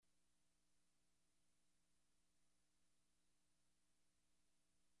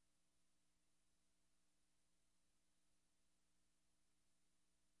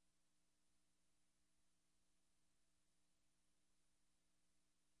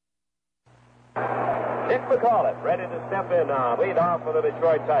Nick McCullough ready to step in now, lead off for the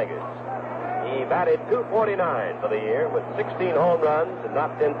Detroit Tigers. He batted .249 for the year with 16 home runs and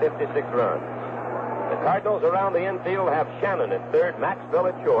knocked in 56 runs. The Cardinals around the infield have Shannon at third, Maxwell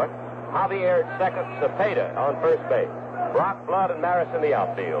at short, Javier at second, Cepeda on first base. Brock, Flood, and Maris in the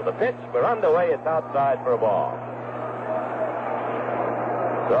outfield. The pitch, we're underway. It's outside for a ball.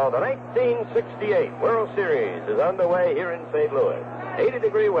 So the 1968 World Series is underway here in St. Louis.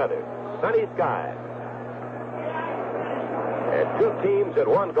 80-degree weather, sunny skies. And two teams at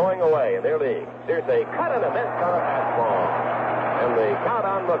one going away in their league. Here's a cut and a miss on a fastball. And the count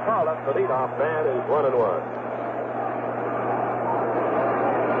on McCullough, the leadoff man, is 1-1.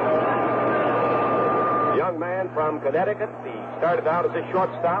 Young man from Connecticut. He started out as a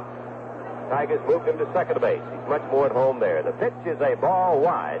shortstop. Tigers moved him to second base. He's much more at home there. The pitch is a ball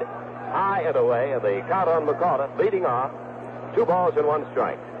wide, high and away, and the count on McCullough leading off. 2 balls and 1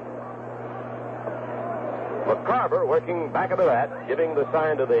 strike. McCarver working back of the bat, giving the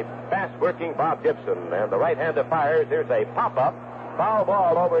sign to the fast-working Bob Gibson. And the right-hander fires. Here's a pop-up. Foul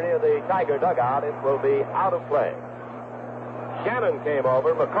ball over near the Tiger dugout. It will be out of play. Shannon came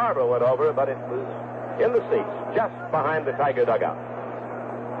over. McCarver went over, but it was in the seats, just behind the Tiger dugout.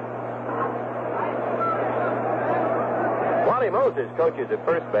 Wally Moses coaches at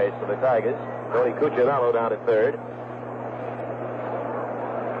first base for the Tigers. Tony Cuccinello down at third.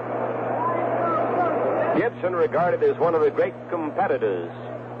 Gibson regarded as one of the great competitors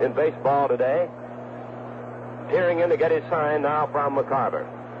in baseball today. Tearing in to get his sign now from McCarver.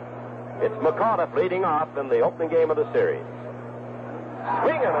 It's McCullough leading off in the opening game of the series.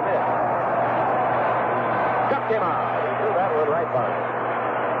 Swing and a miss. Struck him out. He threw that one right by him.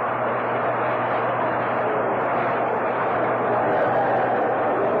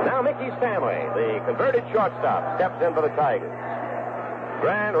 Now Mickey Stanley, the converted shortstop, steps in for the Tigers.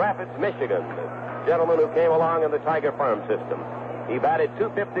 Grand Rapids, Michigan. Gentleman who came along in the Tiger farm system. He batted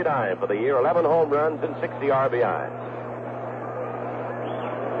 .259 for the year, 11 home runs and 60 RBIs.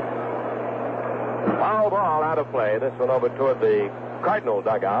 Foul ball out of play. This one over toward the Cardinal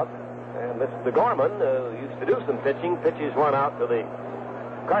dugout. And Mr. Gorman used to do some pitching. Pitches one out to the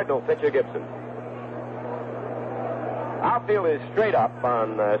Cardinal pitcher, Gibson. Outfield is straight up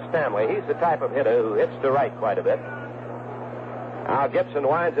on Stanley. He's the type of hitter who hits to right quite a bit. Now Gibson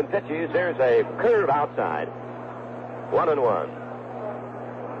winds and pitches. There's a curve outside. 1-1.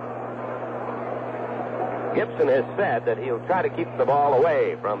 Gibson has said that he'll try to keep the ball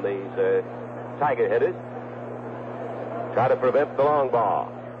away from these Tiger hitters. Try to prevent the long ball.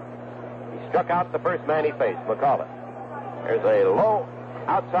 He struck out the first man he faced, McCullough. There's a low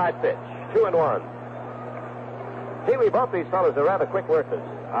outside pitch. 2-1. Pee Wee, both these fellows are rather quick workers.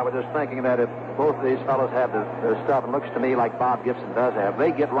 I was just thinking that if both of these fellows have the stuff, and looks to me like Bob Gibson does have,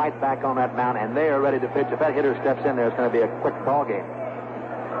 they get right back on that mound, and they are ready to pitch. If that hitter steps in there, it's going to be a quick ball game.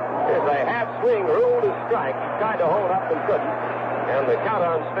 There's a half swing, ruled a strike. He tried to hold up and couldn't. And the count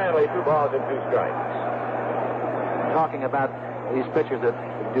on Stanley, 2 balls and 2 strikes. Talking about these pitchers that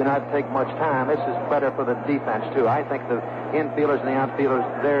do not take much time, this is better for the defense, too. I think the infielders and the outfielders,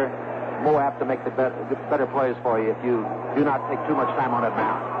 they're more apt to make the better plays for you if you do not take too much time on that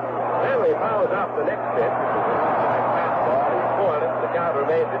mound. Stanley fouls off the next pitch. Fastball. He's pulling it. The count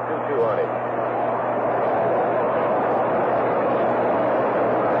remains at 2-2 on him.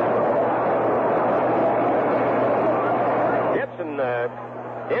 Gibson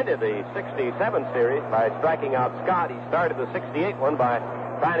ended the 67 series by striking out Scott. He started the 68 one by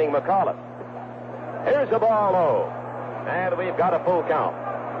finding McCullough. Here's the ball low. And we've got a full count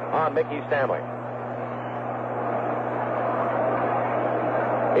on Mickey Stanley.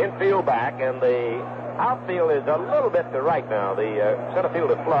 Infield back, and the outfield is a little bit to right now. The center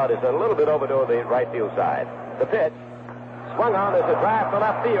fielder Flood is a little bit over to the right field side. The pitch swung on as a drive to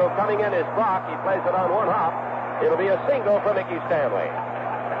left field. Coming in is Brock. He plays it on one hop. It'll be a single for Mickey Stanley.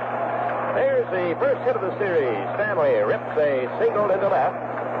 There's the first hit of the series. Stanley rips a single into left,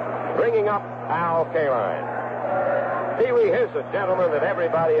 bringing up Al Kaline. Pee Wee, here's a gentleman that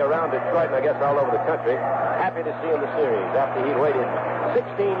everybody around Detroit, and I guess all over the country, happy to see in the series after he'd waited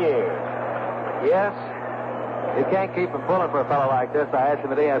 16 years. Yes. You can't keep him pulling for a fellow like this. I asked him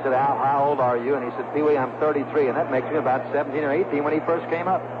today, I said, Al, how old are you? And he said, Pee Wee, I'm 33, and that makes me about 17 or 18 when he first came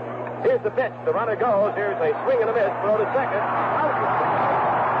up. Here's the pitch. The runner goes. Here's a swing and a miss. Throw to second. Out.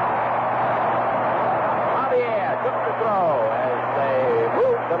 Javier took the throw as they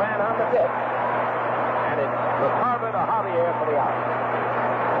moved the man on the pitch. And it's McCarver to Javier for the out.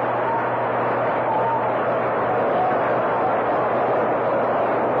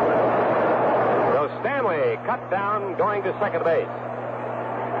 So Stanley cut down going to second base.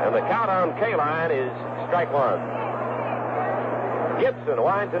 And the count on K-line is strike one. Gibson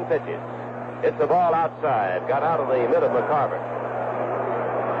winds and pitches. It's the ball outside. Got out of the mid of McCarver.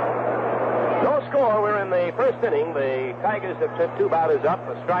 No score. We're in the first inning. The Tigers have sent two batters up,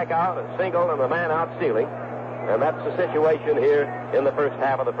 a strikeout, a single, and a man out stealing. And that's the situation here in the first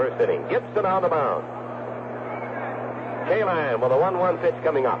half of the first inning. Gibson on the mound. K-line with a 1-1 pitch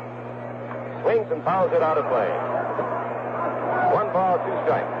coming up. Swings and fouls it out of play. 1 ball, 2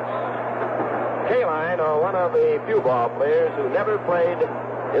 strikes. K-line are one of the few ball players who never played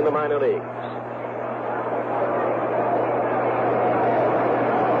in the minor leagues.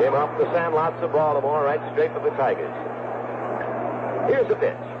 Came off the sandlots of Baltimore right straight for the Tigers. Here's the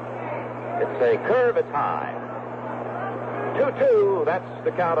pitch. It's a curve, it's high. 2-2, that's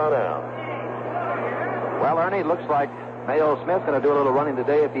the count on out. Well, Ernie, it looks like Mayo Smith's going to do a little running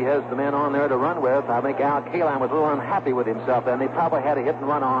today if he has the men on there to run with. I think Al Kaline was a little unhappy with himself, and they probably had a hit and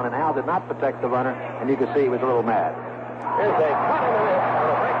run on, and Al did not protect the runner, and you could see he was a little mad. Here's a cut in the miss on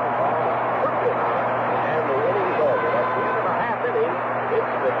a breaking ball. And the inning's over. That's the end of the half inning.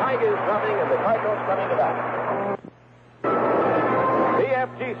 It's the Tigers running and the Cardinals coming to bat.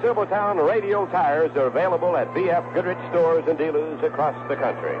 BFG Silvertown radial tires are available at BF Goodrich stores and dealers across the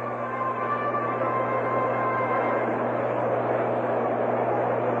country.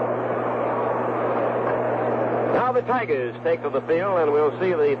 Now the Tigers take to the field, and we'll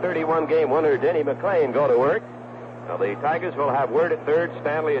see the 31-game winner, Denny McClain, go to work. Now the Tigers will have Word at third,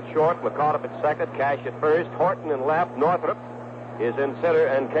 Stanley at short, McCaughton at second, Cash at first, Horton in left, Northrup is in center,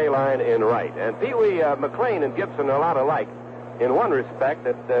 and K-line in right. And Pee Wee, McClain and Gibson are a lot alike in one respect,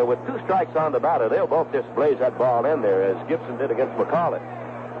 that with 2 strikes on the batter, they'll both just blaze that ball in there, as Gibson did against McCaughton.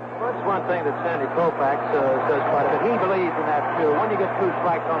 Well, that's one thing that Sandy Koufax says quite a bit. He believes in that, too. When you get 2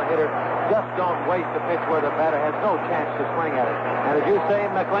 strikes on a hitter, just don't waste the pitch where the batter has no chance to swing at it. And as you say,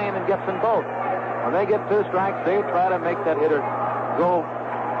 McClain and Gibson both, when they get 2 strikes, they try to make that hitter go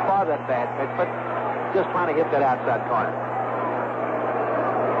for that bad pitch, but just trying to hit that outside corner.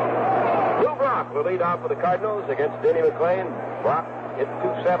 Lou Brock will lead off for the Cardinals against Denny McClain. Brock hit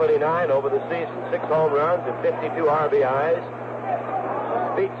 .279 over the season, 6 home runs and 52 RBIs.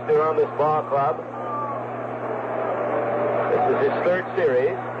 Speedster on this ball club. This is his 3rd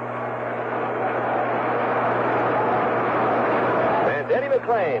series. And Denny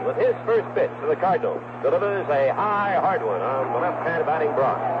McClain, with his first pitch to the Cardinals, delivers a high, hard one on the left-hand batting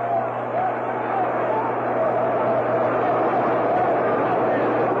Brock.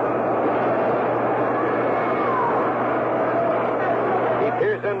 He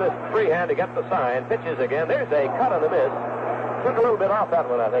peers in the freehand to get the sign, pitches again. There's a cut on the miss. Took a little bit off that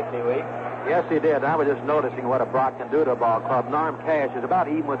one, I think, Pee Wee. Yes, he did. I was just noticing what a Brock can do to a ball club. Norm Cash is about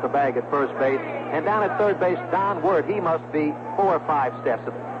even with the bag at first base. And down at third base, Don Word, he must be 4 or 5 steps.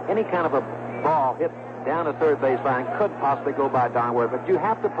 Any kind of a ball hit down the third base line could possibly go by Don Word. But you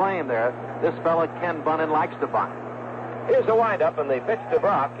have to play him there. This fella, Ken Bunnan, likes to bunt. Here's the windup, and the pitch to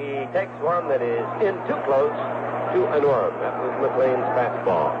Brock. He takes one that is in too close, 2-1. That was McClain's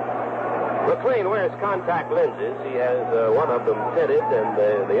fastball. McClain wears contact lenses. He has one of them tinted,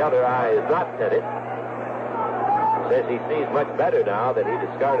 and the other eye is not tinted. Says he sees much better now that he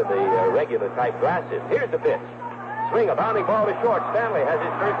discarded the regular type glasses. Here's the pitch. Swing, a bounding ball to short. Stanley has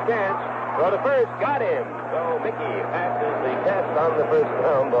his first chance. Throw to first, got him. So Mickey passes the test on the first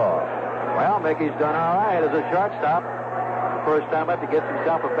ground ball. Well, Mickey's done all right as a shortstop. First time up to get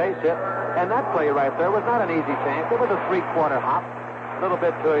himself a base hit. And that play right there was not an easy chance. It was a 3/4 hop. A little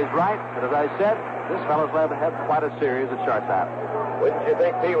bit to his right, but as I said, this fellow's had quite a series at shortstop. Wouldn't you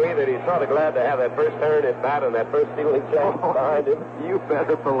think, Pee Wee, that he's sort of glad to have that first turn at bat and that first stealing chance behind him? You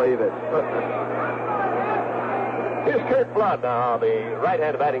better believe it. Here's Kurt Flood now, the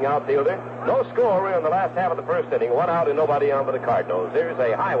right-hand batting outfielder. No score. We're in the last half of the first inning. 1 out and nobody on for the Cardinals. Here's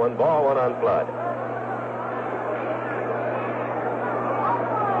a high one, ball 1 on Flood.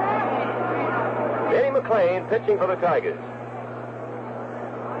 Denny McClain pitching for the Tigers.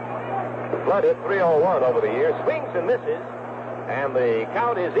 Flood hit .301 over the year, swings and misses, and the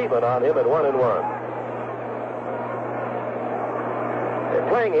count is even on him at 1-1. They're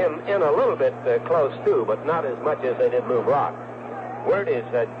playing him in a little bit close, too, but not as much as they did Lou Brock. Word is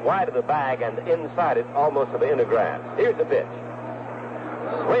wide of the bag and inside it, almost to the inner grass. Here's the pitch.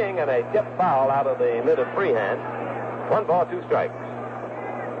 Swing and a tip foul out of the mid of freehand. 1 ball, 2 strikes.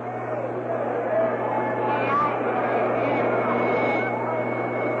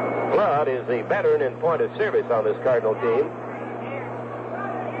 Flood is the veteran in point of service on this Cardinal team.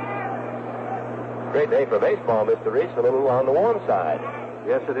 Great day for baseball, Mr. Reese, a little on the warm side.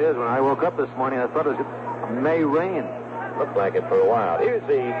 Yes, it is. When I woke up this morning, I thought it was May rain. Looked like it for a while. Here's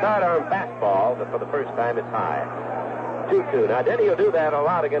the sidearm fastball, but for the first time it's high. 2-2. Now, Denny will do that a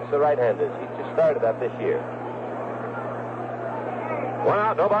lot against the right-handers. He just started that this year. One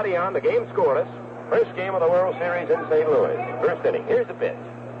out, nobody on. The game scoreless. First game of the World Series in St. Louis. First inning. Here's the pitch.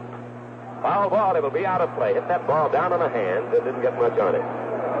 Foul ball. It will be out of play. Hit that ball down on the hand and didn't get much on it.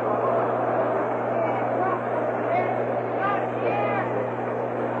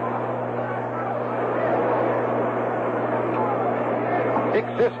 Dick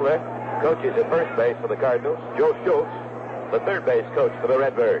Sisler coaches at first base for the Cardinals. Joe Schultz, the third base coach for the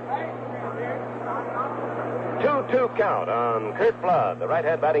Redbirds. 2-2 count on Kurt Flood, the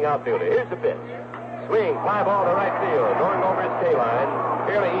right-hand batting outfielder. Here's the pitch. Swing, fly ball to right field, going over his K-line.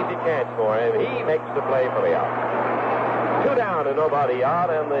 Fairly easy catch for him. He makes the play for the out. 2 down and nobody out,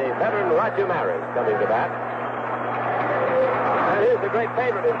 and the veteran Roger Maris coming to bat. And here's the great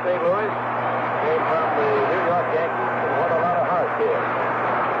favorite in St. Louis. Came from the New York Yankees and won a lot of heart here.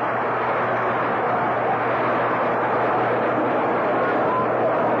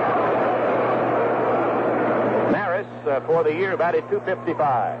 For the year, batted .255.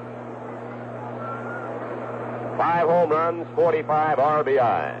 5 home runs, 45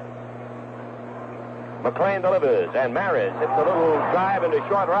 RBIs. McClain delivers, and Maris hits a little drive into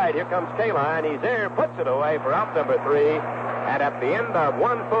short right. Here comes K-line. He's there, puts it away for out number 3. And at the end of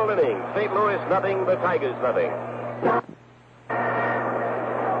 1 full inning, St. Louis nothing, the Tigers nothing.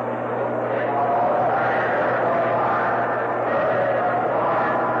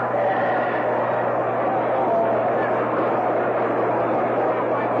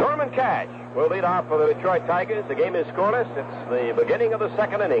 Cash will lead off for the Detroit Tigers. The game is scoreless. It's the beginning of the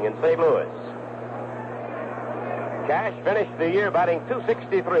second inning in St. Louis. Cash finished the year batting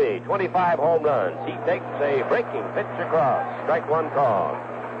 .263, 25 home runs. He takes a breaking pitch across. Strike one call.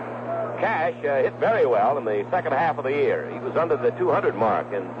 Cash hit very well in the second half of the year. He was under the 200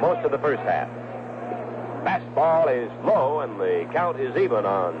 mark in most of the first half. Fastball is low, and the count is even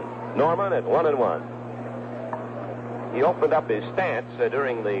on Norman at 1-1. He opened up his stance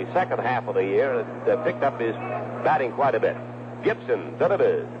during the second half of the year and picked up his batting quite a bit. Gibson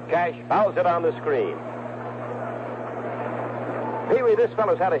delivers. Cash fouls it on the screen. Pee Wee, this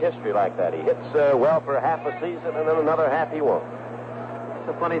fellow's had a history like that. He hits well for half a season, and then another half he won't.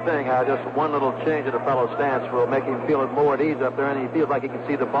 It's a funny thing how just one little change of the fellow's stance will make him feel more at ease up there, and he feels like he can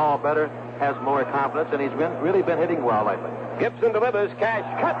see the ball better, has more confidence, and he's really been hitting well lately. Gibson delivers. Cash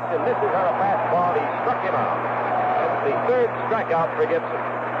cuts, and this is on a fastball. He struck him out. The third strikeout for Gibson.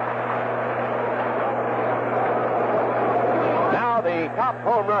 Now the top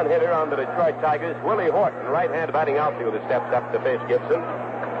home run hitter on the Detroit Tigers, Willie Horton, right-hand batting outfielder, steps up to face Gibson.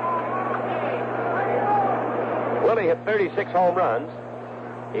 Willie hit 36 home runs.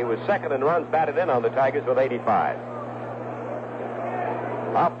 He was second in runs batted in on the Tigers with 85.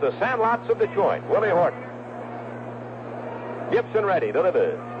 Off the sandlots of Detroit, Willie Horton. Gibson ready,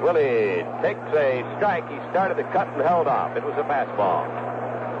 delivers. Willie takes a strike. He started to cut and held off. It was a fastball.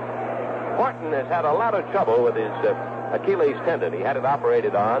 Horton has had a lot of trouble with his Achilles tendon. He had it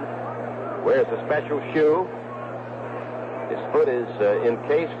operated on. Wears a special shoe. His foot is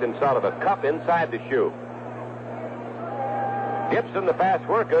encased in sort of a cup inside the shoe. Gibson, the fast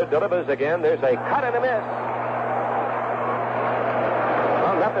worker, delivers again. There's a cut and a miss.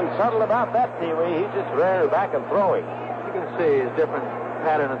 Well, nothing subtle about that, Pee Wee. He's just rearing back and throwing. You can see his different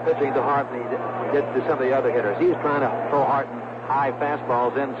pattern of pitching to Hart than he did to some of the other hitters. He was trying to throw Hart high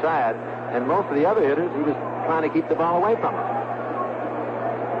fastballs inside, and most of the other hitters, he was trying to keep the ball away from him.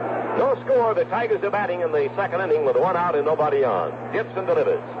 No score. The Tigers are batting in the second inning with 1 out and nobody on. Gibson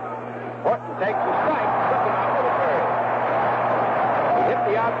delivers. Horton takes a strike, looking out for the curve. He hit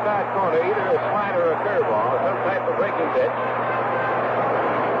the outside corner, either a slider or a curveball, some type of breaking pitch.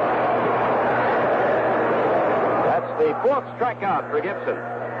 The fourth strikeout for Gibson.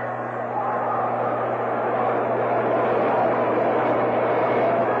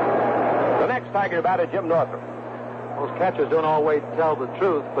 The next Tiger batter, Jim Northrup. Most catchers don't always tell the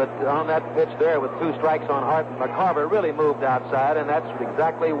truth, but on that pitch there with 2 strikes on Hart, McCarver really moved outside, and that's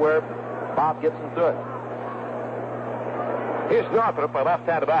exactly where Bob Gibson threw it. Here's Northrup, a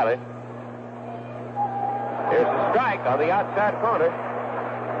left-handed batter. Here's a strike on the outside corner.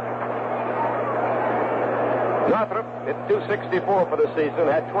 Northrup hit .264 for the season,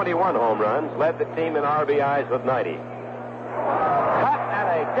 had 21 home runs, led the team in RBIs with 90. Cut and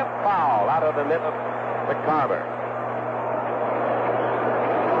a tip foul out of the mitt of McCarver.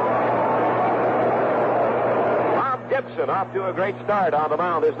 Bob Gibson off to a great start on the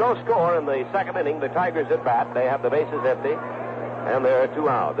mound. There's no score in the second inning. The Tigers at bat. They have the bases empty, and there are 2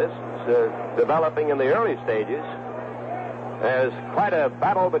 out. This is developing in the early stages There's quite a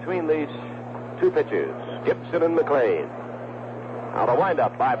battle between these two pitchers, Gibson and McLean. Now the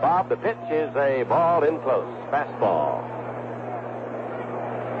windup by Bob. The pitch is a ball in close. Fastball.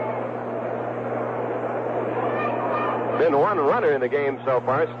 Been one runner in the game so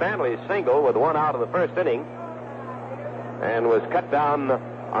far. Stanley single with one out in the first inning. And was cut down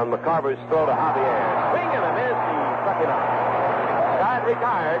on McCarver's throw to Javier. Swing and a miss. He struck it out. Side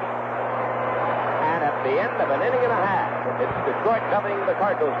retired. And at the end of an inning and a half, it's Detroit nothing, the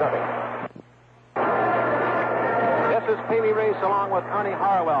Cardinals nothing. This is Pee Wee Reese along with Ernie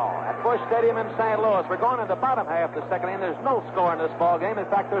Harwell at Busch Stadium in St. Louis. We're going to the bottom half of the second inning. There's no score in this ball game. In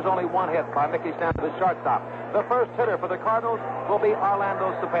fact, there's only one hit by Mickey Stanton, the shortstop. The first hitter for the Cardinals will be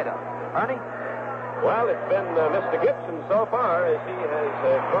Orlando Cepeda. Ernie? Well, it's been Mr. Gibson so far as he has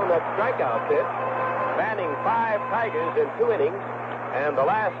thrown that strikeout pitch, banning 5 Tigers in 2 innings, and the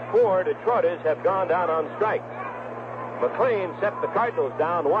last 4 Detroiters have gone down on strikes. McLean set the Cardinals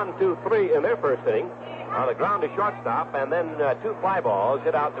down 1-2-3 in their first inning on a ground to shortstop, and then 2 fly balls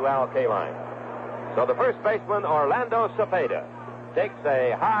hit out to Al Kaline. So the first baseman, Orlando Cepeda, takes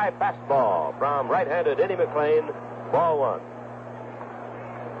a high fastball from right-handed Eddie McLean, ball 1.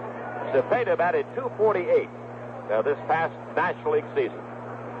 Cepeda batted .248 this past National League season.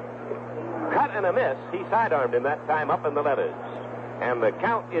 Cut and a miss. He sidearmed him that time up in the letters. And the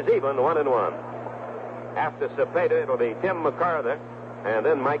count is even 1-1. After Cepeda, it'll be Tim McCarthy and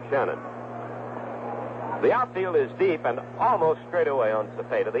then Mike Shannon. The outfield is deep and almost straight away on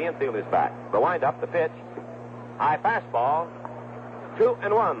Cepeda. The infield is back. The windup, the pitch. High fastball.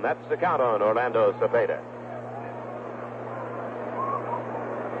 2-1. That's the count on Orlando Cepeda.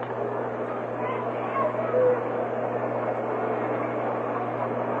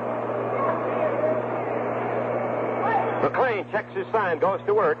 McLean checks his sign, goes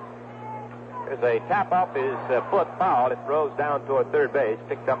to work. There's a tap off his foot foul. It throws down toward third base,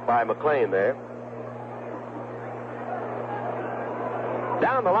 picked up by McLean there.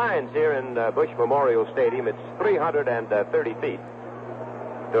 Down the lines here in Busch Memorial Stadium, it's 330 feet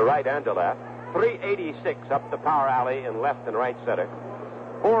to right and to left. 386 up the power alley in left and right center.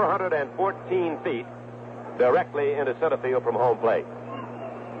 414 feet directly into center field from home plate.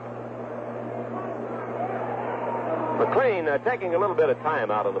 McLean taking a little bit of time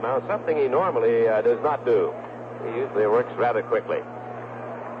out on the mound, something he normally does not do. He usually works rather quickly.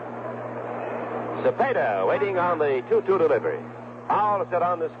 Cepeda waiting on the 2-2 delivery. Foul set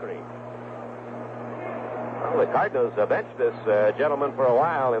on the screen. Well, the Cardinals benched this gentleman for a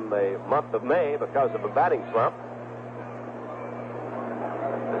while in the month of May because of a batting slump.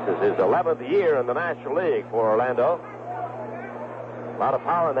 This is his 11th year in the National League for Orlando. A lot of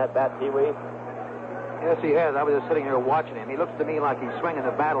power in that bat, Pee-wee. Yes, he has. I was just sitting here watching him. He looks to me like he's swinging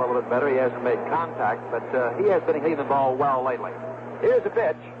the bat a little bit better. He hasn't made contact, but he has been hitting the ball well lately. Here's the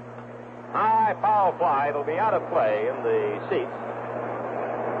pitch. High foul fly. It'll be out of play in the seats.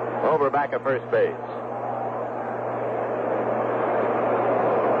 Over back at first base.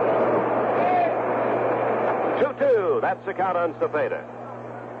 Two. That's the count on Cepeda.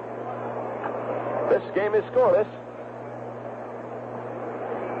 This game is scoreless.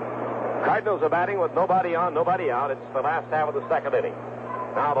 Cardinals are batting with nobody on, nobody out. It's the last half of the second inning.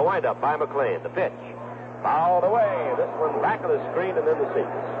 Now the windup by McLean. The pitch. Fouled away. This one back of the screen and then the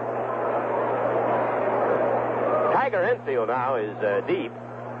seats. Tiger infield now is deep.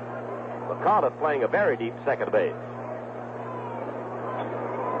 McCullough playing a very deep second base.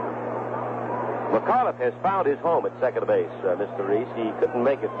 McCullough has found his home at second base, Mr. Reese. He couldn't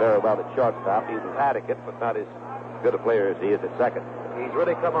make it very well at shortstop. He was adequate, but not as good a player as he is at second. He's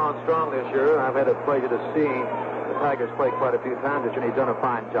really come on strong this year. I've had the pleasure to see the Tigers play quite a few times, and he's done a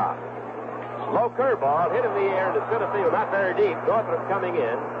fine job. Slow curveball hit in the air to center field, not very deep. Northrup coming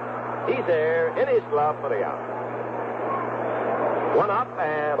in. He's there in his glove for the out. One up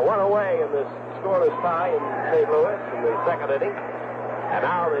and one away in this scoreless tie in St. Louis in the second inning. And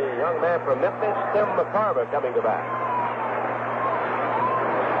now the young man from Memphis, Tim McCarver, coming to bat.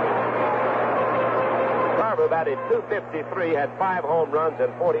 McCarver batted .253, had 5 home runs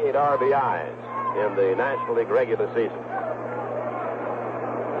and 48 RBIs in the National League regular season.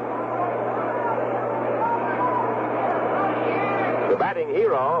 The batting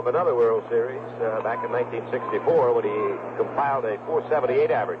hero of another World Series back in 1964 when he compiled a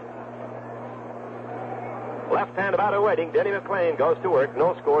 .478 average. Left hand about waiting. Denny McLean goes to work.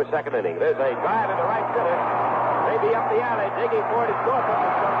 No score, second inning. There's a drive into right center. Maybe up the alley. Digging for it is Northrup.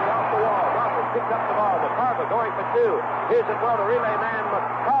 It's going to be off the wall. Northrup picks up the ball. McCarver going for 2. Here's the throw to relay man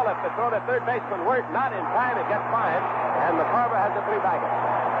McCullough. The throw to third baseman Wirt. Not in time. It gets fine. And McCarver has a 3-bagger.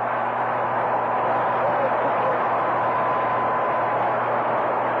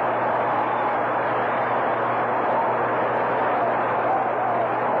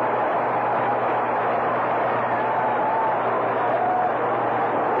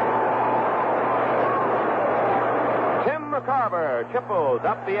 score. Triples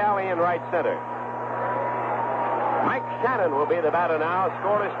up the alley in right center. Mike Shannon will be the batter now.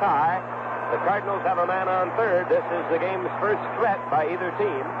 Scoreless tie. The Cardinals have a man on third. This is the game's first threat by either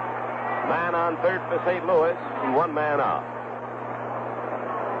team. Man on third for St. Louis and one man out.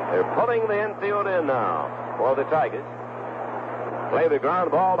 They're pulling the infield in now for the Tigers. Play the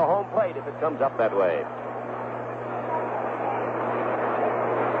ground ball to home plate if it comes up that way.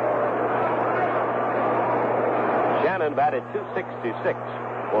 Shannon batted .266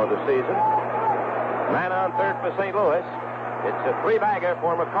 for the season. Man on third for St. Louis. It's a three-bagger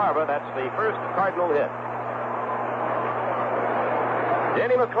for McCarver. That's the first Cardinal hit.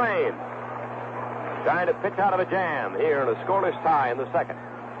 Denny McClain trying to pitch out of a jam here in a scoreless tie in the second.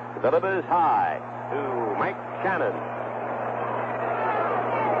 Delivers high to Mike Shannon.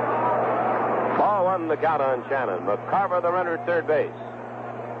 Ball one, the count on Shannon. McCarver, the runner at third base.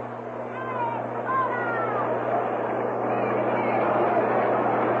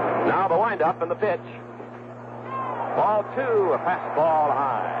 Now the windup and the pitch. Ball two, a fastball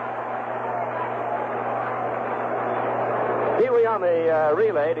high. Pee-wee on the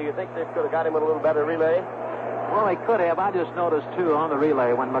relay. Do you think they could have got him with a little better relay? Well, they could have. I just noticed, too, on the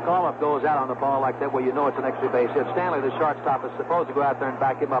relay, when McAuliffe goes out on the ball like that, well, you know it's an extra base hit. Stanley, the shortstop, is supposed to go out there and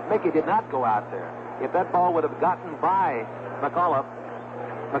back him up. Mickey did not go out there. If that ball would have gotten by McAuliffe,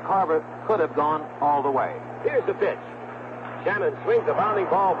 McCarver could have gone all the way. Here's the pitch. Shannon swings a bounding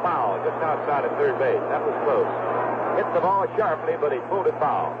ball foul just outside of third base. That was close. Hit the ball sharply, but he pulled it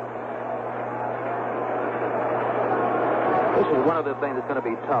foul. This is one of the things that's going to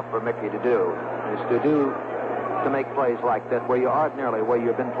be tough for Mickey to do, is to make plays like that where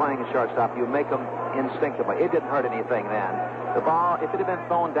you've been playing a shortstop, you make them instinctively. It didn't hurt anything then. The ball, if it had been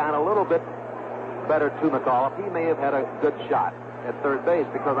thrown down a little bit better to McAuliffe, he may have had a good shot at third base,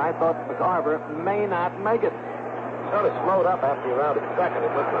 because I thought McCarver may not make it. Sort of slowed up after he rounded second,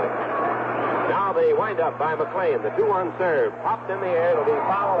 it looked like. Now the windup by McClain. The 2-1 serve. Popped in the air. It'll be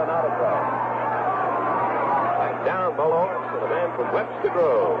foul and out of play. Right down below us, and the man from Webster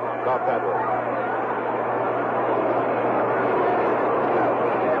Grove caught that one.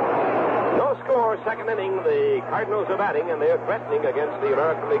 No score, second inning. The Cardinals are batting, and they're threatening against the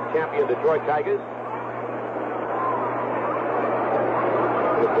American League champion Detroit Tigers.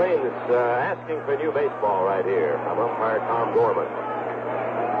 McClain is asking for new baseball right here from umpire Tom Gorman.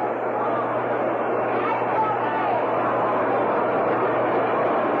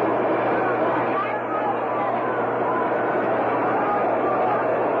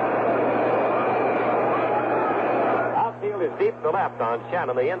 Outfield is deep to left on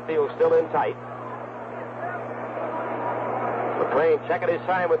Shannon. The infield still in tight. McClain checking his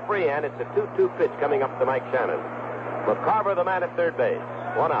sign with freehand. It's a 2-2 pitch coming up to Mike Shannon. McCarver, the man at third base.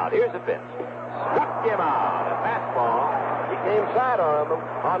 One out. Here's the pitch. Struck him out. A fastball. He came sidearm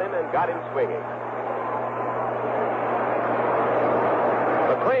on him and got him swinging.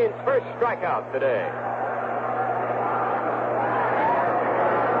 McClain's first strikeout today.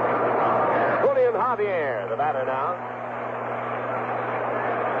 Julian Javier, the batter now.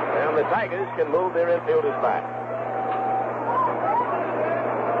 And the Tigers can move their infielders back.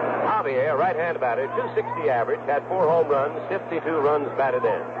 Javier, right-hand batter, .260 average, had 4 home runs, 52 runs batted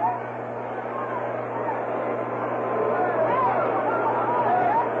in.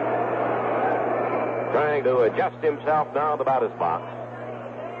 Trying to adjust himself now in the batter's box.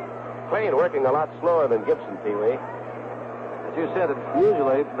 McClain working a lot slower than Gibson, Pee-wee. As you said,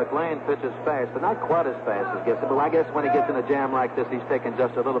 usually McClain pitches fast, but not quite as fast as Gibson. But I guess when he gets in a jam like this, he's taking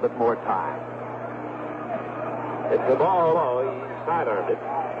just a little bit more time. It's the ball low. He sidearmed it.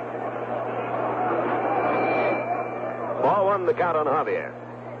 Ball one, the count on Javier.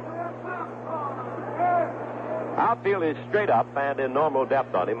 Outfield is straight up and in normal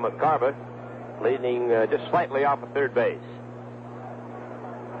depth on him. McCarver leaning just slightly off of third base.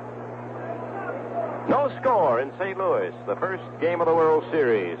 No score in St. Louis, the first game of the World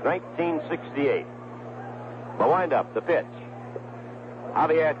Series, 1968. The windup, the pitch.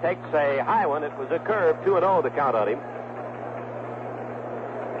 Javier takes a high one. It was a curve, 2-0 the count on him.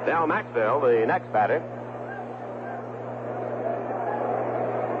 Del Maxwell, the next batter.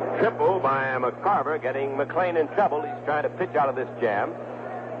 Triple by McCarver, getting McClain in trouble. He's trying to pitch out of this jam.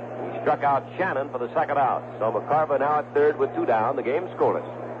 He struck out Shannon for the second out. So McCarver now at third with 2 down. The game's scoreless.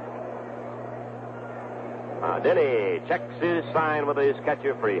 Denny checks his sign with his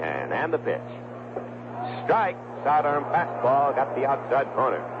catcher freehand. And the pitch. Strike. Sidearm fastball. Got the outside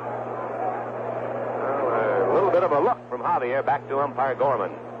corner. Well, a little bit of a look from Javier back to umpire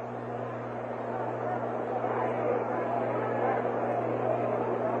Gorman.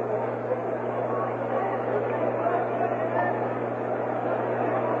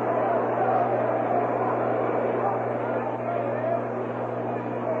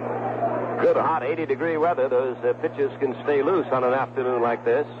 good, hot 80-degree weather, those pitches can stay loose on an afternoon like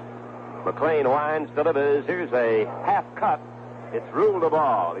this. McLean winds, delivers. Here's a half cut. It's ruled a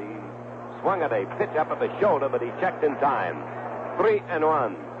ball. He swung at a pitch up at the shoulder, but he checked in time.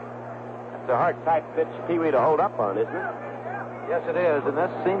 3-1. That's a hard, tight pitch, Pee Wee, to hold up on, isn't it? Yes, it is. And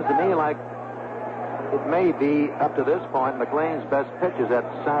this seems to me like it may be, up to this point, McLean's best pitch is that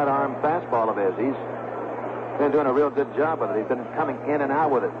sidearm fastball of his. He's been doing a real good job with it. He's been coming in and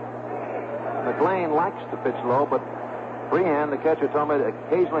out with it. McLean likes to pitch low, but Freehan, the catcher, told me that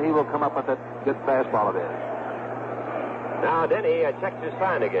occasionally he will come up with that good fastball of his. Now Denny checks his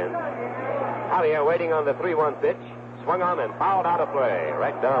sign again. Javier waiting on the 3-1 pitch. Swung on and fouled out of play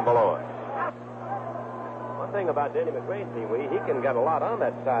right down below it. One thing about Denny McLean, Pee Wee, he can get a lot on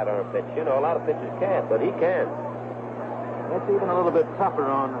that sidearm pitch. You know, a lot of pitchers can't, but he can. That's even a little bit tougher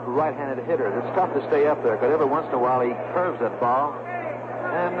on right-handed hitters. It's tough to stay up there because every once in a while he curves that ball.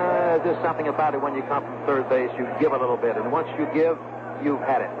 And there's something about it when you come from third base, you give a little bit. And once you give, you've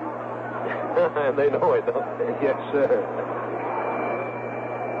had it. And they know it, don't they? Yes, sir.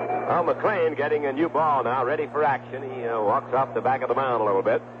 Well, McLean getting a new ball now, ready for action. He walks off the back of the mound a little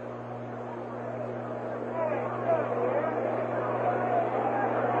bit.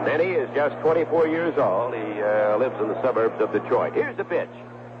 Denny is just 24 years old. He lives in the suburbs of Detroit. Here's the pitch.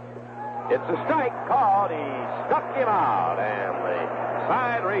 It's a strike called. He struck him out, and the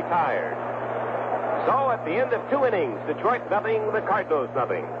side retired. So at the end of 2 innings, Detroit nothing, the Cardinals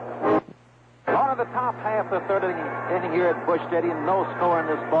nothing. On the top half of the third inning here at Busch Stadium, no score in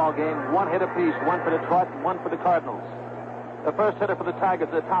this ball game. 1 hit apiece, 1 for Detroit and 1 for the Cardinals. The first hitter for the Tigers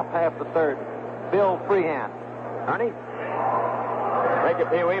in the top half of the third, Bill Freehan. Ernie? Thank you,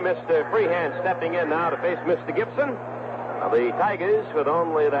 Pee Wee. Mr. Freehan stepping in now to face Mr. Gibson. The Tigers, with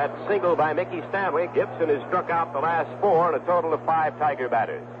only that single by Mickey Stanley, Gibson has struck out the last 4 and a total of 5 Tiger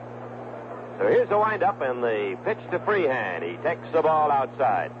batters. So here's the windup and the pitch to Freehan. He takes the ball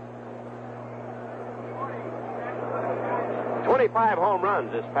outside. 25 home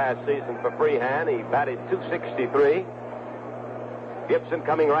runs this past season for Freehan. He batted .263. Gibson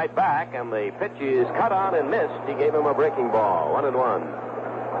coming right back, and the pitch is cut on and missed. He gave him a breaking ball, 1-1.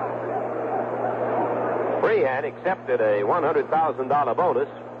 Freehan accepted a $100,000 bonus,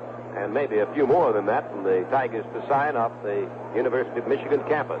 and maybe a few more than that, from the Tigers to sign off the University of Michigan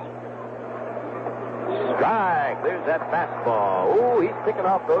campus. Strike. There's that fastball. Ooh, he's picking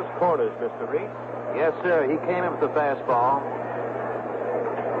off those corners, Mr. Reed. Yes, sir. He came in with the fastball.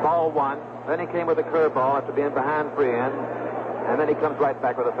 Ball 1. Then he came with a curveball after being behind Freehan. And then he comes right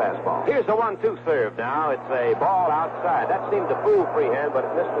back with a fastball. Here's the 1-2 serve now. It's a ball outside. That seemed to fool Freehan, but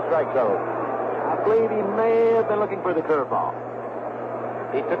it missed the strike zone. I believe he may have been looking for the curveball.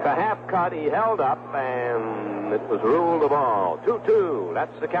 He took a half cut. He held up, and it was ruled a ball. 2-2.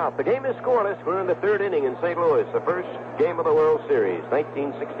 That's the count. The game is scoreless. We're in the third inning in St. Louis, the first game of the World Series,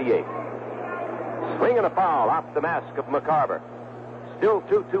 1968. Swing and a foul off the mask of McCarver. Still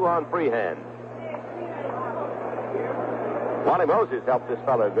 2-2 on Freehan. Wally Moses helped this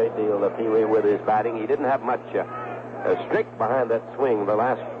fellow a great deal, Pee Wee, with his batting. He didn't have much strength behind that swing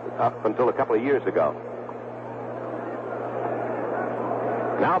up until a couple of years ago.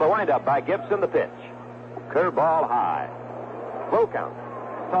 Now the windup by Gibson, the pitch. Curveball high. Low count.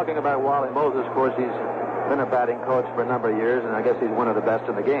 Talking about Wally Moses, of course, he's been a batting coach for a number of years, and I guess he's one of the best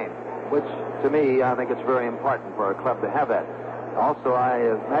in the game, which, to me, I think it's very important for a club to have that. Also, I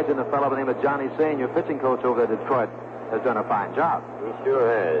imagine a fellow by the name of Johnny Sain, your pitching coach over at Detroit, has done a fine job. He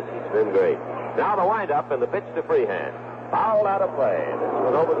sure has. He's been great. Now the windup and the pitch to Freehan. Fouled out of play. This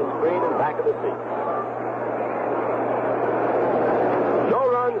one over the screen and back of the seat. No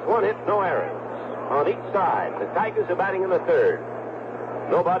runs, 1 hit, no errors. On each side, the Tigers are batting in the third.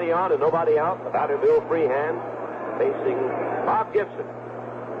 Nobody on and nobody out. The batter, Bill Freehan, facing Bob Gibson.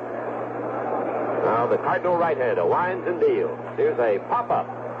 Now the Cardinal right-hander winds and deals. Here's a pop-up.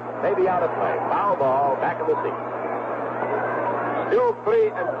 Maybe out of play. Foul ball, back of the seat. Still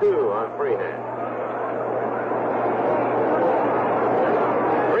 3-2 on Freehan.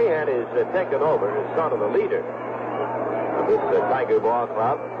 Freehan is taken over as sort of the leader of this Tiger Ball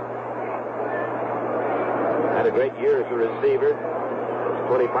Club. Had a great year as a receiver.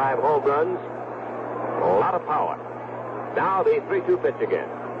 25 home runs. A lot of power. Now the 3-2 pitch again.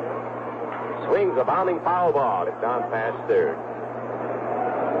 Swings a bounding foul ball. It's down past third.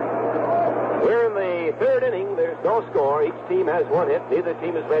 We're in the third inning. There's no score. Each team has 1 hit. Neither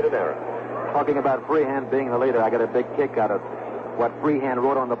team has made an error. Talking about Freehan being the leader, I got a big kick out of what Freehan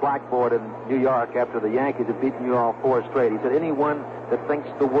wrote on the blackboard in New York after the Yankees had beaten you all 4 straight. He said, anyone that thinks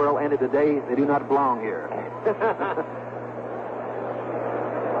the world ended today, they do not belong here.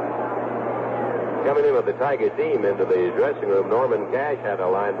 Coming in with the Tiger team into the dressing room, Norman Cash had a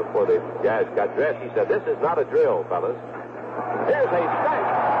line before the guys got dressed. He said, "This is not a drill, fellas." Here's a strike.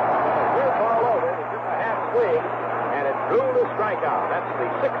 Good ball over. He took a half swing, and it drew the strikeout. That's the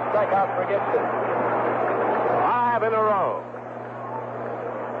 6th strikeout for Gibson. 5 in a row.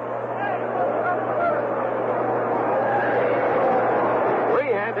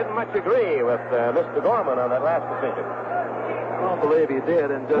 Rehan didn't much agree with Mr. Gorman on that last decision. I don't believe he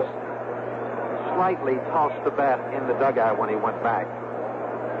did, and just slightly tossed the bat in the dugout when he went back.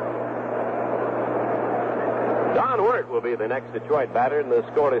 Don Wirt will be the next Detroit batter in the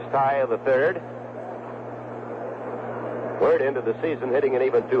scoreless tie of the 3rd. Wirt into the season hitting an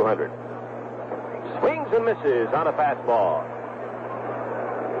even 200. Swings and misses on a fastball.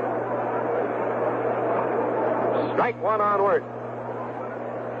 Strike 1 on Wirt.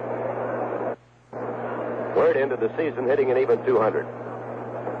 Wirt into the season hitting an even 200.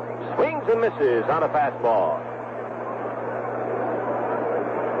 Swings and misses on a fastball.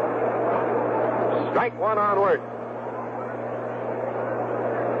 Strike 1 on Wirt.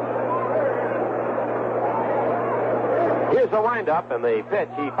 Here's the windup and the pitch.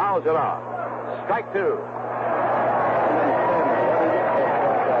 He fouls it off. Strike 2.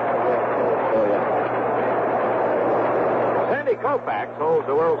 Sandy Koufax holds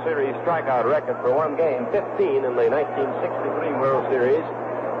the World Series strikeout record for one game, 15 in the 1963 World Series.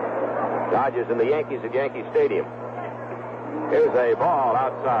 Dodgers and the Yankees at Yankee Stadium. Here's a ball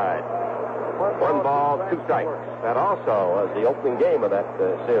outside. 1 ball, 2 strikes. That also was the opening game of that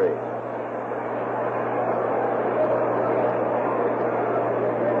series.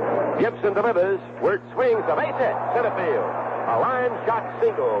 Gibson delivers. Wirt swings. A base hit. Center field. A line shot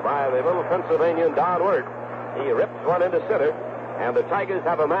single by the little Pennsylvanian Don Wirt. He rips one into center. And the Tigers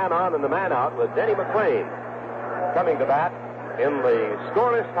have a man on and the man out with Denny McClain coming to bat in the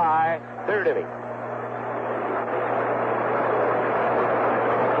scoreless tie, 3rd inning.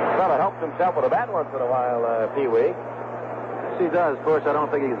 Fella helps himself with a bat once in a while, Pee Wee. Yes, he does. Of course, I don't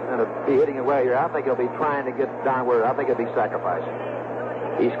think he's going to be hitting away here. I think he'll be trying to get Don Wirt. I think he'll be sacrificing.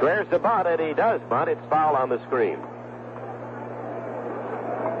 He squares the bunt, and he does bunt. It's foul on the screen.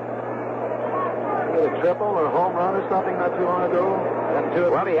 A triple or a home run or something not too long ago?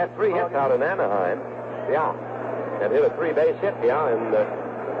 Well, he had 3 hits out in Anaheim. Yeah. And hit a 3-base hit, yeah,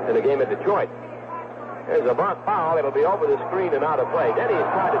 in a game at Detroit. There's a bunt foul. It'll be over the screen and out of play. Denny has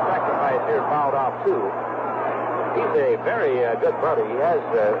tried to sacrifice here, fouled off 2. He's a very good bunter. He has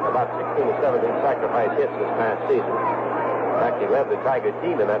about 16 or 17 sacrifice hits this past season. In fact, he led the Tiger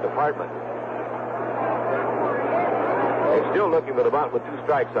team in that department. They're still looking for the bunt with 2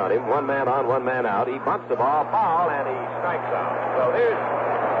 strikes on him. 1 man on, 1 man out. He bunts the ball, foul, and he strikes out. So there's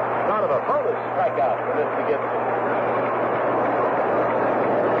sort of a bonus strikeout for Mr. Gibson.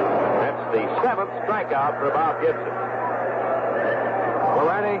 That's the 7th strikeout for Bob Gibson. Well,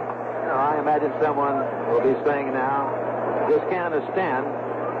 Ernie, I imagine someone will be saying now, just can't understand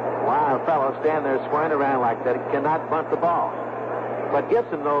why a fellow stand there squaring around like that cannot bunt the ball. But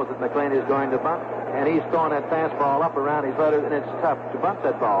Gibson knows that McClain is going to bunt, and he's throwing that fastball up around his letters, and it's tough to bunt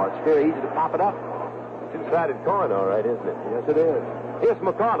that ball. It's very easy to pop it up. Two-sided coin, all right, isn't it? Yes, it is. Here's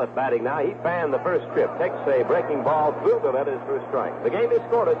McCullough batting now. He fanned the first trip, takes a breaking ball through the letters for a strike. The game is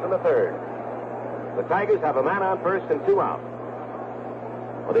scoreless in the 3rd. The Tigers have a man on first and 2 out.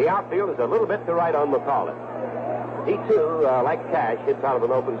 Well, the outfield is a little bit to right on McCullough. He, too, like Cash, hits out of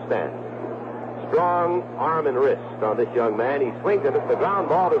an open stance. Strong arm and wrist on this young man. He swings it. It's the ground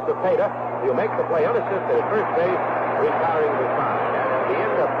ball to Cepeda. He'll make the play unassisted at first base, retiring the side. And at the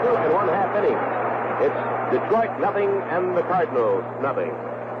end of 2 1/2 innings, it's Detroit nothing and the Cardinals nothing.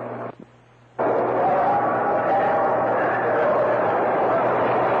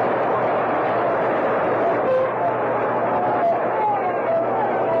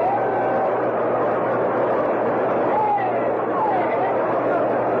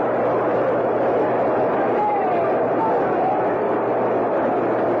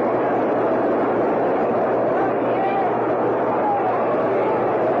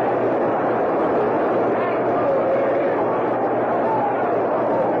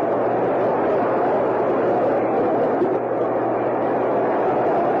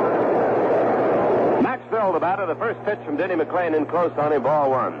 The first pitch from Denny McClain in close on him,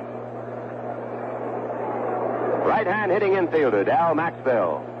 ball 1. Right-hand hitting infielder, Dal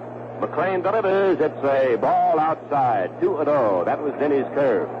Maxwell. McClain delivers. It's a ball outside, 2-0. That was Denny's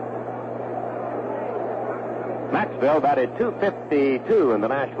curve. Maxwell batted .252 in the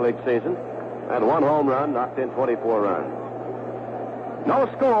National League season, and 1 home run, knocked in 24 runs. No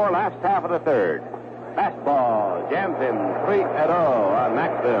score last half of the 3rd. Fastball jams him 3-0 on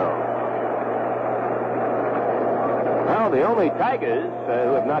Maxwell. Well, the only Tigers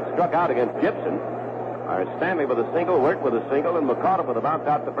who have not struck out against Gibson are Stanley with a single, Wirt with a single, and McCarter with a bounce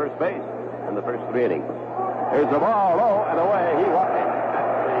out to first base in the first 3 innings. There's the ball low and away. He walked in.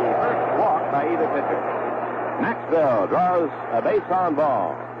 That's the first walk by either pitcher. Maxwell draws a base on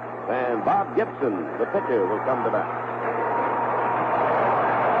ball. And Bob Gibson, the pitcher, will come to bat.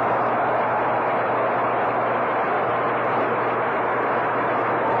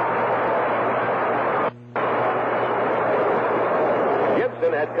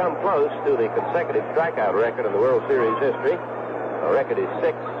 Gibson had come close to the consecutive strikeout record in the World Series history. The record is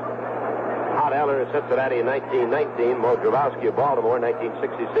 6. Hot Eller of Cincinnati in 1919. Mo Grabowski of Baltimore in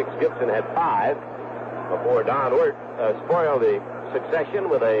 1966. Gibson had 5 before Don Wirt spoiled the succession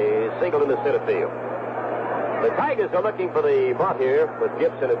with a single in the center field. The Tigers are looking for the bunt here with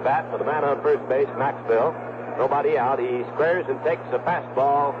Gibson at bat for the man on first base, Maxwell. Nobody out. He squares and takes a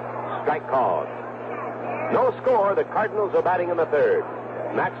fastball. Strike called. No score. The Cardinals are batting in the third.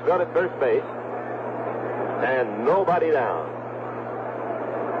 Maxwell at first base. And nobody down.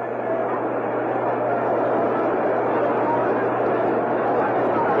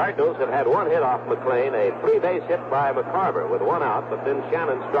 Cardinals have had 1 hit off McLean, a 3-base hit by McCarver with 1 out, but then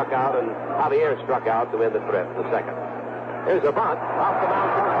Shannon struck out and Javier struck out to end the threat in the second. Here's a bunt off the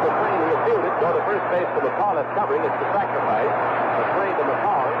mound to McLean. He'll field it, go to first base to McCall. That's covering. It's the sacrifice. McLean to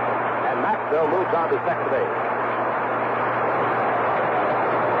McCall, and Maxwell moves on to second base.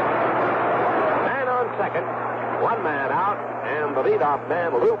 Man on second, 1 man out, and the leadoff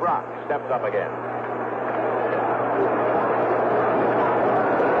man, Lou Brock, steps up again.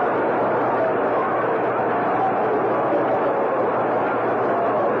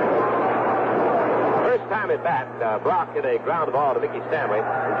 At bat, Brock hit a ground ball to Mickey Stanley,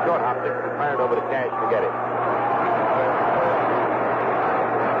 and short hopped it and fired over to Cash to get it.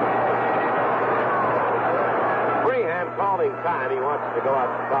 Freehan calling time. He wants to go out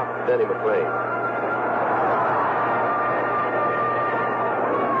and talk to Denny McLean.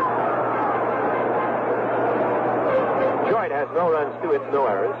 Detroit has no runs, 2 hits, no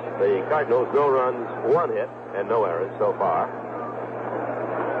errors. The Cardinals, no runs, 1 hit, and no errors so far.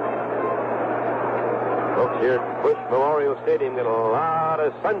 Folks here at Bush Memorial Stadium get a lot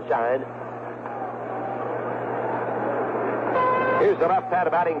of sunshine. Here's the left-hander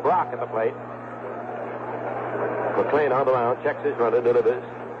batting, Brock at the plate. McLean on the mound, checks his runner, delivers.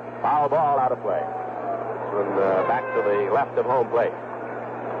 Foul ball out of play. From back to the left of home plate.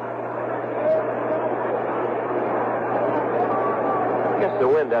 I guess the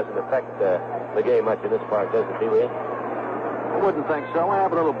wind doesn't affect the game much in this park, does it, Pee-wee? I wouldn't think so. We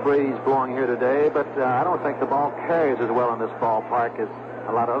have a little breeze blowing here today, but I don't think the ball carries as well in this ballpark as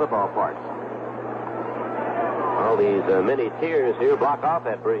a lot of other ballparks. All these many tiers here block off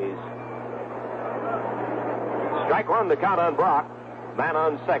that breeze. Strike 1 to count on Brock. Man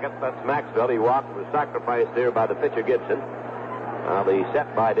on second. That's Maxwell. He walked, was sacrificed there by the pitcher Gibson. Now the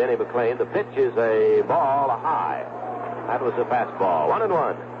set by Denny McLean. The pitch is a ball, a high. That was a fastball.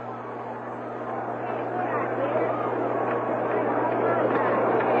 1-1.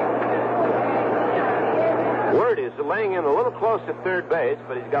 Wirt is laying in a little close to third base,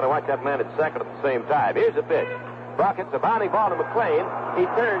 but he's got to watch that man at second at the same time. Here's a pitch. Brock hits a bounding ball to McLean. He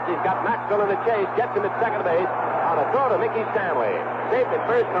turns. He's got Maxwell in the chase. Gets him at second base on a throw to Mickey Stanley. Safe at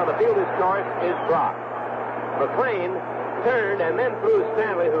first on the field's choice is Brock. McLean turned and then threw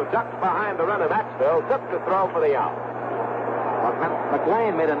Stanley, who ducked behind the run of Maxwell, took the throw for the out. Well,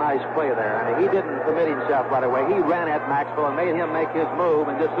 McLean made a nice play there, and he didn't commit himself right away. He ran at Maxwell and made him make his move,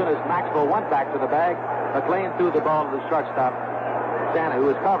 and as soon as Maxwell went back to the bag, McLean threw the ball to the shortstop, Stanley, who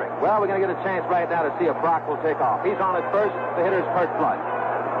was covering. Well, we're going to get a chance right now to see if Brock will take off. He's on at first. The hitter's Kurt Flood.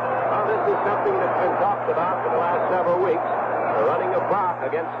 Well, this is something that's been talked about for the last several weeks. The running of Brock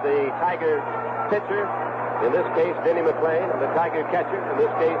against the Tiger pitcher, in this case, Denny McLean, and the Tiger catcher, in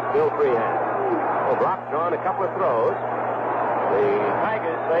this case, Bill Freehan. Well, Brock's drawn a couple of throws. The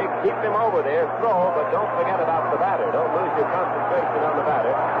Tigers say, keep him over there, throw, but don't forget about the batter. Don't lose your concentration on the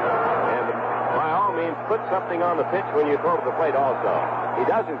batter. And by all means, put something on the pitch when you throw to the plate also. He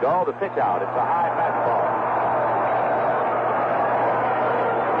doesn't go, the pitch out. It's a high fastball.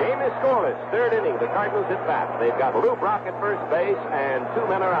 Game is scoreless. Third inning, the Cardinals at bat. They've got Lou Brock at first base, and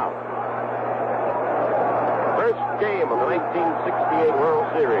 2 men are out. First game of the 1968 World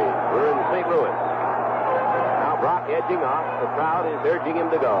Series. We're in St. Louis. Brock edging off. The crowd is urging him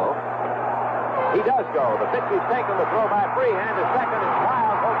to go. He does go. The pitch is taken. The throw by Freehan to second. It's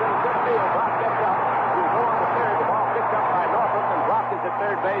wild. Goes into center field. Brock gets up. He'll go on to third. The ball picked up by Norfolk, and Brock is at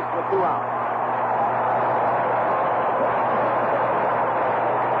third base with 2 outs.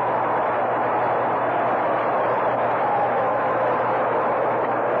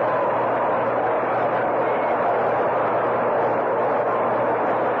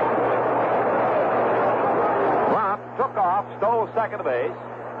 Brock stole second base,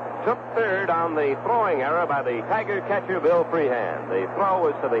 took third on the throwing error by the Tiger catcher, Bill Freehand. The throw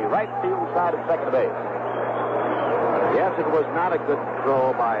was to the right field side of second base. Yes, it was not a good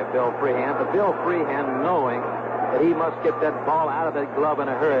throw by Bill Freehand, but Bill Freehand knowing that he must get that ball out of that glove in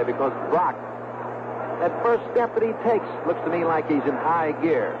a hurry because Brock, that first step that he takes looks to me like he's in high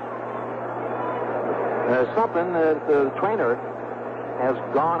gear. Something that the trainer has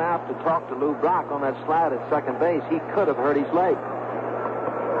gone out to talk to Lou Brock on that slide at second base. He could have hurt his leg.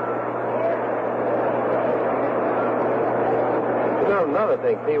 You know, another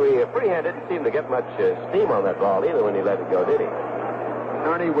thing, Pee Wee, Freehand didn't seem to get much steam on that ball either when he let it go, did he?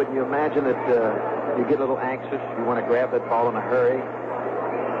 Ernie, wouldn't you imagine that you get a little anxious, you want to grab that ball in a hurry?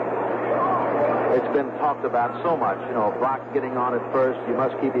 It's been talked about so much. You know, Brock getting on at first. You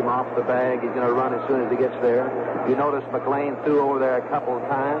must keep him off the bag. He's going to run as soon as he gets there. You notice McLean threw over there a couple of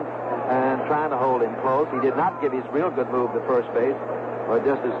times and trying to hold him close. He did not give his real good move to first base. But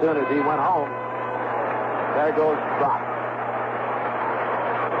just as soon as he went home, there goes Brock.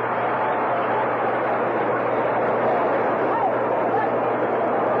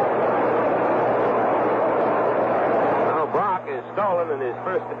 Stolen in his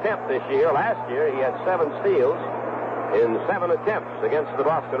first attempt this year. Last year, he had 7 steals in 7 attempts against the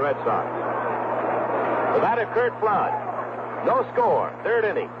Boston Red Sox. The batter, Curt Flood. No score. Third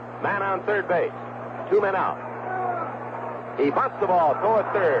inning. Man on third base. 2 men out. He bunts the ball toward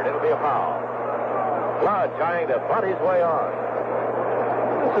third. It'll be a foul. Flood trying to bunt his way on.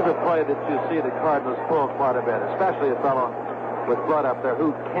 This is a play that you see the Cardinals pull quite a bit, especially a fellow with Flood up there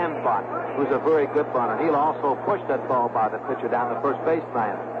who can bunt, who's a very good bunter. He'll also push that ball by the pitcher down the first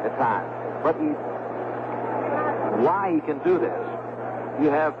baseline at times. But why he can do this, you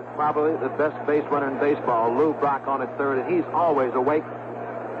have probably the best base runner in baseball, Lou Brock, on at third, and he's always awake,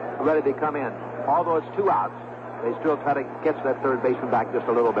 ready to come in. Although it's 2 outs, they still try to catch that third baseman back just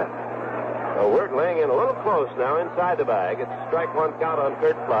a little bit. Wirt laying in a little close now inside the bag. It's strike one count on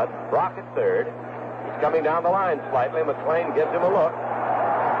Curt Flood. Brock at third. He's coming down the line slightly. McLean gives him a look.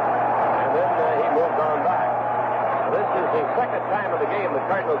 And then he moves on back. This is the second time of the game the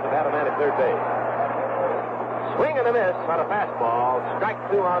Cardinals have had a man at third base. Swing and a miss on a fastball. Strike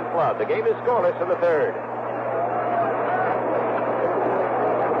 2 on Flood. The game is scoreless in the third.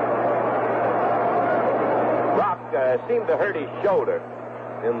 Brock seemed to hurt his shoulder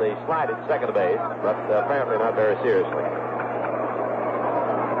in the slide at second base, but apparently not very seriously.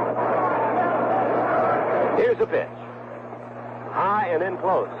 Here's a pitch. High and in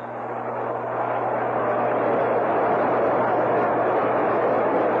close.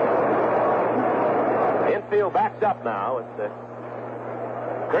 Infield backs up now. It's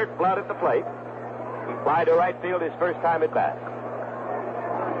Curt Flood at the plate. He fly to right field his first time at bat.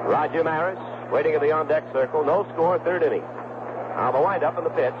 Roger Maris waiting in the on-deck circle. No score, third inning. Now the windup and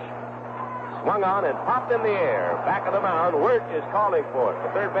the pitch. Swung on and popped in the air. Back of the mound. Wirt is calling for it. The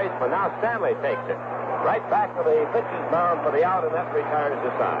third baseman. Now Stanley takes it. Right back to the pitcher's mound for the out, and that retires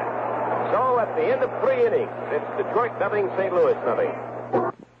the side. So at the end of 3 innings, it's Detroit nothing, St. Louis nothing.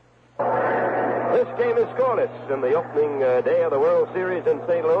 This game is scoreless in the opening day of the World Series in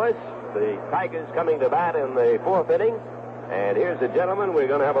St. Louis. The Tigers coming to bat in the 4th inning. And here's a gentleman we're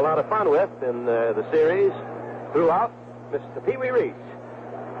going to have a lot of fun with in the series throughout, Mr. Pee Wee Reese.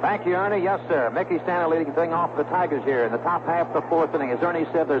 Thank you, Ernie. Yes, sir. Mickey Stanley leading thing off the Tigers here in the top half of the 4th inning. As Ernie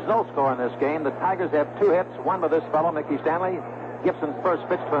said, there's no score in this game. The Tigers have 2 hits, one by this fellow, Mickey Stanley. Gibson's first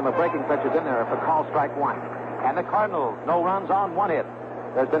pitch to him, a breaking pitch is in there for call strike 1. And the Cardinals, no runs on, 1 hit.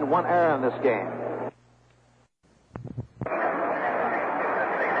 There's been 1 error in this game.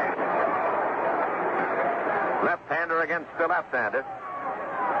 Left-hander against the left-hander.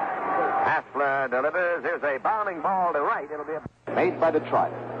 Hassler delivers. Here's a bounding ball to right. It'll be made by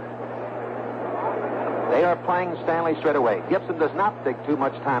Detroit. They are playing Stanley straight away. Gibson does not take too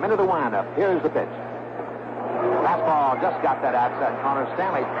much time into the windup. Here's the pitch. Fastball just got that outside corner.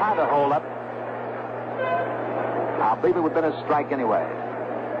 Stanley tried to hold up. I believe it would have been a strike anyway.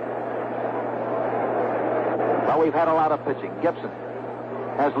 But we've had a lot of pitching. Gibson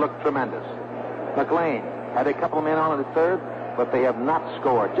has looked tremendous. McLean had a couple of men on at the third, but they have not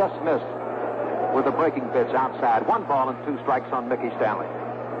scored. Just missed with a breaking pitch outside. 1 ball and 2 strikes on Mickey Stanley.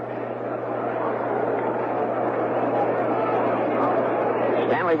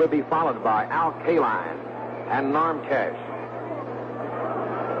 Stanley would be followed by Al Kaline and Norm Cash.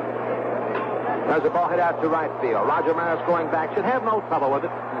 There's a ball hit out to right field. Roger Maris going back. Should have no trouble with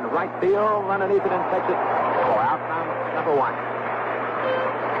it. In right field, underneath it and takes it. Oh, out number 1.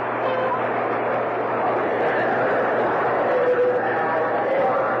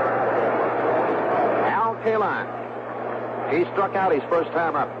 Kaline He struck out his first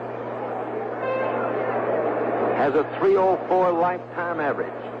time up. Has a 304 lifetime average.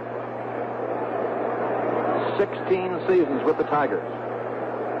 16 seasons with the Tigers.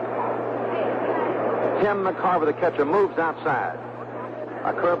 Tim McCarver, the catcher, moves outside.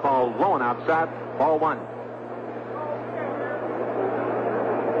 A curveball low and outside, ball one.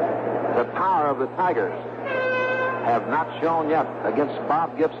 The power of the Tigers have not shown yet against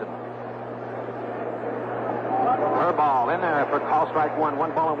Bob Gibson. Curveball in there for call strike one.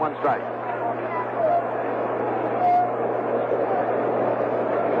 1 ball and 1 strike.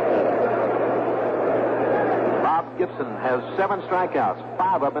 Bob Gibson has 7 strikeouts,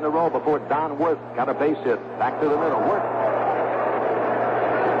 5 up in a row before Don Worth got a base hit. Back to the middle. Worth.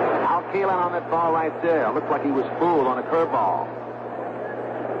 Al Kaline on that ball right there. Looked like he was fooled on a curveball.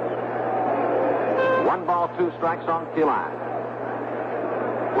 1 ball, 2 strikes on Kaline.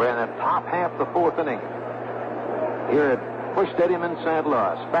 We're in the top half of the 4th inning here at Busch Stadium in St.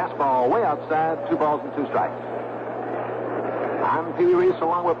 Louis. Fastball way outside, 2 balls and 2 strikes. I'm Pee Wee Reese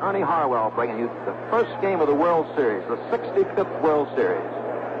along with Ernie Harwell, bringing you the first game of the World Series, the 65th World Series.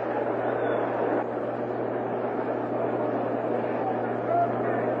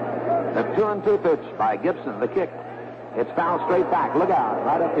 The 2-2 pitch by Gibson, the kick. It's fouled straight back. Look out,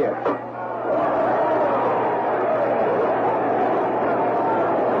 right up here.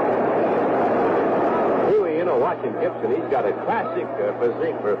 Watching Gibson, he's got a classic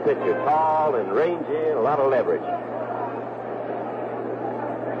physique for a pitcher. Tall and rangy and a lot of leverage.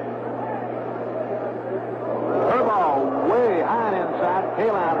 Curveball way high and inside.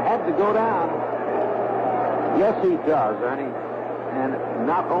 Kaline had to go down. Yes, he does, Ernie. And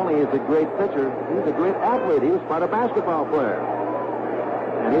not only is he a great pitcher, he's a great athlete. He was quite a basketball player.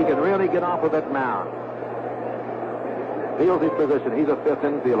 And he can really get off of that mound. Feels his position. He's a 5th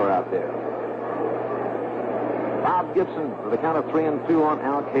infielder out there. Bob Gibson with a count of 3-2 on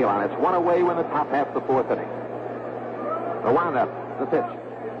Al Kaline. It's 1 away in the top half of the 4th inning. The windup, the pitch.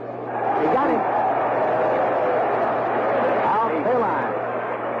 He got him. Al Kaline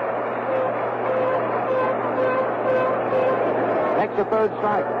takes a 3rd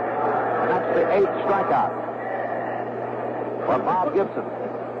strike. And that's the 8th strikeout for Bob Gibson.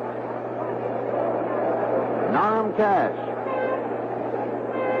 Norm Cash.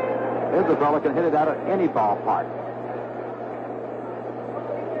 Here's a fellow can hit it out of any ballpark.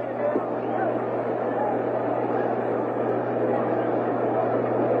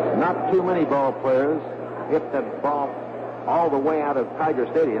 Not too many ball players hit that ball all the way out of Tiger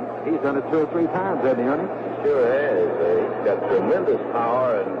Stadium. He's done it 2 or 3 times, hasn't he, Ernie? He sure has. He's got tremendous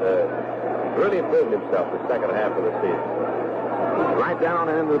power and really improved himself the second half of the season. He's right down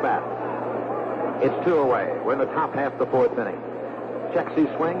and into the bat. It's 2 away. We're in the top half of the 4th inning. Checks his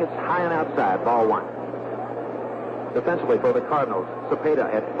swing. It's high and outside. Ball 1. Defensively for the Cardinals, Cepeda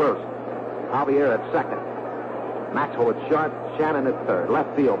at first. Javier at second. Maxwell at short. Shannon at third.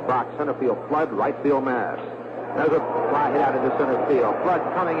 Left field, Brock. Center field, Flood. Right field, Mass. There's a fly hit out into center field. Flood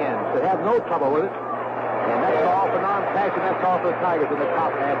coming in. Should have no trouble with it. And that's all for Norm Cash, and that's all for the Tigers in the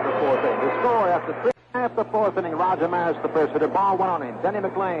top half of the 4th inning. The score after 3 half the 4th inning, Roger Maris the first hitter. Ball 1 on him. Denny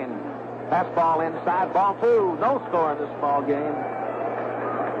McLean. Fastball inside. Ball 2. No score in this ball game.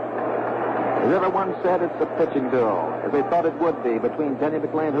 As everyone said, it's a pitching duel, as they thought it would be, between Denny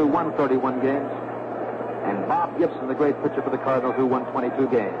McLean, who won 31 games, and Bob Gibson, the great pitcher for the Cardinals, who won 22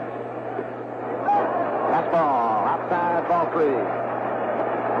 games. Fastball, outside, ball 3.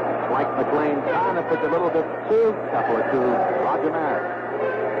 It's like McLean trying to pitch a little bit too tougher to Roger Maris.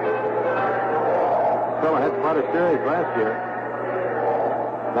 Fella had quite a series last year,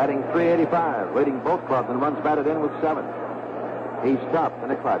 batting .385, leading both clubs, and runs batted in with 7. He's tough in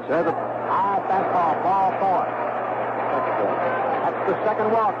the clutch. There's a high fastball, ball 4. That's the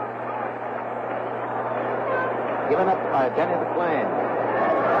second walk. Given up by Denny McLean.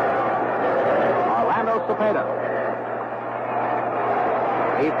 Orlando Cepeda.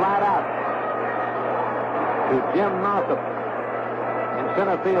 He flied out to Jim Northup in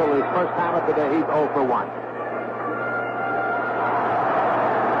center field. His first time up today. He's 0 for 1.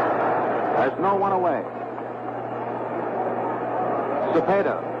 There's no one away.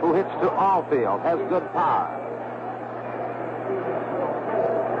 Cepeda, who hits to all field, has good power.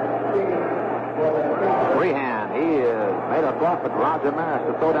 Freehand, he is made a bluff at Roger Maris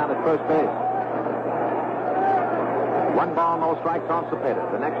to throw down at first base. 1 ball, no strikes on Cepeda.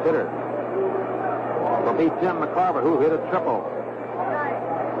 The next hitter will be Tim McCarver, who hit a triple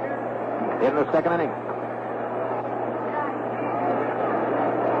in the 2nd inning.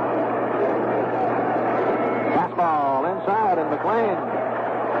 Fastball inside, and McLean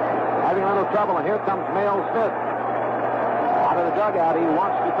having a little trouble, and here comes Mel Smith. Out of the dugout, he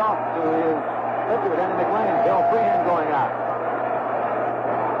wants to talk to his pitcher, Denny McLain. Bill Freehan going out.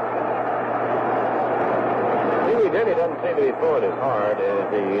 Denny doesn't seem to be throwing as hard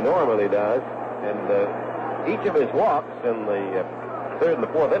as he normally does. And each of his walks in the third and the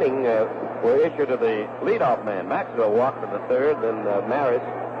fourth inning were issued to the leadoff man. Maxwell walked in the third, then Maris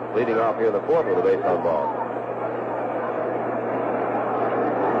leading off here in the fourth with a base on ball.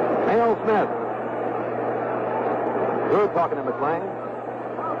 Neil Smith. Good talking to McLain.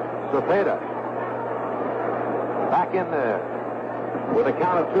 Cepeda. Back in there with a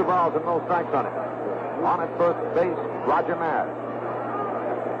count of 2 balls and no strikes on it. On at first base, Roger Maris.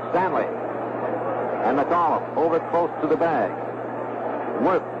 Stanley. And McCollum over close to the bag.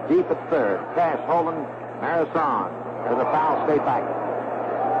 Worth deep at third. Cash holding Maris on. There's a foul straight back.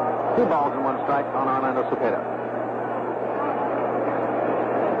 2 balls and 1 strike on Orlando Cepeda.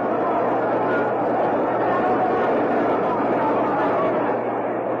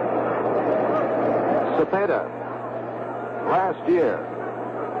 Cepeda, last year,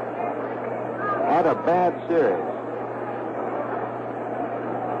 had a bad series.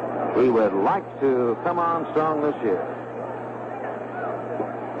 He would like to come on strong this year.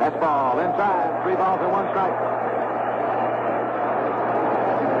 That's ball inside. 3 balls and 1 strike.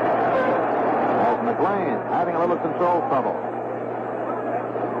 As McLain having a little control trouble.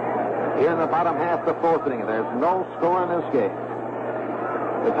 Here in the bottom half of the fourth inning, there's no score in this game.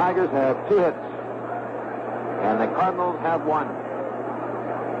 The Tigers have 2 hits. And the Cardinals have 1.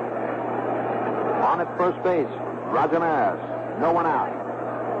 On at first base, Roger Maris. No one out.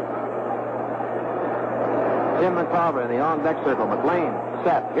 Tim McCarver in the on-deck circle. McLain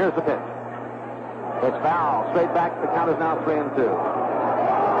set. Here's the pitch. It's foul. Straight back. The count is now 3-2.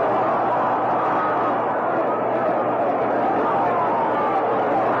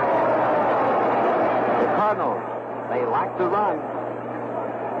 The Cardinals, they like to run.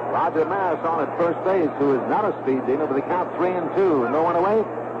 Roger Maris on at first base, who is not a speed demon, but the count 3-2. No one away.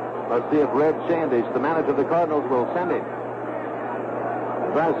 Let's see if Red Sandys, the manager of the Cardinals, will send him.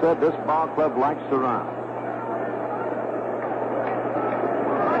 As I said, this ball club likes to run.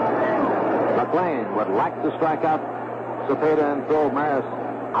 McLain would like to strike out Cepeda and throw Maris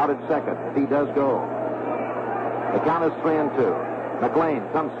out at second if he does go. The count is 3-2. McLain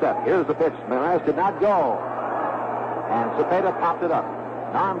comes set. Here's the pitch. Maris did not go. And Cepeda popped it up.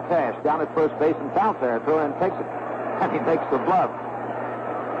 Norm Cash down at first base in foul territory and takes it. And he makes the bluff.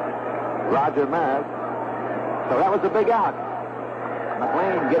 Roger Maris. So that was a big out.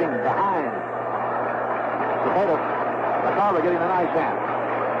 McLain getting behind. Cepeda. McCarver getting a nice hand.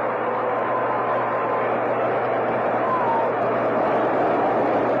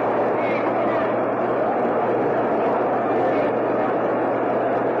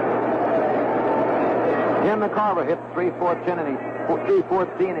 Jim McCarver hit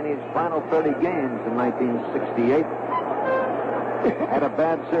 314 in his final 30 games in 1968. Had a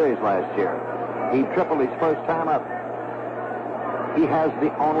bad series last year. He tripled his first time up. He has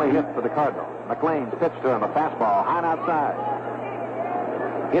the only hit for the Cardinals. McLain pitched to him a fastball high and outside.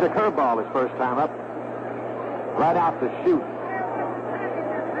 Hit a curveball his first time up. Right out to shoot.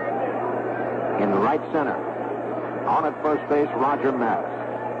 In right center. On at first base, Roger Maris.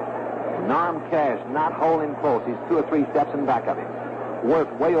 Norm Cash not holding close. He's 2 or 3 steps in back of him.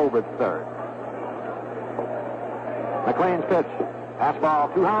 Worth way over at third. McLain's pitch.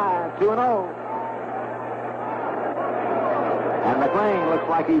 Fastball too high. 2-0. And McLain looks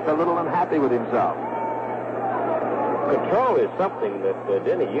like he's a little unhappy with himself. Control is something that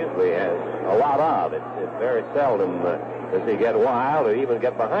Denny usually has a lot of. It's very seldom does he get wild or even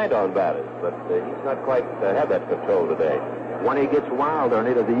get behind on batters. But he's not quite had that control today. When he gets wild, or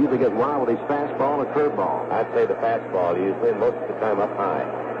does he usually get wild with his fastball or curveball? I'd say the fastball usually, most of the time up high.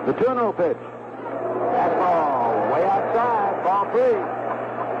 The 2-0 pitch. Fastball way outside. Ball 3.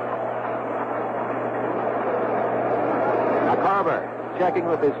 McCarver checking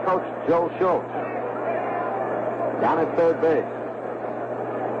with his coach, Joe Schultz. Down at third base.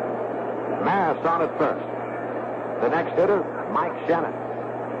 Maris on at first. The next hitter, Mike Shannon.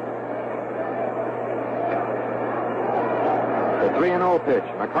 The 3-0 pitch.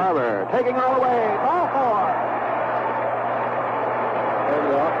 McCarver taking all the way. Ball 4. There we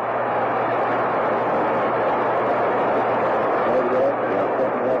go.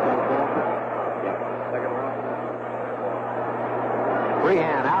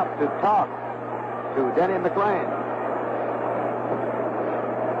 Freehan out to talk to Denny McLain.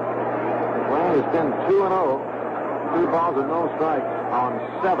 McLain has been 2-0. 2 balls and no strikes on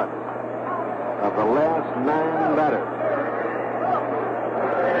 7 of the last 9 batters.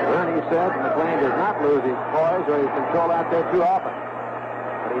 Bernie said, McLean does not lose his poise or his control out there too often.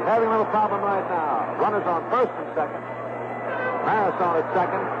 But he's having a little problem right now. Runners on first and second. Maris on at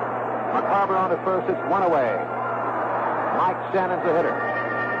second. McCarver on at first. It's one away. Mike Shannon's the hitter.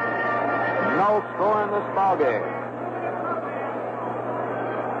 No score in this ball game.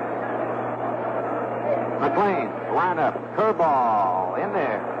 McLean, line up. Curveball in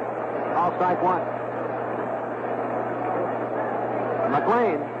there. All strike one.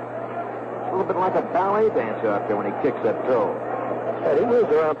 McLean, a little bit like a ballet dancer out there when he kicks that toe. Yeah, he moves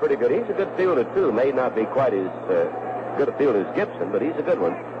around pretty good. He's a good fielder, too. May not be quite as good a fielder as Gibson, but he's a good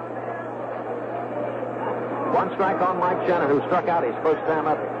one. One strike on Mike Shannon, who struck out his first time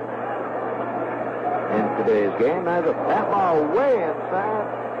up in today's game. There's a bat ball way inside.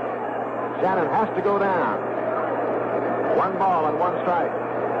 Shannon has to go down. 1 ball and 1 strike.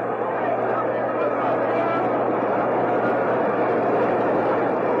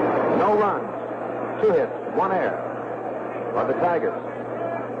 No runs, 2 hits, 1 error by the Tigers.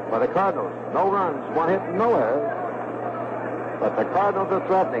 By the Cardinals, no runs, 1 hit, no errors. But the Cardinals are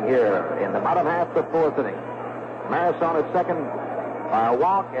threatening here in the bottom half of the 4th inning. Maris on at second by a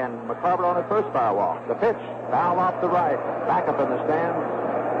walk, and McCarver on at first by a walk. The pitch, foul off the right, back up in the stands.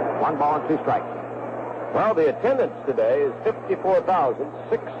 1 ball and 2 strikes. Well, the attendance today is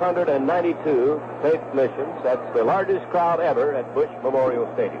 54,692 paid admissions. That's the largest crowd ever at Busch Memorial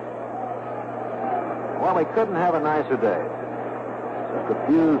Stadium. Well, we couldn't have a nicer day. Just a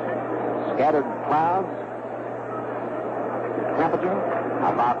few scattered clouds. Temperature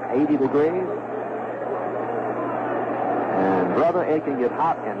about 80 degrees. And brother, it can get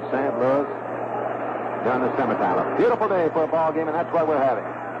hot in St. Louis during the summertime. A beautiful day for a ball game, and that's what we're having.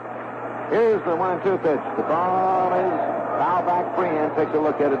 Here's the 1-2 pitch. The ball is foul back. Freehan takes a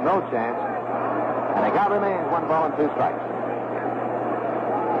look at it. No chance. And the count remains 1 ball and 2 strikes.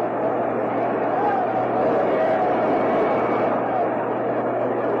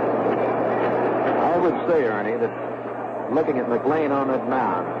 I would say, Ernie, that looking at McLean on that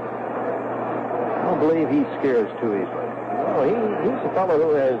mound, I don't believe he scares too easily. Oh, he's a fellow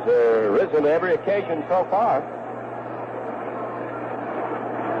who has risen every occasion so far.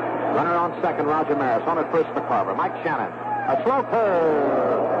 Runner on second, Roger Maris. On at first, McCarver. Mike Shannon. A slow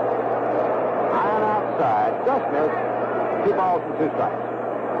curve. Iron outside. Just missed. 2 balls and 2 strikes.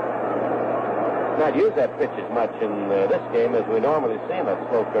 Not use that pitch as much in this game as we normally see him, that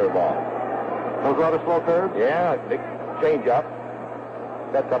slow curve ball. Those are the slow curves? Yeah, big change up.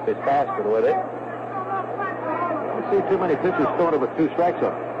 Sets up his fastball with it. You see too many pitchers throwing it with 2 strikes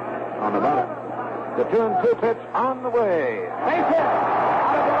on the bottom. The 2-2 pitch on the way. Base hit.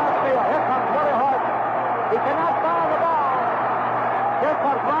 Out of the left field. Here comes Willie Hart. He cannot foul the ball. Here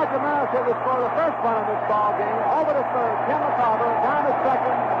comes Roger Maris here to score the first run in this ball game. Over to third. Tim McCarver. Down to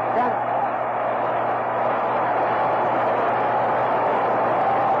second. Shannon.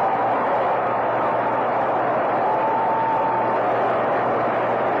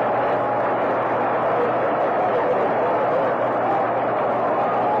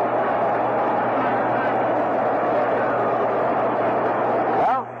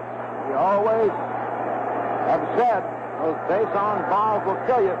 Base on balls will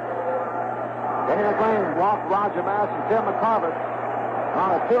kill you. Denny McLean walked Roger Maris and Tim McCarver on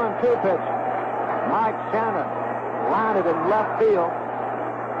a 2-2 pitch. Mike Shannon lined it in left field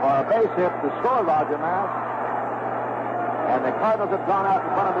for a base hit to score Roger Maris. And the Cardinals have gone out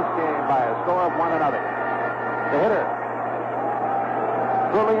in front of this game by a score of 1-0. The hitter,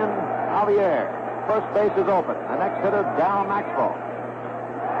 Julian Javier. First base is open. The next hitter, Dal Maxwell.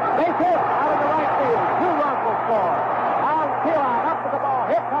 Base hit out of the right field. 2 runs will score. Keeline up to the ball.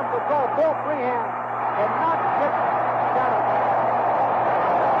 Here comes the throw. Bill Freehan and knocks it down.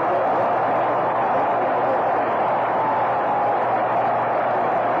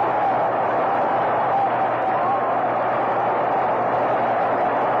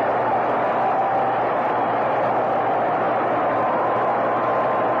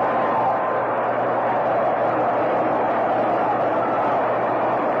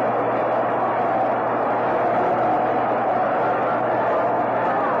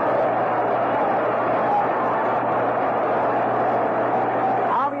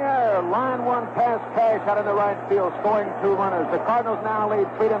 Out in the right field, scoring 2 runners. The Cardinals now lead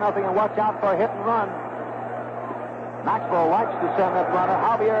 3-0, and watch out for a hit and run. Maxwell likes to send that runner.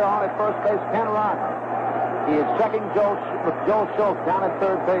 Javier on at first base can run. He is checking Joe Schultz down at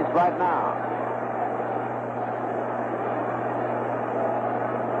third base right now.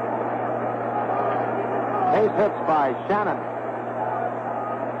 Base hits by Shannon.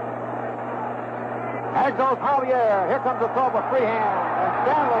 There goes Javier. Here comes the throw for Freehan. And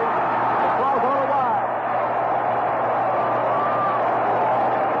Stanley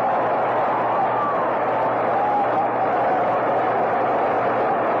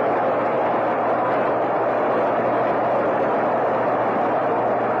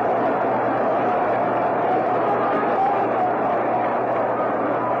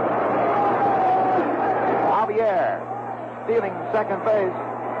second base,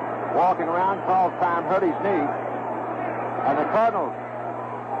 walking around, calls time, hurt his knee. And the Cardinals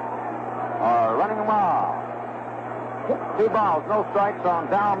are running them wild. 2 balls, no strikes on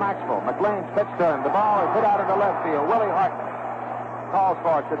Dow Maxwell. McLean's pitch to him. The ball is hit out into left field. Willie Harton calls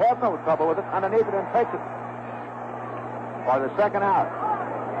for it. Should have no trouble with it. Underneath it and takes it for the second out.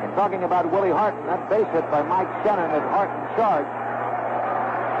 And talking about Willie Harton, that base hit by Mike Shannon that Harton charged.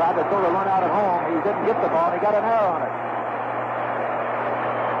 Tried to throw the run out at home. He didn't get the ball. He got an error on it.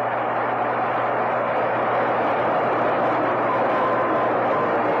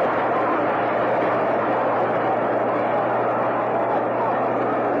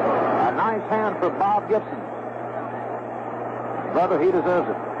 Hand for Bob Gibson. Brother, he deserves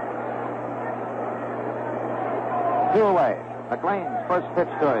it. 2 away. McLean's first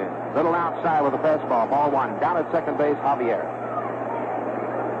pitch to him. Little outside with a fastball. Ball 1. Down at second base, Javier.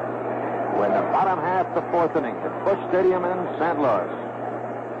 We're in the bottom half of the 4th inning at Busch Stadium in St. Louis.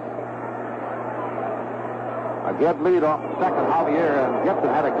 A good lead off the second. Javier and Gibson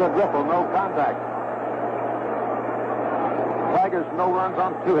had a good ripple. No contact. Tigers no runs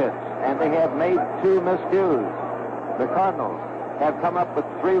on 2 hits. And they have made 2 miscues. The Cardinals have come up with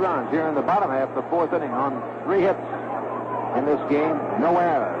 3 runs here in the bottom half of the 4th inning on 3 hits in this game. No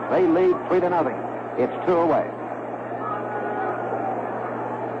errors. They lead 3-0. It's 2 away.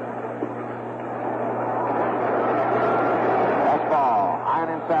 Fastball. Iron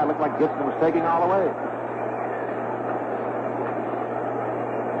inside. Looked like Gibson was taking all the way.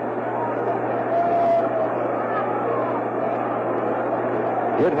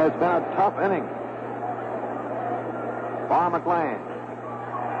 It has been a tough inning for McLean.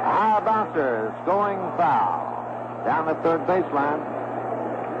 A high bouncer is going foul down the third baseline.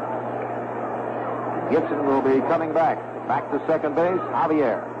 Gibson will be coming back to second base.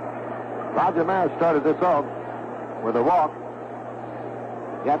 Javier. Roger Maris started this off with a walk.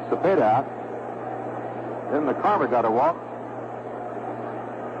 Gets the pit out. Then the Carver got a walk.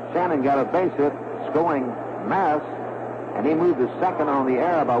 Shannon got a base hit, scoring Maris. And he moved to second on the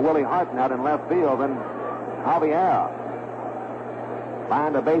error by Willie Harton out in left field. Then Javier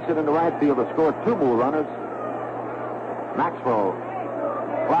lined a base hit into right field to score 2 more runners. Maxwell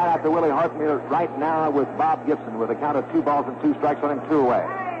fly out to Willie Harton right now with Bob Gibson with a count of 2 balls and 2 strikes on him, 2 away.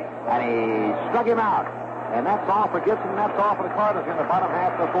 And he struck him out. And that's all for Gibson, and that's all for the Cardinals in the bottom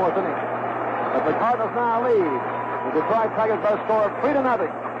half of the 4th inning. But the Cardinals now lead. The Detroit Tigers by a score of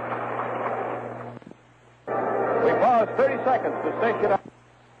 3-0. We pause 30 seconds to sync it up.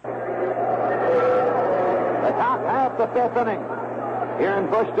 The top half of the 5th inning here in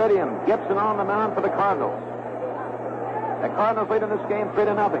Busch Stadium. Gibson on the mound for the Cardinals. The Cardinals lead in this game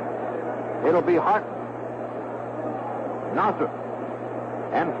 3-0. It'll be Harton, Northrop,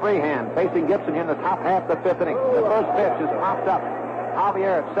 and Freehand facing Gibson here in the top half of the 5th inning. The first pitch is popped up.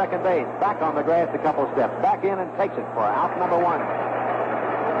 Javier at second base, back on the grass a couple steps, back in and takes it for out number 1.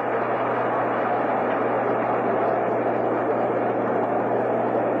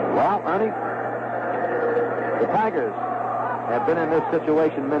 Well, Ernie, the Tigers have been in this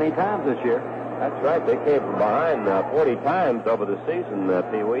situation many times this year. That's right. They came from behind 40 times over the season,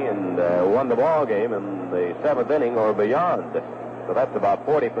 Pee Wee, and won the ball game in the 7th inning or beyond. So that's about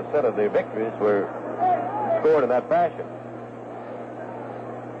 40% of their victories were scored in that fashion.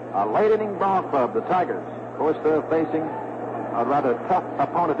 A late inning ball club, the Tigers. Of course, they're facing a rather tough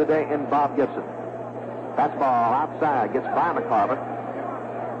opponent today in Bob Gibson. Fastball outside, gets by McCarver.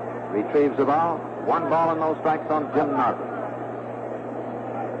 Retrieves the ball. 1 ball and no strikes on Jim Northrop.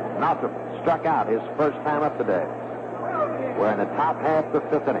 Northrop struck out his first time up today. We're in the top half of the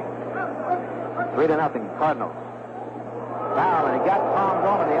 5th inning. 3-0 Cardinals. Foul, and he got Tom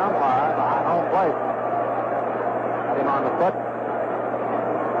Gorman, the umpire, behind home plate. Got him on the foot.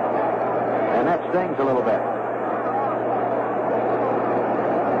 And that stings a little bit.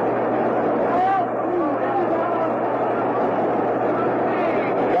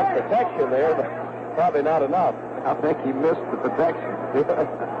 Got protection there, but probably not enough. I think he missed the protection.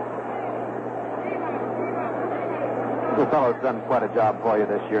 The fellow's done quite a job for you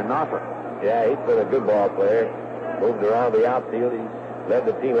this year, Northrop. Yeah, he's been a good ball player. Moved around the outfield. He's led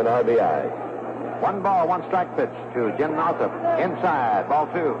the team in RBIs. 1 ball, 1 strike pitch to Jim Northrop. Inside, ball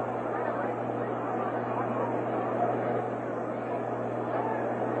 2.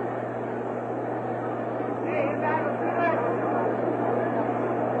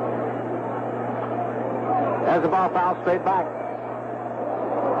 There's the ball foul straight back.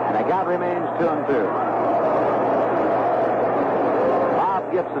 And the count remains 2-2.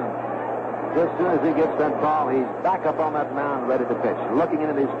 Bob Gibson, just as soon as he gets that ball, he's back up on that mound ready to pitch, looking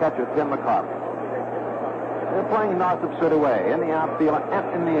into his catcher, Tim McCarver. They're playing Northrop straight away in the outfield and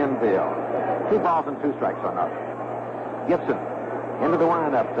in the infield. 2 balls and 2 strikes on Northrop. Gibson into the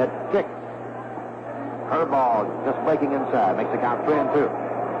windup. That kick. Her ball just breaking inside. Makes the count 3-2.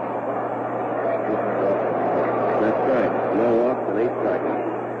 That's right. No walks and 8 strikeouts.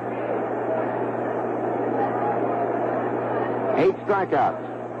 8 strikeouts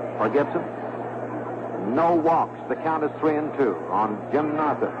for Gibson. No walks. The count is 3-2 on Jim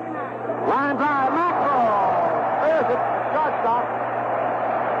Northrop. Line drive, Maxwell. There's it. Shortstop.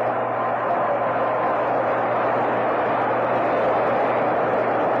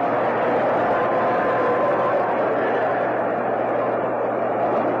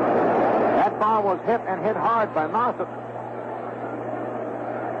 That ball was hit and hit hard by Northrop.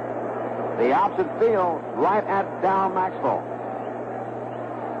 The opposite field, right at Dow Maxwell.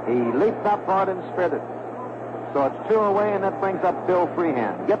 He leaped up hard and sprinted. So it's 2 away, and that brings up Bill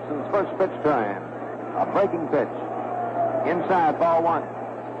Freehand. Gibson's first pitch to him. A breaking pitch. Inside, ball 1.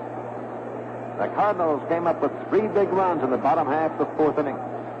 The Cardinals came up with 3 big runs in the bottom half of the 4th inning.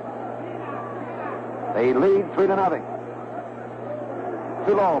 They lead 3-0.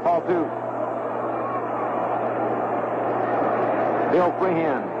 Too low, ball 2. Bill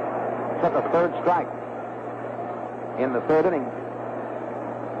Freehand took a 3rd strike in the 3rd inning.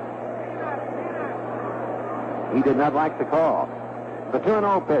 He did not like the call. The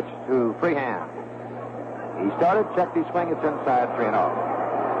 2-0 pitch to Freehand. He started, checked his swing, it's inside, 3-0.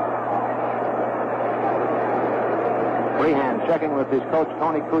 Freehand checking with his coach,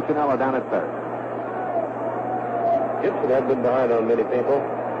 Tony Cuccinello, down at 3rd. Gibson hasn't been behind on many people.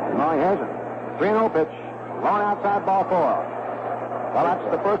 No, he hasn't. 3-0 pitch. Long outside, ball 4. Well, that's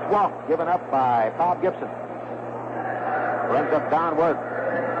the first walk given up by Bob Gibson. Brings up downward.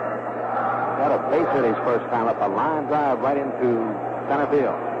 Got a base hit his first time up. A line drive right into center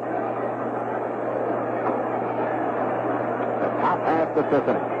field. The top half of the 5th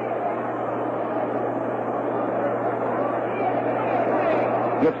inning.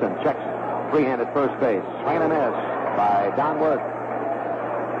 Gibson checks. Freehand at first base. Swing and a miss by Don Wood.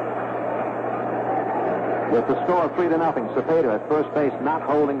 With the score 3-0, Cepeda at first base, not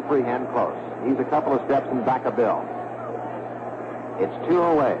holding Freehand close. He's a couple of steps in back of Bill. It's 2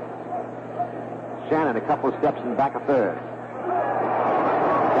 away. Shannon a couple of steps in back of 3rd.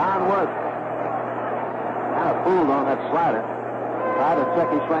 Don Wood kind of fooled on that slider. Tried to check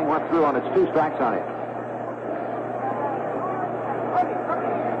his swing, went through on it. 2 strikes on it.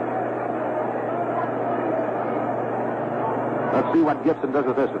 Let's see what Gibson does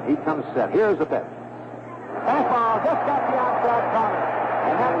with this one. He comes set. Here's the pitch. Fastball just got the outside corner.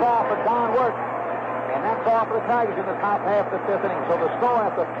 And that's all for Don Wood. And that's all for the Tigers in the top half of the 5th inning. So the score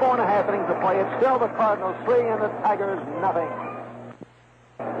after 4.5 innings of play, it's still the Cardinals 3 and the Tigers nothing.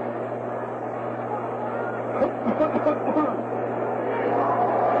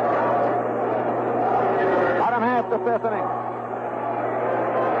 Bottom half of the 5th inning.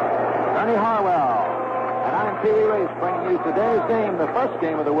 Ernie Harwell and I'm TV Race bringing you today's game, the first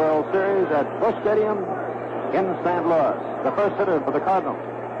game of the World Series at Busch Stadium in St. Louis. The first hitter for the Cardinals,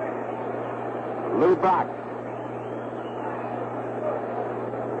 Lou Brock.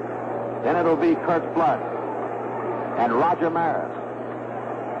 Then it'll be Kurt Flood and Roger Maris.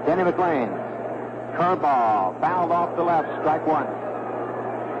 Denny McLean. Curveball fouled off the left, strike 1.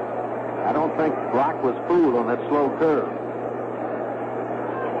 I don't think Brock was fooled on that slow curve.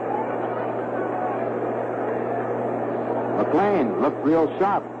 McLean looked real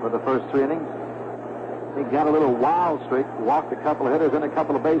sharp for the first 3 innings. He got a little wild streak, walked a couple of hitters, and a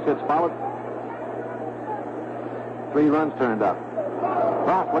couple of base hits followed. 3 runs turned up.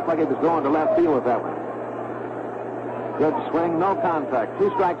 Brock looked like he was going to left field with that one. Good swing, no contact. 2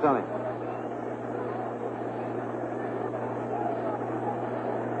 strikes on him.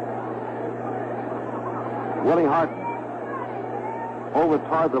 Willie Harton over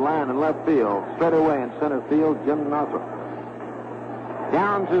toward the line in left field. Straight away in center field, Jim Northrop.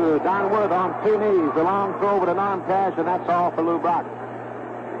 Down to Don Wood on 2 knees. The long throw with an arm cash, and that's all for Lou Brock.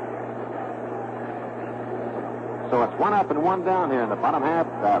 So it's 1 up and 1 down here in the bottom half,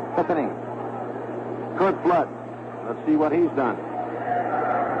 5th inning. Kurt Flood. Let's see what he's done.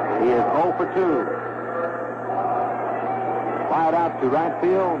 He is 0 for 2. Fired out to right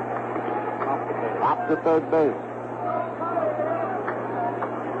field. Up to 3rd base.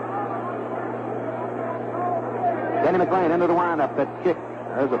 Denny McLean into the windup. That kick.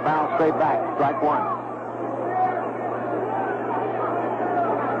 There's a foul straight back. Strike 1.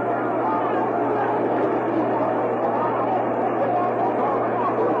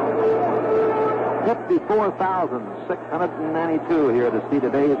 $54,692 here to see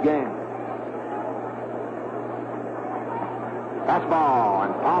today's game. Fastball,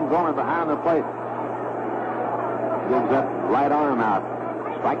 and Tom Gorman behind the plate. Gives that right arm out.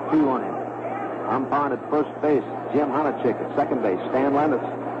 Strike 2 on him. Umpire at first base, Jim Honachik. At second base, Stan Lennis.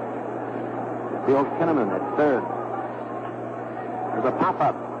 Bill Kinnaman at third. There's a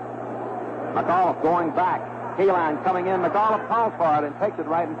pop-up. McAuliffe going back. Keyline coming in. McAuliffe calls for it and takes it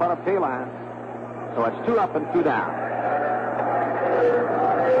right in front of Keyline. So it's 2 up and 2 down.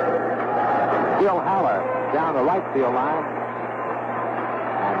 Bill Haller down the right field line.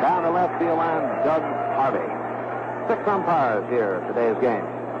 And down the left field line, Doug Harvey. 6 umpires here at today's game.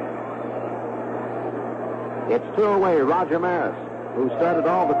 It's 2 away, Roger Maris, who started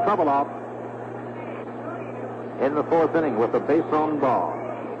all the trouble off in the 4th inning with a base on ball.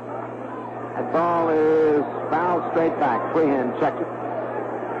 That ball is fouled straight back. Freehand checks it.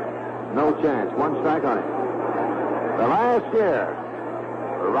 No chance. 1 strike on it. The last year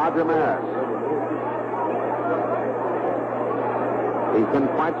for Roger Maris. He's been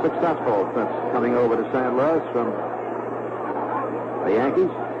quite successful since coming over to St. Louis from the Yankees.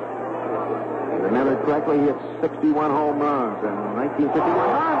 Remember correctly, he hit 61 home runs in 1951.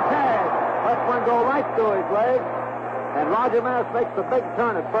 Montez lets one go right through his leg. And Roger Maris makes the big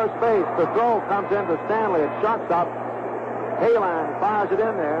turn at first base. The throw comes into Stanley at shortstop. Keyline fires it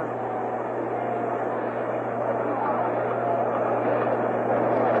in there.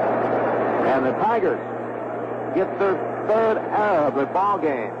 And the Tigers get their 3rd error of the ball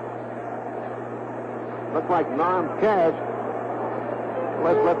game. Looks like Norm Cash.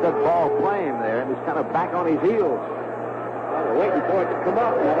 Let's let that ball flame there, and he's kind of back on his heels. I'm waiting for it to come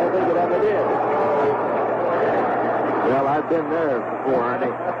up, and I don't think it ever did. Well, I've been there before,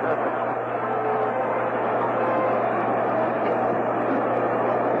 Ernie.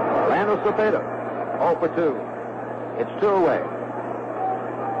 Randall Cepeda, 0 for 2. It's 2 away.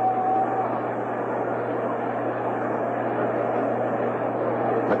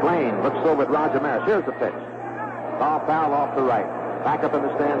 McLean looks over at Roger Maris. Here's the pitch. Ball foul off the right. Back up in the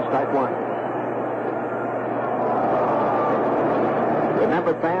stand, strike 1.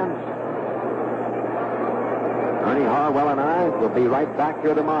 Remember, fans, Ernie Harwell and I will be right back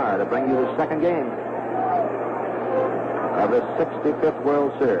here tomorrow to bring you the 2nd game of the 65th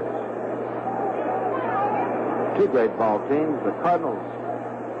World Series. 2 great ball teams, the Cardinals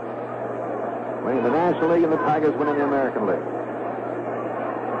winning the National League and the Tigers winning the American League.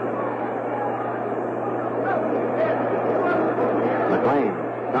 McLean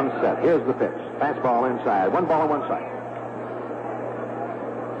comes set. Here's the pitch. Fastball inside. 1 ball and 1 strike.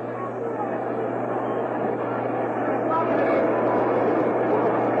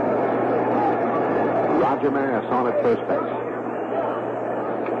 Roger Maris on at first base.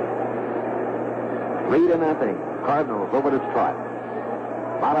 Lead in that inning. Cardinals over Detroit.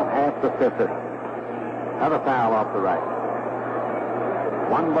 Bottom half the 5th inning. Another foul off the right.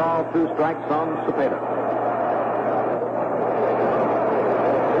 1 ball, 2 strikes on Cepeda.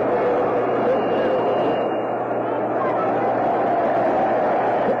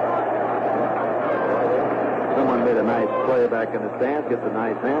 Someone made a nice play back in the stands. Gets a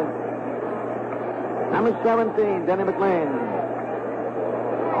nice hand. Number 17, Denny McLean,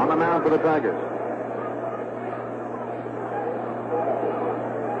 on the mound for the Tigers.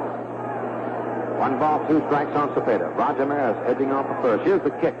 One ball, 2 strikes on Cepeda. Roger Maris edging off the first. Here's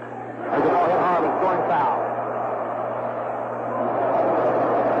the kick. As the ball hit hard, it's going foul.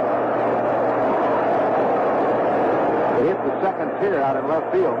 It hit the 2nd tier out in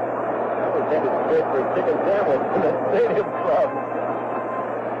left field. That was headed straight for a chicken sandwich in the stadium club.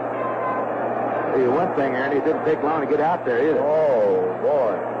 One thing, Ernie, it didn't take long to get out there either. Oh,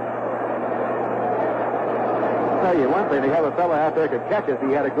 boy. I'll tell you one thing, they have a fellow out there could catch it.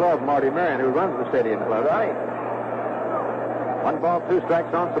 He had a glove, Marty Marion, who runs the stadium club. Right. 1 ball, 2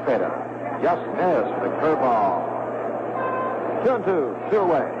 strikes on Cepeda. Just missed the curveball. 2-2, 2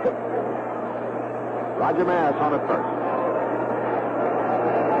 away. Roger Maris on at first.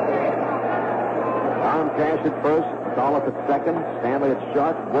 Tom Cash at first, McAuliffe at second, Stanley at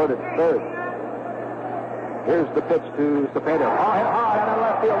short, Wood at third. Here's the pitch to Cepeda. Oh, hit hard out in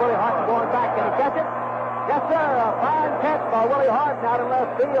left field. Willie Horton going back. Can he catch it? Yes, sir. A fine catch by Willie Horton out in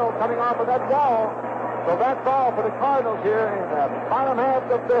left field coming off of that wall. So that's all for the Cardinals here in the bottom half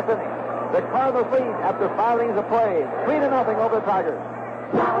of the 5th inning. The Cardinals lead after 5 innings of play. 3-0 over the Tigers.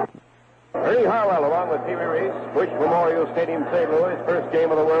 Ernie Harwell along with Pee Wee Reese, Bush Memorial Stadium, St. Louis, first game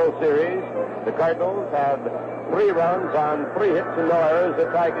of the World Series. The Cardinals had 3 runs on 3 hits and no errors.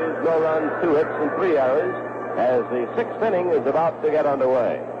 The Tigers, no runs, 2 hits and 3 errors, as the 6th inning is about to get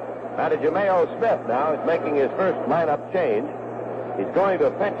underway. Manager Mayo Smith now is making his first lineup change. He's going to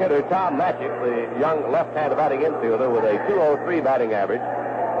pinch hitter Tom Magic, the young left-hand batting infielder with a 203 batting average,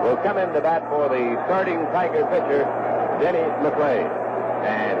 will come in to bat for the starting Tiger pitcher, Denny McLean.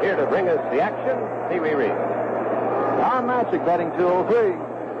 And here to bring us the action, Pee Wee Reed. Tom Magic batting 203.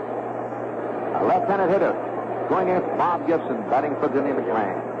 A left-handed hitter going against Bob Gibson batting for Denny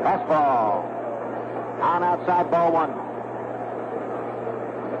McLean. Fastball. On outside, ball one.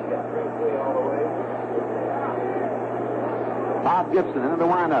 Bob Gibson into the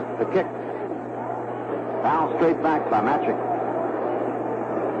windup. The kick. Foul straight back by Magic.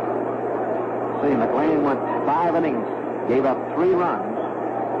 See, McLean went 5 innings, gave up 3 runs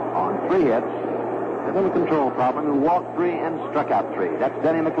on 3 hits. A little control problem, who walked 3 and struck out 3. That's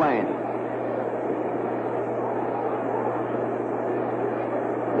Denny McLean.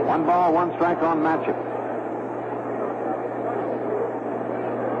 1 ball, 1 strike on Magic.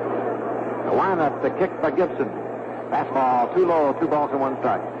 The windup, the kick by Gibson. Fastball, too low, 2 balls and 1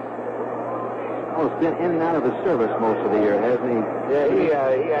 strike. Oh, it's been in and out of the service most of the year, hasn't he? Yeah,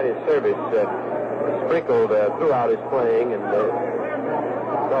 he had his service sprinkled throughout his playing, and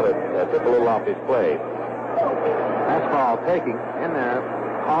thought it took a little off his play. Fastball taking in there.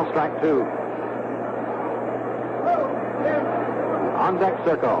 Call strike 2. On deck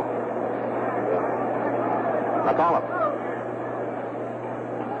circle. McAuliffe.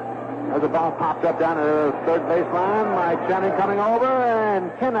 There's a ball popped up down to the third baseline. Mike Channing coming over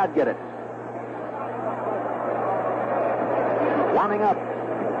and cannot get it. Warming up.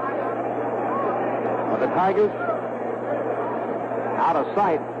 For the Tigers. Out of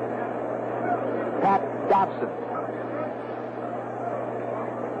sight. Pat Dobson.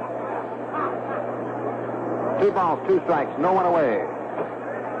 Two balls, 2 strikes, no one away.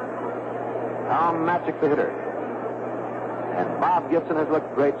 Tom Magic, the hitter. And Bob Gibson has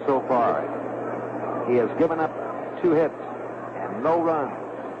looked great so far. He has given up 2 hits and no runs.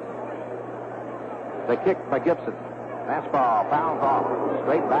 The kick by Gibson. Fastball, fouls off,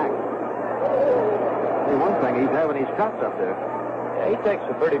 straight back. See, one thing, he's having his cuts up there. Yeah, he takes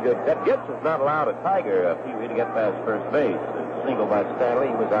a pretty good cut. Gibson's not allowed a Tiger, Pee Wee, to get past first base. Single by Stanley,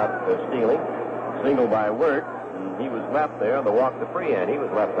 he was out stealing. Single by Wirt, and he was left there on the walk to Freehand. He was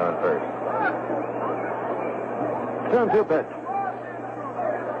left on first. 2-2 pitch.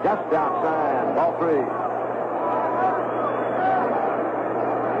 Just outside, ball 3.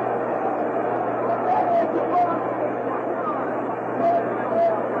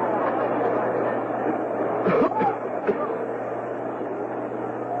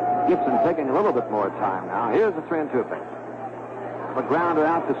 Gibson taking a little bit more time now. Here's the 3-2 pitch. A grounder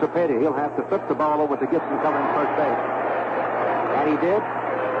out to Cepeda. He'll have to flip the ball over to Gibson covering first base. And he did.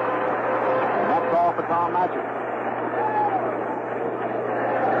 And that's all for Tom Magic.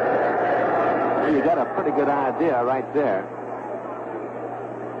 You got a pretty good idea right there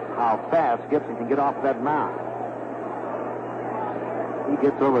how fast Gibson can get off that mound. He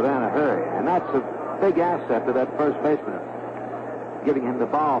gets over there in a hurry. And that's a big asset to that first baseman. Giving him the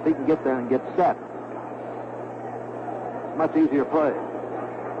ball. If he can get there and get set, it's much easier play.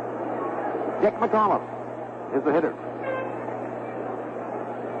 Dick McAuliffe is the hitter.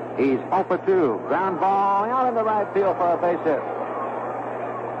 He's 0 for 2. Ground ball out in the right field for a base hit.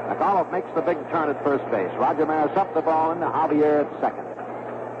 McAuliffe makes the big turn at first base. Roger Maris up the ball into Javier at second.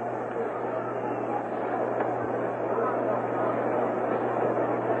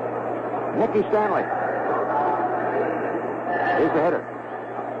 Nicky Stanley is the hitter.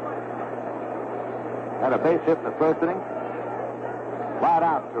 Had a base hit in the first inning. Flat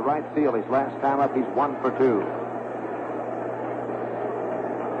out to right field. His last time up, he's 1 for 2.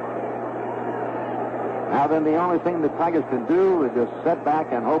 Now then, the only thing the Tigers can do is just sit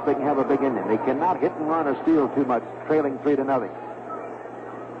back and hope they can have a big inning. They cannot hit and run or steal too much, trailing 3-0.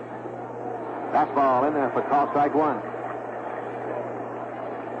 Fastball in there for call strike 1.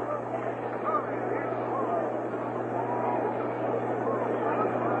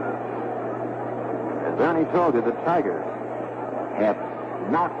 As Ernie told you, the Tigers have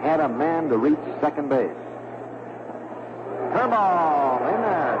not had a man to reach second base. Curveball in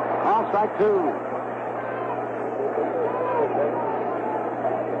there. Call strike 2.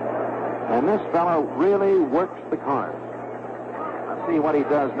 And this fellow really works the corner. Let's see what he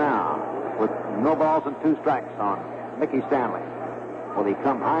does now with no balls and 2 strikes on Mickey Stanley. Will he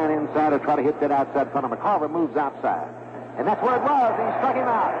come high and inside or try to hit that outside front of McCarver? Moves outside. And that's where it was. He struck him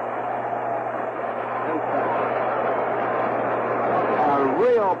out. And a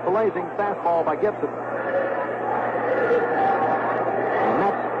real blazing fastball by Gibson. And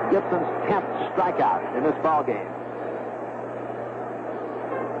that's Gibson's 10th strikeout in this ball game.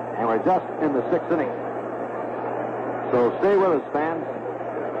 And we're just in the 6th inning. So stay with us, fans.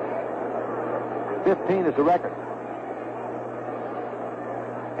 15 is the record.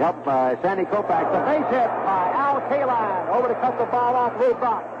 Helped by Sandy Kopach. The base hit by Al Kaline. Over to cut the ball off Lou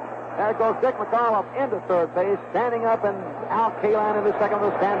Brock. There goes Dick McAuliffe into third base. Standing up, and Al Kaline in the second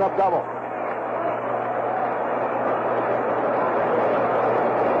with a stand-up double.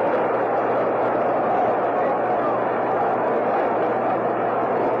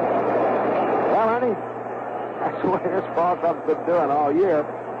 Well, Ernie, that's the way this ball club's been doing all year.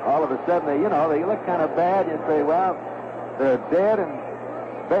 All of a sudden, they look kind of bad. You say, well, they're dead, and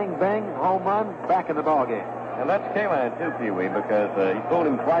bang, bang, home run, back in the ball game. And that's Kaline, too, Pee-wee, because he pulled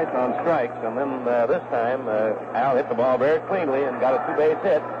him twice on strikes, and then this time Al hit the ball very cleanly and got a two-base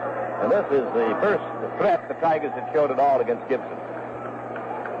hit. And this is the first threat the Tigers had showed at all against Gibson.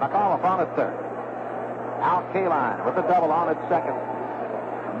 McAuliffe on at third. Al Kaline with the double on at second.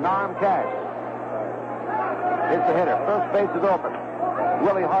 Norm Cash is the hitter. First base is open.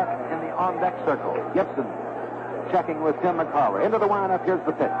 Willie Hart in the on-deck circle. Gibson checking with Tim McCarver. Into the windup. Here's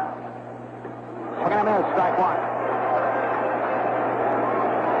the pitch. Swing and a miss. Strike one.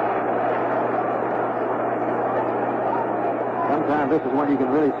 Sometimes this is when you can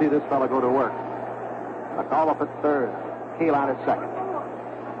really see this fellow go to work. McAuliffe at third. Kaline at second.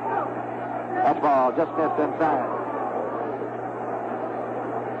 That ball just missed inside.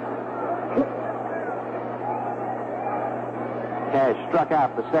 Cash struck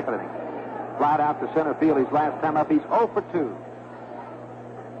out the second inning. Flied out to center field his last time up. He's 0 for 2.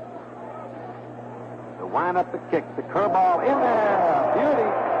 The wind up the kick. The curveball in there. Beauty.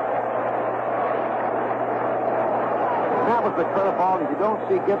 That was the curveball that you don't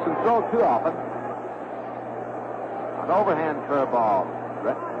see Gibson throw too often. An overhand curveball.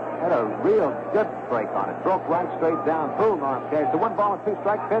 Had a real good break on it. Broke right straight down. Boom, Norm Cash. The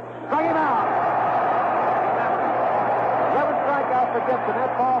 1-ball-and-2-strike pitch. Struck him out. 11 strikeouts for Gibson.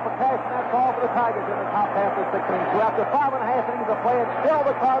 That ball for Cash, and that ball for the Tigers in the top half of the 6th inning. So after 5.5 innings of play, it's still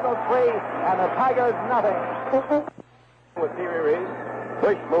the Cardinals 3 and the Tigers nothing. With Pee Wee Reese,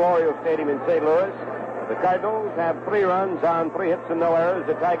 Bush Memorial Stadium in St. Louis. The Cardinals have 3 runs on 3 hits and no errors.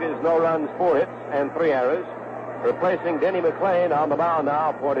 The Tigers, no runs, 4 hits, and 3 errors. Replacing Denny McLean on the mound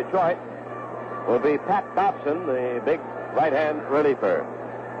now for Detroit will be Pat Dobson, the big right-hand reliever.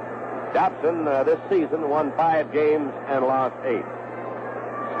 Dobson this season won 5 games and lost 8.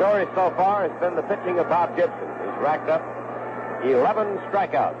 Story so far has been the pitching of Bob Gibson. He's racked up 11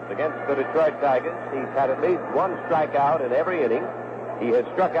 strikeouts against the Detroit Tigers. He's had at least 1 strikeout in every inning. He has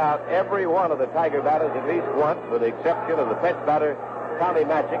struck out every one of the Tiger batters at least once, with the exception of the pinch batter, Tommy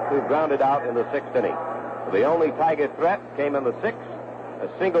Magic, who grounded out in the 6th inning. The only Tiger threat came in the 6th, a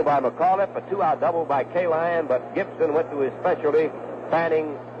single by McAuliffe, a 2-out double by Kaline, but Gibson went to his specialty,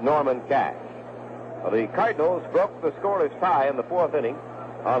 fanning Norman Cash. The Cardinals broke the scoreless tie in the 4th inning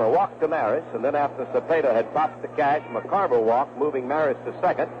on a walk to Maris, and then after Cepeda had popped the Cash, McCarver walked, moving Maris to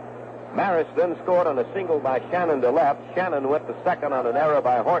second. Maris then scored on a single by Shannon to left. Shannon went to second on an error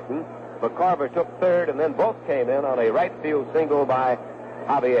by Horton. McCarver took third, and then both came in on a right field single by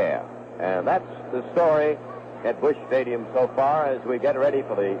Javier. And that's the story at Busch Stadium so far as we get ready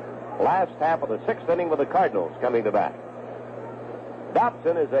for the last half of the 6th inning with the Cardinals coming to bat.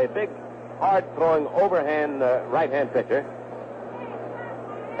 Dobson is a big, hard-throwing, overhand right-hand pitcher.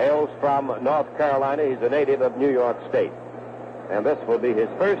 Hails from North Carolina. He's a native of New York State. And this will be his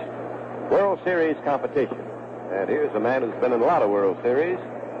first World Series competition. And here's a man who's been in a lot of World Series,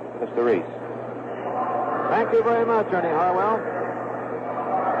 Mr. Reese. Thank you very much, Ernie Harwell.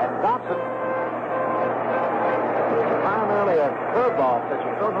 And Dobson, primarily a curveball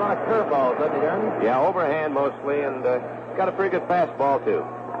pitcher. Throws a lot of curveballs, doesn't he, Ernie? Yeah, overhand mostly, and got a pretty good fastball, too.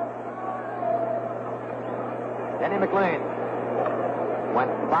 Denny McLean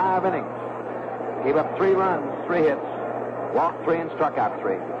went 5 innings. Gave up 3 runs, 3 hits. Walked 3 and struck out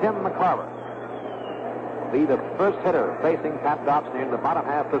 3. Tim McCarver will be the first hitter facing Pat Dobson in the bottom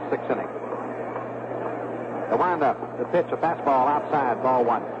half of the 6th inning. The windup, the pitch, a fastball outside, ball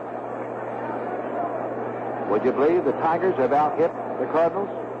 1. Would you believe the Tigers have out-hit the Cardinals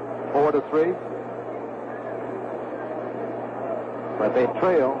 4-3? But they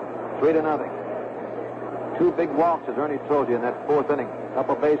trail 3-0. 2 big walks, as Ernie told you, in that 4th inning. A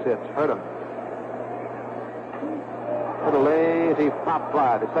couple base hits, hurt them. Little lazy pop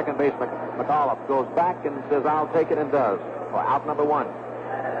fly. The second baseman, McAuliffe, goes back and says, I'll take it, and does. For out number 1.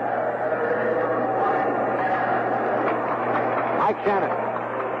 Mike Shannon.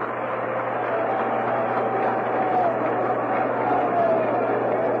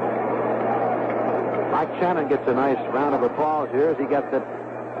 Mike Shannon gets a nice round of applause here as he gets that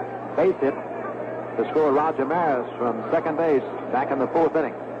base hit to score Roger Maris from second base back in the 4th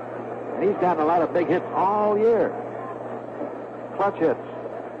inning. And he's gotten a lot of big hits all year. Clutch hits.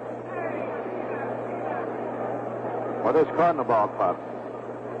 For this Cardinal ball club.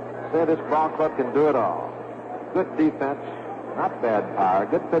 Say this ball club can do it all. Good defense, not bad power,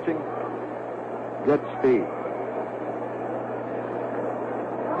 good pitching, good speed.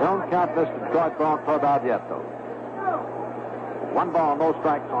 Don't count this Detroit ball club out yet, though. 1 ball, no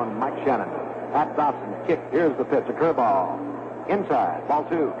strikes on Mike Shannon. Pat Dobson kick. Here's the pitch, a curveball. Inside, ball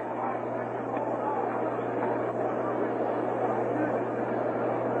 2.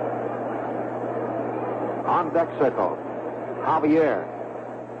 On deck circle, Javier.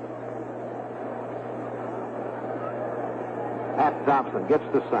 Pat Dobson gets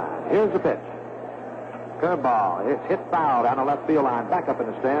the sign. Here's the pitch. Curveball. It's hit foul down the left field line. Back up in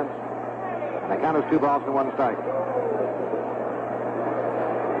the stands. And the count is 2 balls and 1 strike.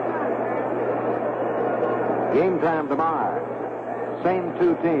 Game time tomorrow. Same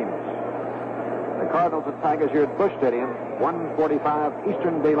 2 teams. The Cardinals and Tigers here at Busch Stadium, 1:45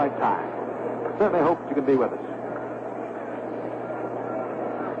 Eastern Daylight Time. Certainly hope you can be with us.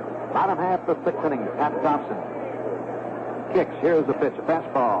 Bottom half of the 6th inning, Pat Dobson kicks. Here's the pitch, a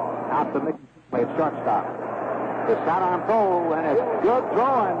fastball. Out the mid, played shortstop. The sidearm throw, and it's good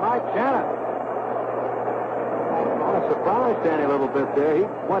throwing, Mike Shannon. I was surprised Danny a little bit there. He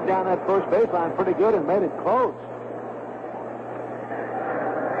went down that first baseline pretty good and made it close.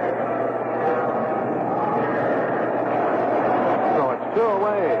 So it's 2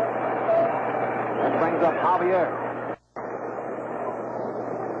 away. That brings up Javier.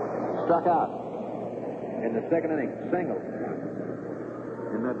 Struck out in the 2nd inning, single.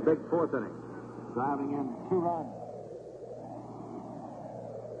 In that big 4th inning, driving in 2 runs.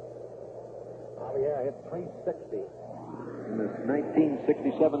 Javier hit .360 in the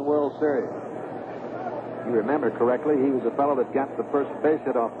 1967 World Series. You remember correctly, he was the fellow that got the first base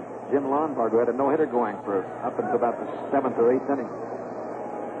hit off Jim Lombard, who had a no-hitter going for up until about the 7th or 8th inning.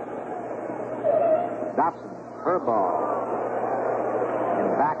 Dobson, curveball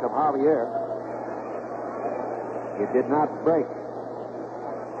in back of Javier. It did not break.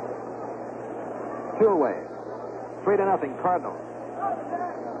 2 away. 3-0 Cardinals.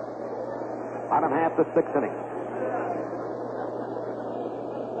 Bottom half the 6th inning.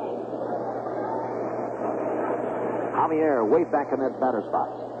 Javier way back in that batter's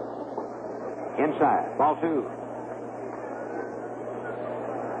box. Inside, ball 2.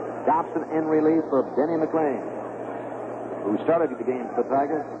 Dobson in relief for Denny McLean, who started the game for the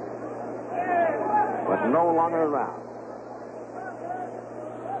Tigers, but no longer around.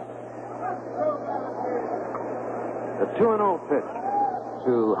 The 2-0 pitch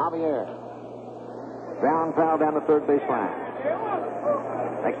to Javier. Ground foul down the 3rd base line.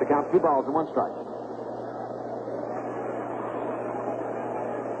 Makes the count 2 balls and 1 strike.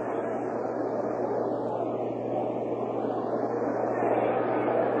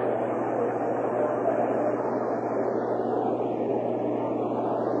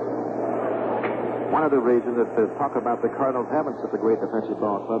 One of the reasons that they talk about the Cardinals having such a great defensive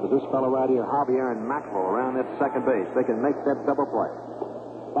ball club is this fellow right here, Javier and Maxwell, around that 2nd base. They can make that double play.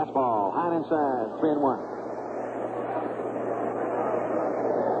 Fastball, high and inside, 3-1.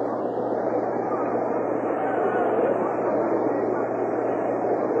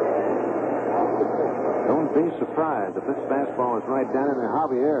 Don't be surprised if this fastball is right down in there.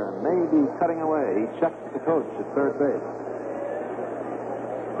 Javier may be cutting away. He checked the coach at 3rd base.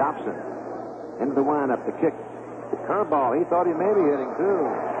 Dobson into the windup, the kick. The curveball, he thought he may be hitting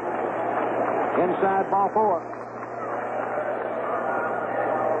too. Inside, ball 4.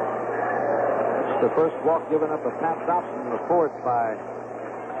 It's the first walk given up of Pat Dobson, the 4th by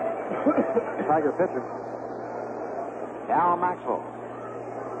Tiger pitcher Al Maxwell.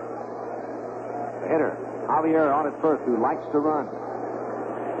 The hitter, Javier on at first, who likes to run.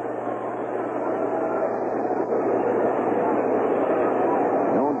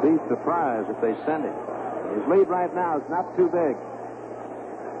 Don't be surprised if they send him. His lead right now is not too big.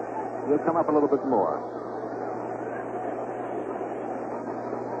 He'll come up a little bit more.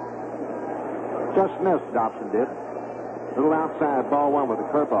 Just missed, Dobson did. Little outside, ball 1 with a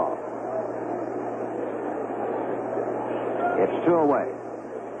curveball. It's 2 away.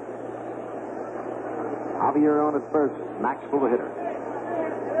 Javier on at first. Maxwell the hitter.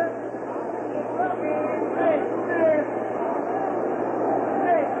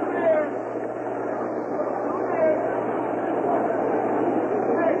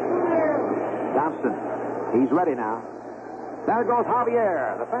 Dobson. He's ready now. There goes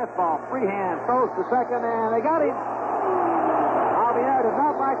Javier. The fastball, freehand, throws to second, and they got him. Javier did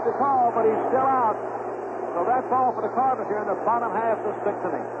not like strikes the call, but he's still out. So that's all for the Cardinals here in the bottom half of the sixth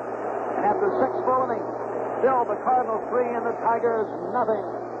inning. And after 6 full innings, still the Cardinals 3 and the Tigers nothing.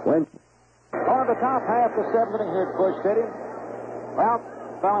 On the top half of the 7th inning here at Busch Stadium. Well,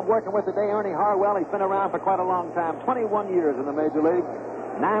 fellow I'm working with today, Ernie Harwell. He's been around for quite a long time, 21 years in the Major League,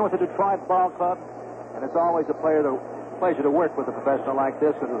 9 with the Detroit Ball Club, and it's always a pleasure to work with a professional like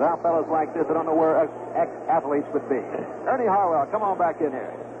this, because without fellows like this, I don't know where ex-athletes would be. Ernie Harwell, come on back in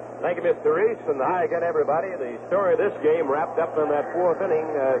here. Thank you, Mr. Reese, and hi again, everybody. The story of this game wrapped up in that 4th inning,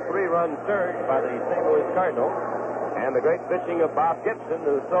 3-run surge by the St. Louis Cardinals, and the great pitching of Bob Gibson,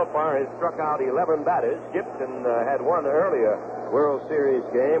 who so far has struck out 11 batters. Gibson had won earlier World Series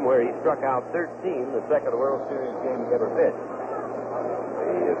game where he struck out 13, the second World Series game he ever pitched.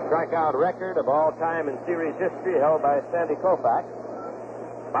 The strikeout record of all time in series history held by Sandy Koufax.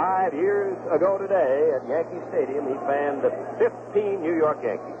 5 years ago today at Yankee Stadium, he fanned the 15 New York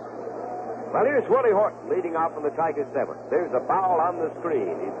Yankees. Well, here's Willie Horton leading off from the Tigers' 7th. There's a foul on the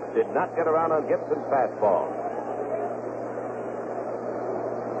screen. He did not get around on Gibson's fastball.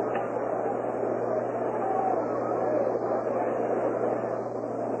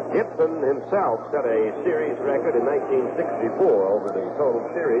 Gibson himself set a series record in 1964 over the total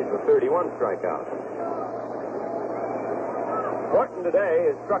series with 31 strikeouts. Horton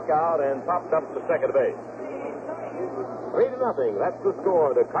today is struck out and popped up to second base. 3-0. That's the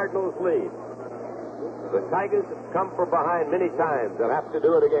score. The Cardinals lead. The Tigers have come from behind many times. They'll have to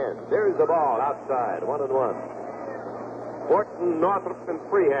do it again. There's the ball outside, 1-1. Horton, Northrop, and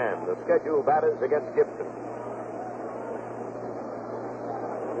Freehand, the scheduled batters against Gibson.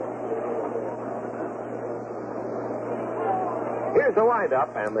 Here's the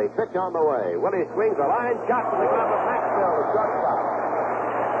windup, and the pitch on the way. Willie swings a line shot to the glove of Maxwell, the shortstop.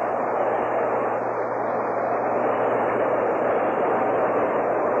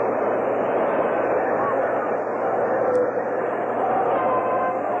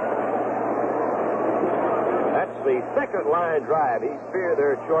 That's the second line drive. He's speared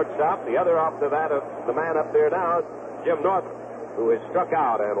their shortstop. The other off the bat of the man up there now is Jim Northrop, who is struck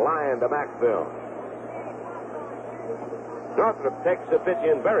out and lined to Maxwell. Northrop takes the pitch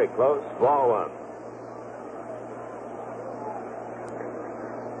in very close, ball 1.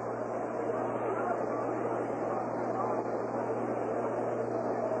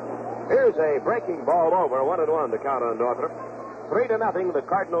 Here's a breaking ball over, 1-1 to count on Northrop. 3-0, the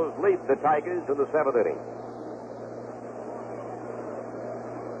Cardinals lead the Tigers in the 7th inning.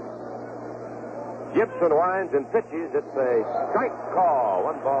 Gibson winds and pitches. It's a strike call,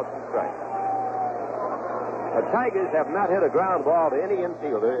 1 ball, 2 strikes. The Tigers have not hit a ground ball to any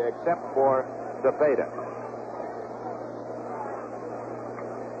infielder except for Cepeda.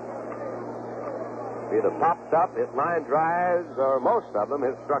 Either popped up, hit line drives, or most of them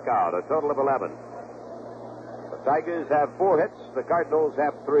have struck out, a total of 11. The Tigers have 4 hits, the Cardinals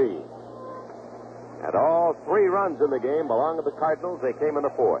have 3. And all 3 runs in the game belong to the Cardinals. They came in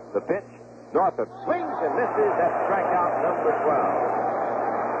the 4th. The pitch, Northrop swings and misses at strikeout number 12.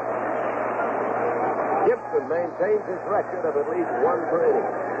 Gibson maintains his record of at least 1 per inning.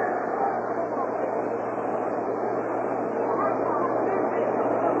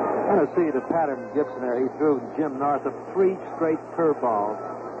 Kind of see the pattern Gibson there. He threw Jim Northrop 3 straight curveballs.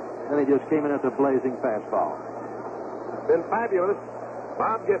 Then he just came in at the blazing fastball. It's been fabulous.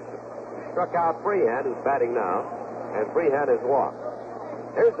 Bob Gibson struck out Freehand, who's batting now, and Freehand has walked.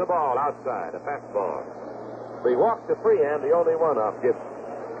 Here's the ball outside, a fastball. The walk to Freehand, the only one off Gibson.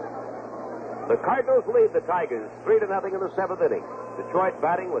 The Cardinals lead the Tigers 3-0 in the 7th inning. Detroit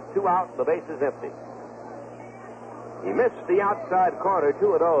batting with 2 out and the bases empty. He missed the outside corner,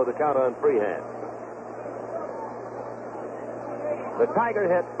 2-0 to count on Freehand. The Tiger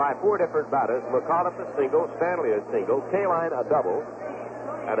hit by 4 different batters. McAuliffe a single, Stanley a single, Kaline a double,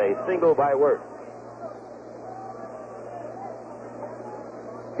 and a single by Wirth.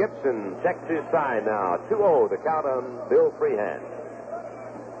 Gibson checks his sign now, 2-0 to count on Bill Freehand.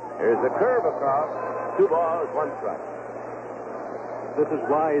 Here's the curve across. 2 balls, 1 strike. This is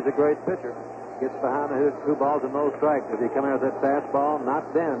why he's a great pitcher. Gets behind the 2 balls and no strikes. If he come in with that fastball,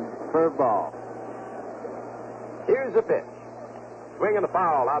 not then. Curveball. Here's the pitch. Swing and a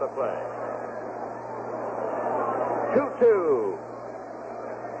foul out of play. 2-2.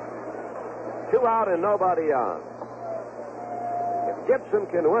 2 out and nobody on. If Gibson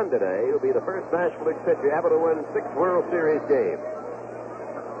can win today, he'll be the first National League pitcher ever to win 6 World Series games.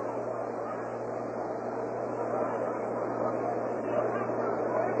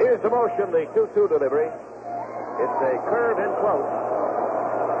 Here's the motion, the 2-2 delivery. It's a curve in close.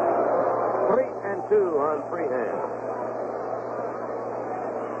 3-2 on Freehand.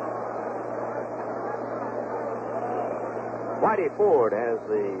 Whitey Ford has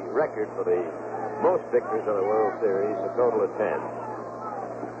the record for the most victories in the World Series, a total of 10.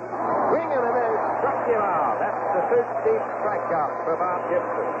 Swing and a miss, struck him out. That's the 13th strikeout for Bob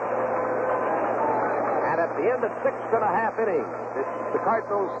Gibson. And at the end of 6.5 innings, it's the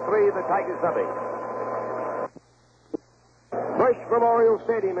Cardinals 3, the Tigers nothing. Bush Memorial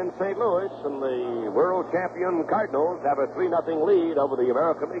Stadium in St. Louis, and the world champion Cardinals have a 3-0 lead over the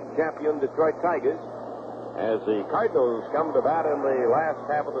American League champion Detroit Tigers as the Cardinals come to bat in the last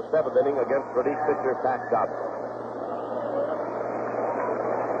half of the 7th inning against relief pitcher Pat Dodson.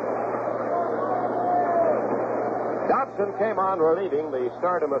 Dodson came on relieving the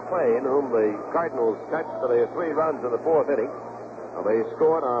starter McLean, whom the Cardinals touched for their 3 runs in the 4th inning. They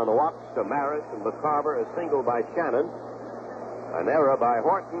scored on walks to Maris and McCarver, a single by Shannon, an error by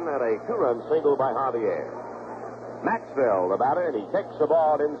Horton, and a 2-run single by Javier. Maxwell, the batter, and he takes the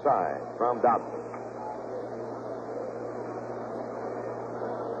ball inside from Dodson.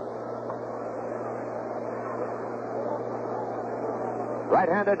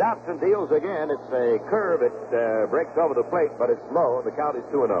 Right-hander Dodson deals again. It's a curve. It breaks over the plate, but it's low. The count is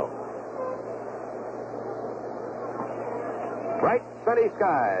 2-0. Bright, sunny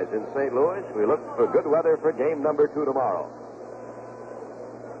skies in St. Louis. We look for good weather for game number 2 tomorrow.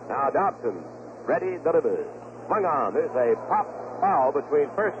 Now Dodson, ready, delivers. Swung on. There's a pop foul between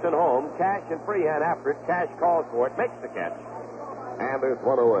first and home. Cash and Freehand after it. Cash calls for it, makes the catch. And there's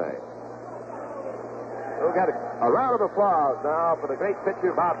one away. We've got a round of applause now for the great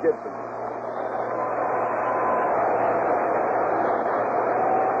pitcher, Bob Gibson.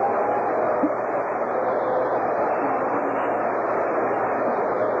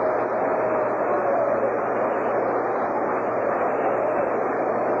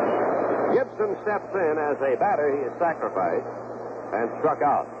 Gibson steps in as a batter. He is sacrificed and struck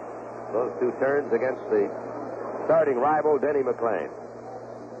out. Those 2 turns against the starting rival, Denny McLean.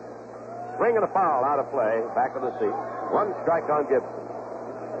 Swing and a foul out of play, back in the seat. 1 strike on Gibson.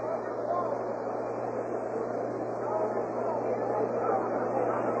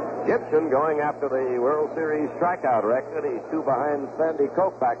 Gibson going after the World Series strikeout record. He's 2 behind Sandy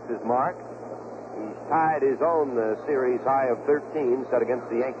Koufax's mark. He's tied his own series high of 13 set against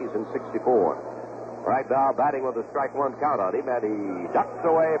the Yankees in 64. Right now, batting with a strike 1 count on him, and he ducks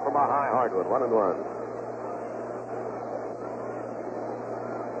away from a high hard one, 1-1.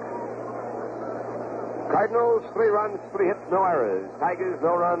 Cardinals, 3 runs, 3 hits, no errors. Tigers,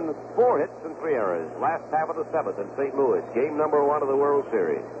 no runs, 4 hits, and 3 errors. Last half of the 7th in St. Louis. Game number 1 of the World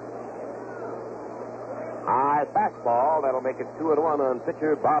Series. High fastball. That'll make it 2-1 on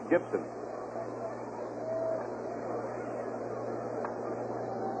pitcher Bob Gibson.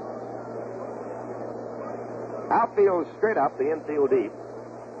 Outfield straight up, the infield deep.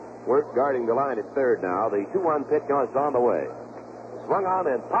 Work guarding the line at third now. The 2-1 pitch is on the way. Swung on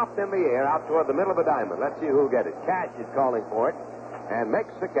and popped in the air out toward the middle of the diamond. Let's see who'll get it. Cash is calling for it and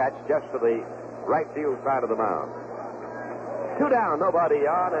makes the catch just to the right field side of the mound. 2 down, nobody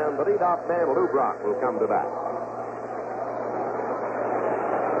on, and the leadoff man, Lou Brock, will come to bat.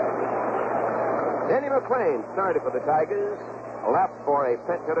 Denny McLean started for the Tigers. Left for a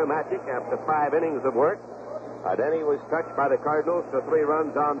pinch hitter magic after 5 innings of work. Denny was touched by the Cardinals for 3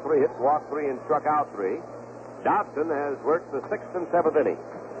 runs on 3 hits, walked 3, and struck out 3. Dodson has worked the 6th and 7th inning.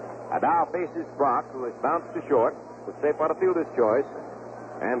 And now faces Brock, who has bounced to short, was safe on a fielder's choice,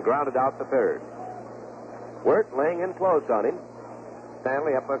 and grounded out the 3rd. Wirt laying in close on him.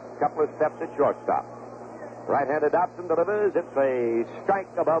 Stanley up a couple of steps at shortstop. Right-handed Dodson delivers. It's a strike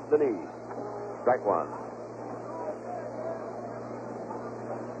above the knees. Strike 1.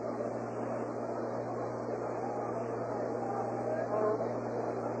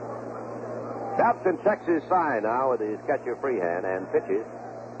 Dodson checks his sign now with his catcher Freehand and pitches.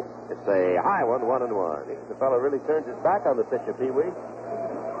 It's a high one, 1-1. The fellow really turns his back on the pitcher, Pee Wee.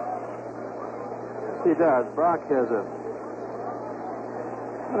 He does. Brock has an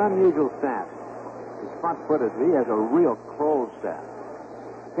unusual stance. He's front-footed. He has a real closed stance.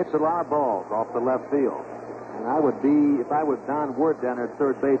 Hits a lot of balls off the left field. And I would be, if I was Don Wirt down there at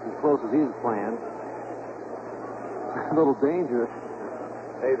third base as close as he's playing, a little dangerous.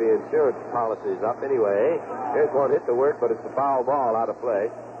 Hey, the insurance policy's up anyway. Here's one hit to work, but it's a foul ball out of play.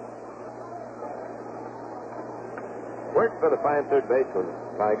 Work's been a fine third baseman,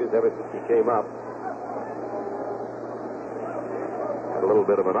 Tigers, ever since he came up. Had a little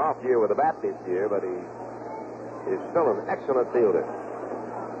bit of an off year with the bat this year, but he is still an excellent fielder.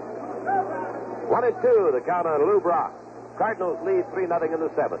 1-2, the count on Lou Brock. Cardinals lead 3-0 in the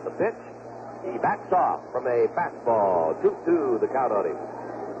 7th. The pitch, he backs off from a fastball. 2-2, the count on him.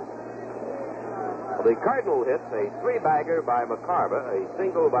 The Cardinal hits a three-bagger by McCarver, a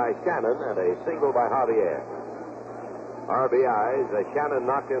single by Shannon, and a single by Javier. RBIs, Shannon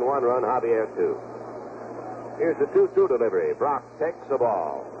knocked in one run, Javier two. Here's the 2-2 delivery. Brock takes the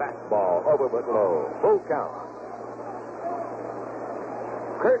ball. Fastball over but low. Full count.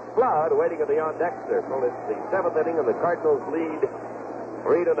 Kurt Flood waiting at the on-deck circle. It's the seventh inning, and the Cardinals lead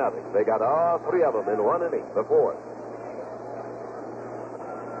 3-0. They got all three of them in one inning, the fourth.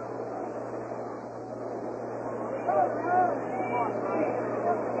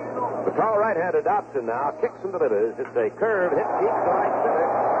 The tall right-hander Dobson now kicks and delivers. It's a curve hit deep to right center.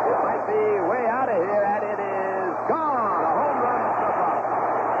 It might be way out of here, and it is gone. A home run for Brock.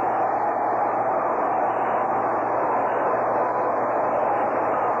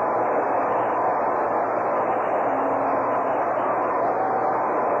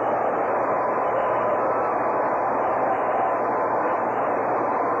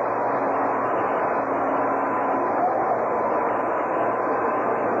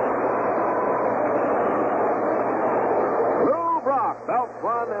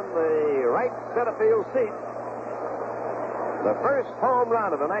 Center field seat. The first home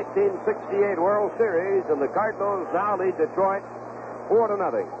run of the 1968 World Series, and the Cardinals now lead Detroit 4-0.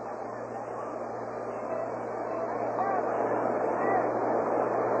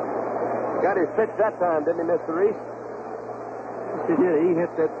 Got his pitch that time, didn't he, Mr. Reese? Yes, he did. He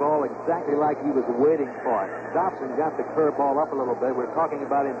hit that ball exactly like he was waiting for it. Dobson got the curveball up a little bit. We're talking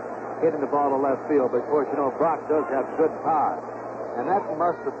about him hitting the ball to left field, but of course, you know, Brock does have good power. And that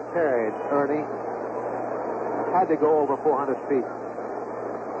must have carried, Ernie. Had to go over 400 feet.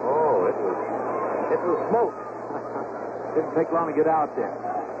 Oh, it was smoke. Didn't take long to get out there.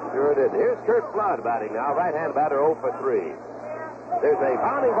 Sure did. Here's Kurt Flood batting now. Right-hand batter 0 for 3. There's a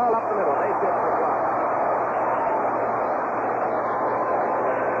bounding ball up the middle. They hit for Flood.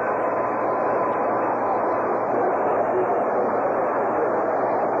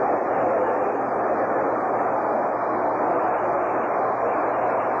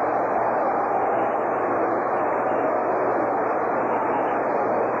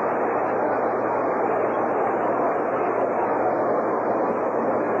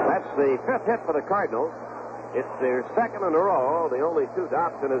 The fifth hit for the Cardinals. It's their second in a row. The only two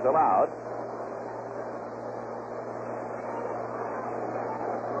Dobson is allowed.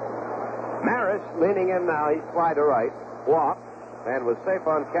 Maris leaning in now. He's fly to right. Walked and was safe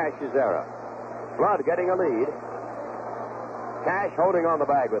on Cash's error. Flood getting a lead. Cash holding on the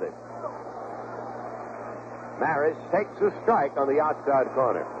bag with it. Maris takes a strike on the outside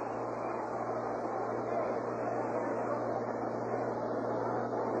corner.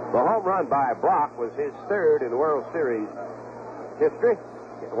 The home run by Brock was his third in World Series history.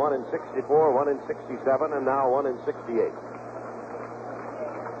 One in 64, one in 67, and now one in 68.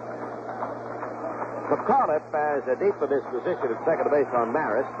 McAuliffe has a deep in this position at second base on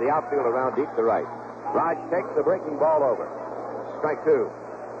Maris. The outfield around deep to right. Raj takes the breaking ball over. Strike two.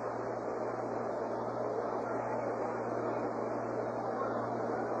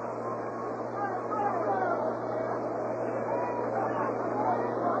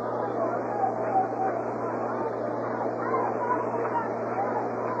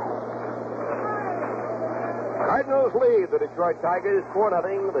 Cardinals lead the Detroit Tigers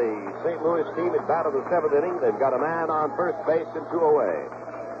 4-0. The St. Louis team at bat of the seventh inning. They've got a man on first base and two away.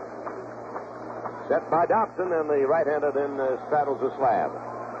 Set by Dobson, and the right-hander then straddles the slab.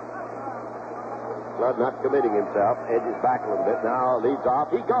 Flood not committing himself. Edges back a little bit. Now leads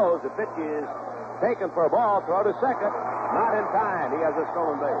off. He goes. The pitch is taken for a ball. Throw to second. Not in time. He has a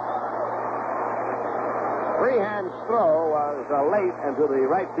stolen base. Freehand's throw was late and to the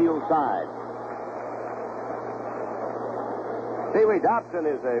right field side. Pee-wee Dobson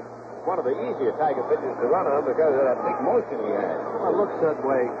is one of the easier Tiger pitchers to run on because of that big motion he has. Well, it looks that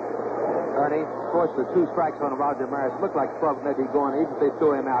way, Ernie. Of course, the two strikes on Roger Maris looked like Plug may be going. Even if they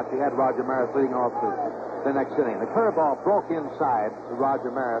threw him out, you had Roger Maris leading off the next inning. The curveball broke inside to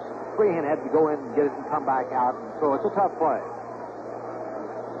Roger Maris. Freehan had to go in and get it and come back out. So it's a tough play.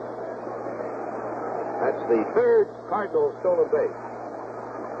 That's the third Cardinals stolen base.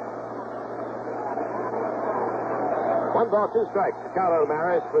 1 ball, 2 strikes. The count on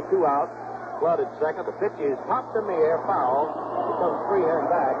Maris with 2 out. Flood at second. The pitch is popped in the air, foul. It comes Freehan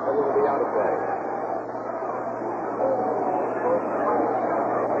back, and it'll be out of play.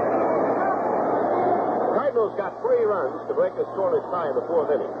 Cardinals got 3 runs to break a scoreless tie in the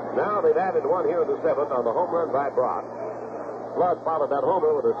fourth inning. Now they've added 1 here in the seventh on the home run by Brock. Flood followed that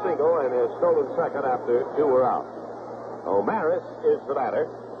homer with a single and has stolen second after 2 were out. Maris is the batter.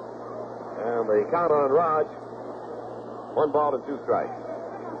 And the count on Raj, 1 ball and 2 strikes.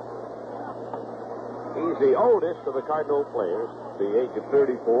 He's the oldest of the Cardinal players, the age of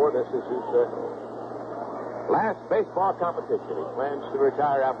 34. This is his last baseball competition. He plans to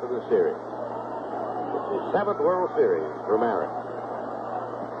retire after the series. It's his 7th World Series for Maris.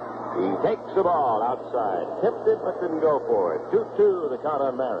 He takes the ball outside. Tipped it, but didn't go for it. 2-2 the count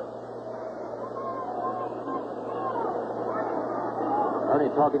on Maris. Ernie,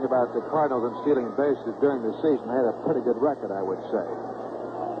 talking about the Cardinals and stealing bases during the season, they had a pretty good record, I would say.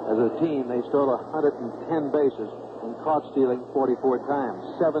 As a team, they stole 110 bases and caught stealing 44 times.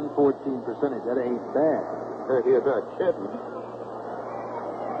 7-14 percentage. That ain't bad. You're not kidding.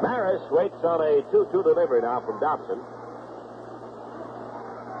 Maris waits on a 2-2 delivery now from Dobson.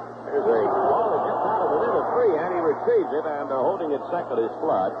 There's a ball that gets out of the middle three, and he retrieves it, and holding it second is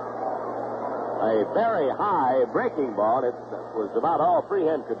Flood. A very high breaking ball. It was about all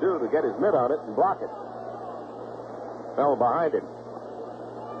Freehan could do to get his mitt on it and block it. Fell behind him.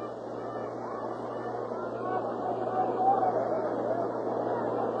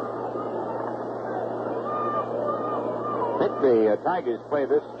 I think the Tigers play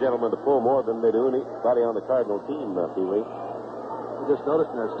this gentleman to pull more than they do anybody on the Cardinal team, Pee Wee. I just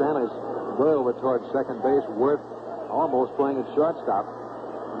noticed that Stanley's way over towards second base. Worth almost playing at shortstop.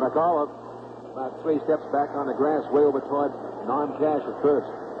 McCullough about 3 steps back on the grass, way over towards Norm Cash at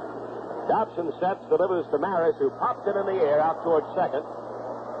first. Dobson sets, delivers to Maris, who pops it in the air out towards second.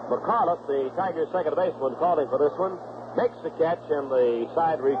 McCullough, the Tigers' second baseman, calling for this one, makes the catch, and the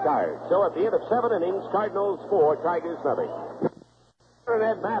side retired. So at the end of 7 innings, Cardinals 4, Tigers nothing.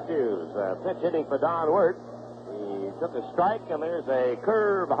 Ed Matthews, pitch hitting for Don Wirt. He took a strike, and there's a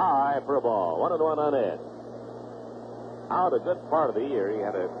curve high for a ball. 1-1 on Ed. Out a good part of the year, he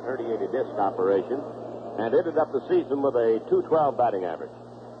had a herniated disc operation and ended up the season with a .212 batting average.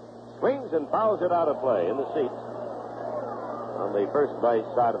 Swings and fouls it out of play in the seats on the first base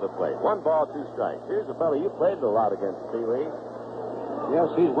side of the plate. 1 ball, 2 strikes. Here's a fellow you played a lot against, Pee Wee.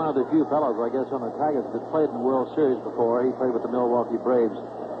 Yes, he's one of the few fellows, I guess, on the Tigers that played in the World Series before. He played with the Milwaukee Braves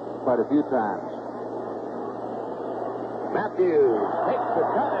quite a few times. Matthews takes the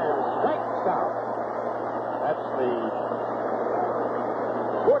cut and strikes out. That's the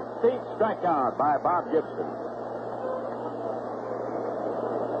 14th strikeout by Bob Gibson.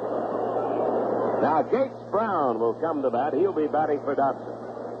 Now, Gates Brown will come to bat. He'll be batting for Dobson.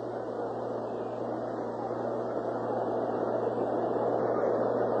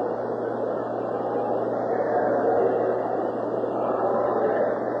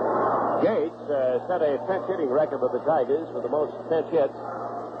 Gates set a pinch hitting record with the Tigers for the most pinch hits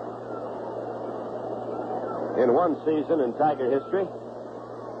in one season in Tiger history.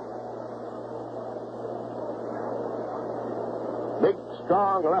 Big,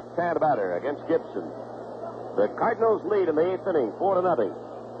 strong left-hand batter against Gibson. The Cardinals lead in the 8th inning, 4-0.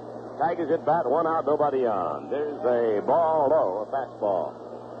 Tigers at bat, 1 out, nobody on. There's a ball low, a fastball.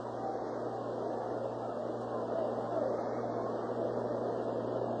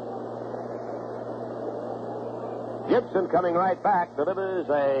 Gibson coming right back, delivers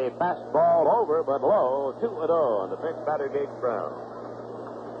a fastball over, but low, 2-0, and the pinch batter, Gates Brown.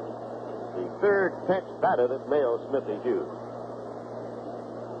 The 3rd pinch batter that nails Smithy Hughes.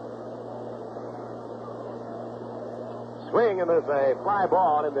 Swing, and there's a fly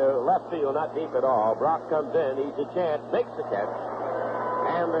ball into left field, not deep at all. Brock comes in, easy chance, makes the catch.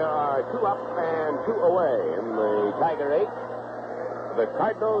 And there are 2 up and 2 away in the Tiger 8th. The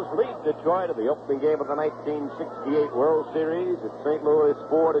Cardinals lead Detroit in the opening game of the 1968 World Series at St. Louis,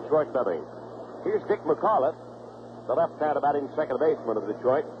 4, Detroit nothing. Here's Dick McCullough, the left-hand batting second baseman of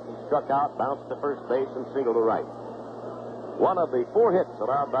Detroit. He struck out, bounced to first base, and singled to right. One of the 4 hits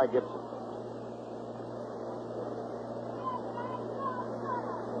allowed by Gibson.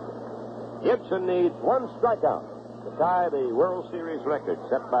 Gibson needs 1 strikeout to tie the World Series record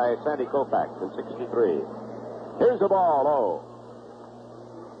set by Sandy Koufax in '63. Here's the ball, low.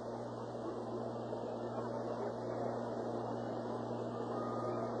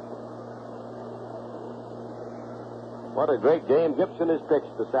 What a great game Gibson has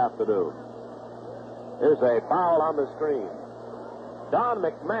pitched this afternoon. Here's a foul on the screen. Don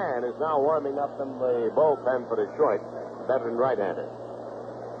McMahon is now warming up in the bullpen for Detroit, veteran right-hander.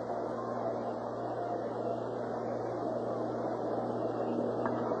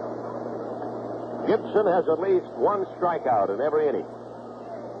 Gibson has at least 1 strikeout in every inning.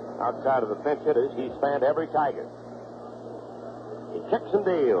 Outside of the pinch hitters, he's fanned every Tiger. He kicks and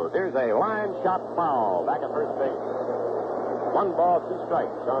deals. Here's a line shot foul back at first base. 1 ball, 2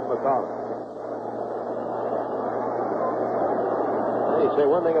 strikes on McCullough. You say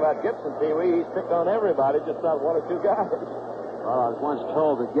one thing about Gibson, Pee Wee, he's picked on everybody, just not 1 or 2 guys. Well, I was once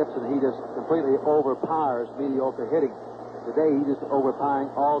told that Gibson, he just completely overpowers mediocre hitting. Today, he's just overpowering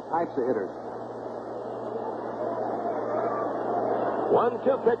all types of hitters. 1-2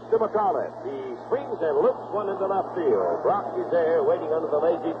 pitch to McCullough. He swings and loops one into left field. Brock is there waiting under the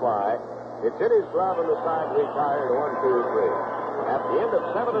lazy fly. It's in his glove on the side, retired 1-2-3. At the end of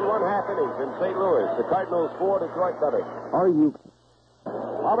 7 1/2 innings in St. Louis, the Cardinals 4, Detroit nothing. Are you?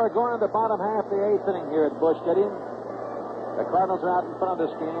 Well, they're going to the bottom half of the 8th inning here at Busch Stadium. The Cardinals are out in front of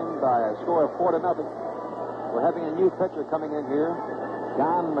this game by a score of 4-0. We're having a new pitcher coming in here,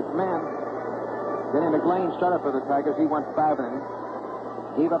 Don McMahon. Denny McLean started for the Tigers. He went 5 innings.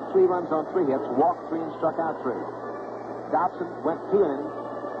 Gave up 3 runs on 3 hits, walked 3 and struck out 3. Dobson went 2 innings.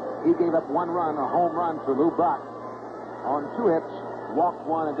 He gave up 1 run, a home run to Lou Brock. On 2 hits, walked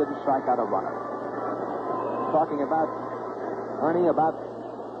 1 and didn't strike out a runner. Talking about, Ernie, about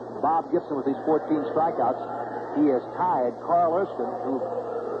Bob Gibson with these 14 strikeouts. He has tied Carl Erskine, who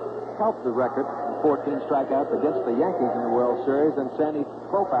helped the record in 14 strikeouts against the Yankees in the World Series, and Sandy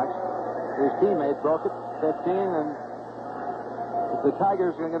Koufax, his teammate, broke it 15. And if the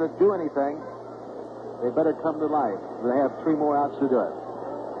Tigers are going to do anything, they better come to life. They have 3 more outs to do it.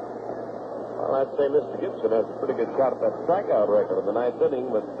 Well, I'd say Mr. Gibson has a pretty good shot at that strikeout record in the 9th inning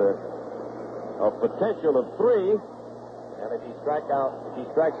with a potential of 3. And if he strikes out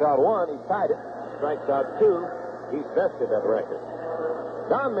 1, he's tied it. Strikes out 2, he's bested that record.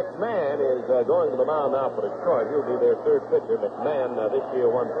 Don McMahon is going to the mound now for Detroit. He'll be their 3rd pitcher. McMahon this year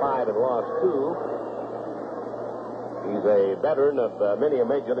won 5 and lost 2. He's a veteran of many a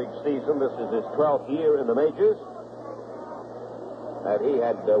major league season. This is his 12th year in the majors. And he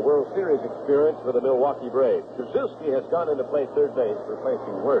had World Series experience with the Milwaukee Braves. Krzyzewski has gone in to play 3rd base,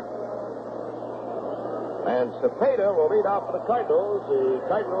 replacing Wirt. And Cepeda will lead off for the Cardinals. The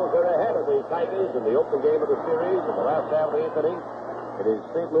Cardinals are ahead of the Tigers in the opening game of the series. In the last half of the 8th inning, it is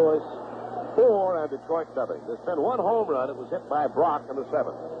St. Louis 4 and Detroit nothing. There's been 1 home run. It was hit by Brock in the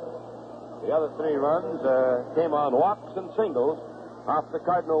 7th. The other 3 runs came on walks and singles off the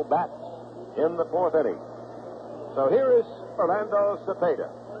Cardinal bats in the 4th inning. So here is Orlando Cepeda.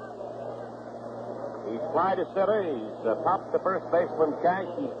 He's fly to center. He's popped the first baseman Cash.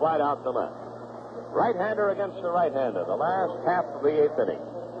 He's flied out to left. Right-hander against the right-hander. The last half of the 8th inning.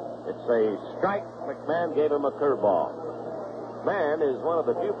 It's a strike. McMahon gave him a curveball. McMahon is one of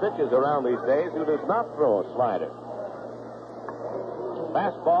the few pitchers around these days who does not throw a slider.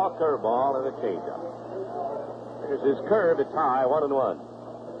 Fastball, curveball, and a changeup. Here's his curve to tie 1-1.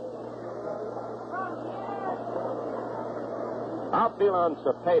 Outfield on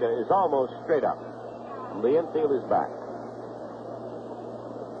Cepeda is almost straight up. The infield is back.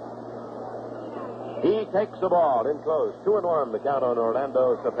 He takes the ball in close. 2-1 the count on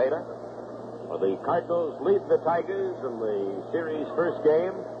Orlando Cepeda. Well, the Cardinals lead the Tigers in the series' first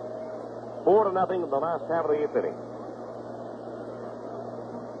game. 4-0 in the last half of the 8th inning.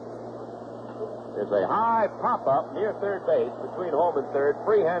 There's a high pop-up near 3rd base between home and 3rd.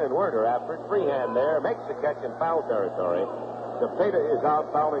 Freehan and Werder after it. Freehan there makes the catch in foul territory. Cepeda is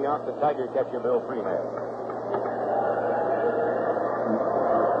out, fouling out the Tiger catcher, Bill Freehan.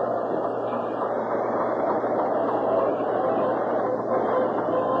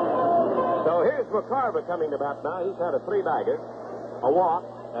 So here's McCarver coming to bat now. He's had a 3-bagger, a walk,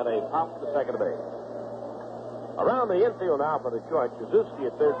 and a pop to second base. Around the infield now for Detroit, Krzyzewski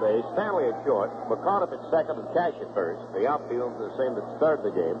at 3rd base, Stanley at short, McCarver at 2nd, and Cash at 1st. The outfield is the same that started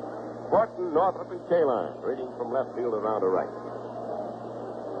the game. Horton, Northrup, and Kaline, reading from left field around to right.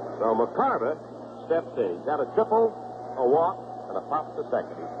 So McCarver steps in. He's got a triple, a walk, and a pop to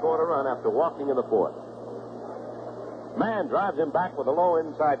second. He scored a run after walking in the 4th. Mann drives him back with a low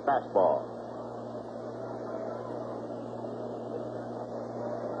inside fastball.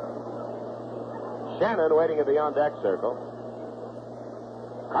 Shannon waiting at the on-deck circle.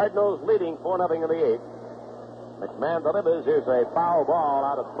 Cardinals leading 4-0 in the 8th. McMahon delivers. Here's a foul ball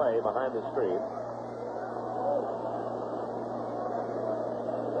out of play behind the screen.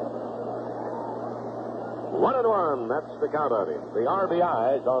 One and one. That's the count on him. The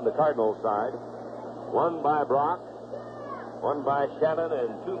RBIs on the Cardinals side. 1 by Brock, 1 by Shannon,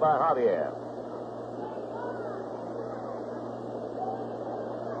 and 2 by Javier.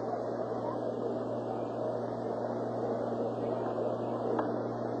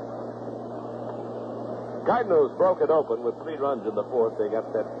 Cardinals broke it open with 3 runs in the 4th. They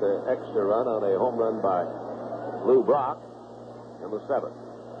got that extra run on a home run by Lou Brock in the 7th.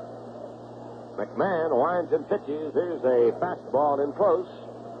 McMahon winds and pitches. Here's a fastball in close.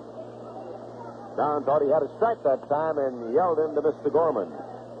 Don thought he had a strike that time and yelled into Mr. Gorman.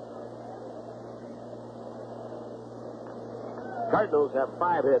 Cardinals have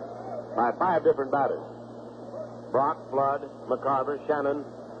 5 hits by 5 different batters. Brock, Flood, McCarver, Shannon,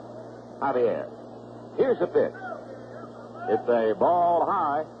 Javier. Here's the pitch. It's a ball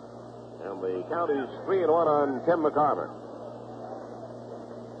high, and the count is 3-1 on Tim McCarver.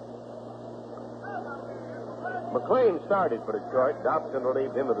 McLean started for Detroit. Dobson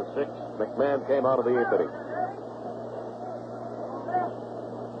relieved him of the 6th. McMahon came out of the 8th inning.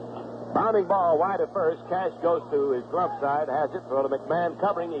 Bounding ball wide at first. Cash goes to his glove side, has it. Throw to McMahon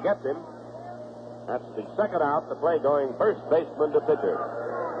covering. He gets him. That's the second out. The play going first baseman to pitcher.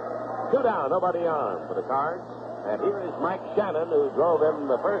 2 down, nobody on for the Cards. And here is Mike Shannon, who drove them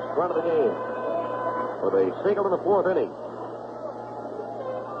the first run of the game with a single in the 4th inning.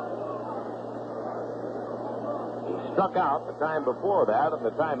 He struck out the time before that, and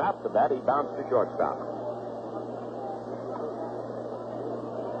the time after that, he bounced to shortstop.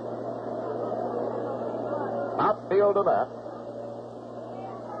 Outfield to left.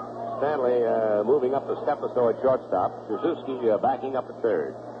 Stanley moving up the step or so at shortstop. Suzuki backing up at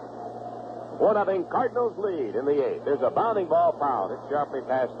third. 1-0 Cardinals lead in the 8th. There's a bounding ball foul. It's sharply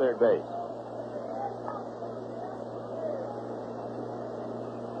past third base.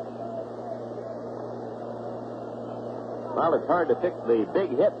 Well, it's hard to pick the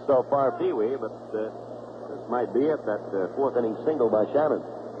big hit so far, Pee Wee, but this might be it, that 4th inning single by Shannon.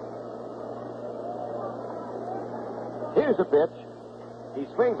 Here's the pitch. He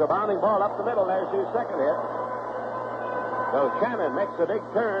swings a bounding ball up the middle. There's his second hit. So Shannon makes a big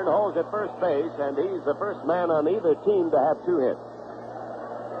turn, holds at first base, and he's the first man on either team to have 2 hits.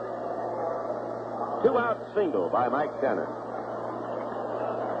 2-out single by Mike Shannon.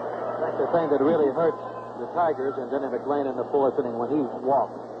 That's the thing that really hurts the Tigers and Denny McLean in the 4th inning when he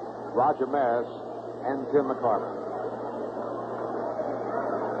walked Roger Maris and Tim McCarver.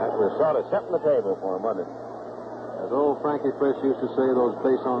 That was sort of setting the table for him, wasn't it? As old Frankie Frisch used to say, those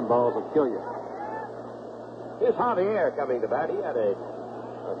base-on balls will kill you. Here's Javier coming to bat. He had a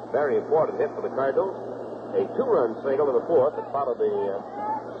very important hit for the Cardinals. A 2-run single in the 4th that followed the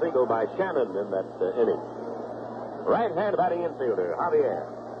single by Shannon in that inning. Right-hand batting infielder, Javier.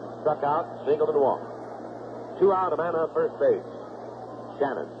 Struck out, singled and walked. 2 out, a man on first base.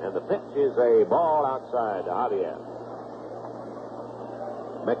 Shannon. And the pitch is a ball outside to Javier.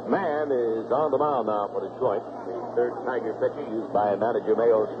 McMahon is on the mound now for Detroit. The 3rd Tiger pitcher used by manager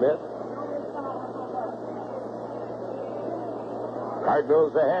Mayo Smith.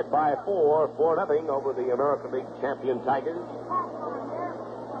 Cardinals ahead by 4-0 over the American League champion Tigers.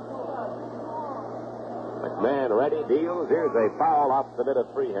 McMahon ready, deals. Here's a foul off the mid of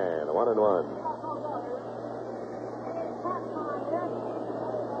freehand. 1-1.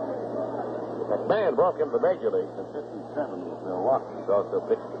 McMahon broke into the major leagues in 57 with Milwaukee. He's also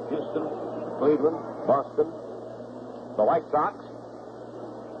pitched for Houston, Cleveland, Boston, the White Sox.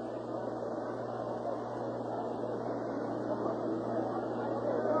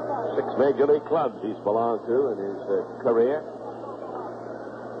 6 major league clubs he's belonged to in his career.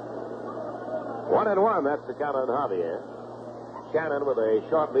 1-1, that's the count on Javier. Shannon with a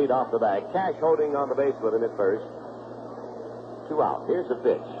short lead off the bag. Cash holding on the base with him at first. 2 out. Here's the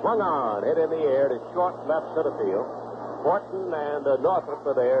pitch. Swung on, hit in the air to short left center field. Horton and Northrop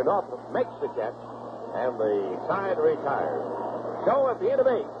are there. Northrop makes the catch, and the side retires. So at the end of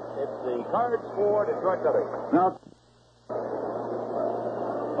 8, it's the Cards 4, Detroit nothing. Now,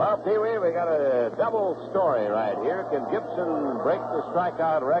 well, Pee Wee, we got a double story right here. Can Gibson break the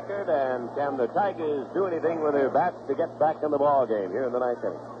strikeout record, and can the Tigers do anything with their bats to get back in the ball game here in the 9th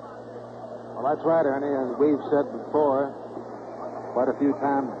inning? well, that's right, Ernie. As we've said before, quite a few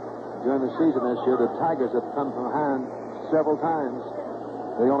times during the season this year, the Tigers have come from behind several times.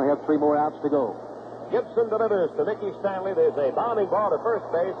 They only have 3 more outs to go. Gibson delivers to Mickey Stanley. There's a bounding ball to first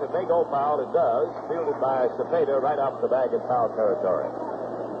base. It may go foul. It does. Fielded by Cepeda right off the bag in foul territory.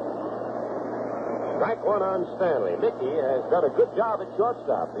 Strike 1 on Stanley. Mickey has done a good job at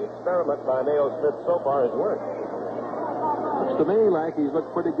shortstop. The experiment by Mayo Smith so far has worked. Looks to me like he's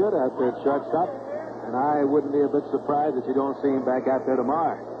looked pretty good out there at shortstop. And I wouldn't be a bit surprised if you don't see him back out there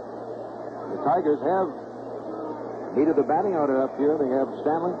tomorrow. The Tigers have needed the batting order up here. They have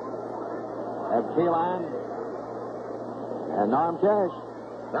Stanley, have Kaline, and Norm Cash.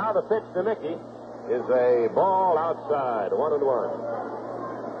 Now the pitch to Mickey is a ball outside, 1-1.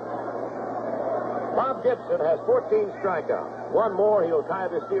 Bob Gibson has 14 strikeouts. 1 more, he'll tie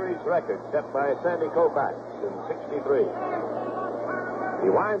the series record set by Sandy Koufax in 63. He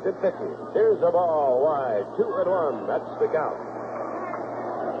winds and pitches. Here's the ball wide. 2-1. That's the count.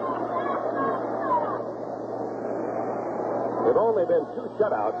 There have only been 2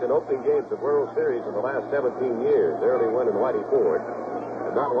 shutouts in opening games of World Series in the last 17 years. Early win in Whitey Ford.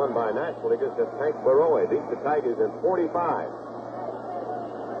 And not won by National Leaguers that Hank Baroe beat the Tigers in 45.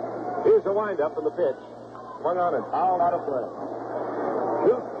 Here's the windup and the pitch. Swung on and fouled out of play.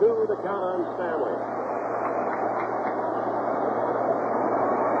 2-2 the count on Stanley.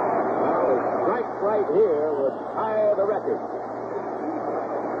 Well, the strike right here would tie the record.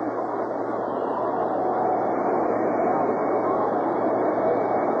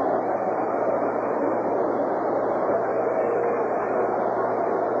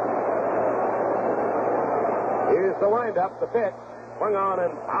 Here's the windup, the pitch. Swung on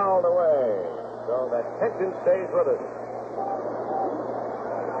and fouled away. So that tension stays with us.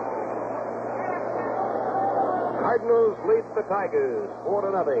 Cardinals lead the Tigers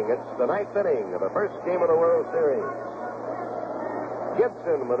 4-0. It's the 9th inning of the first game of the World Series.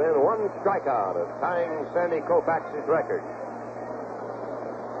 Gibson within 1 strikeout of tying Sandy Koufax's record.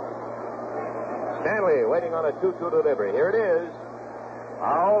 Stanley waiting on a 2-2 delivery. Here it is.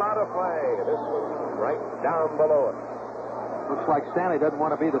 All out of play. This one right down below it. Looks like Stanley doesn't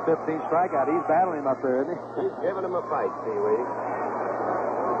want to be the 15th strikeout. He's battling him up there, isn't he? He's giving him a fight, Pee-wee.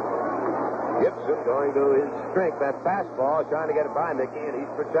 Gibson going to his strength. That fastball, trying to get it by Mickey, and he's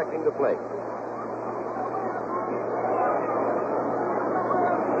protecting the plate.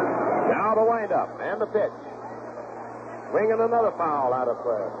 Now the windup and the pitch. Swinging another foul out of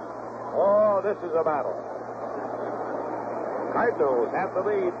play. Oh, this is a battle. Cardinals have the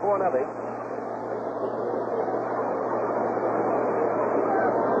lead 4-0.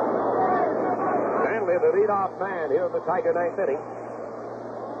 Stanley, the leadoff man here in the Tiger 9th inning.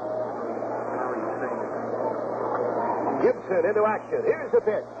 Gibson into action. Here's the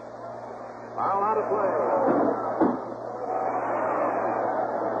pitch. Foul out of play.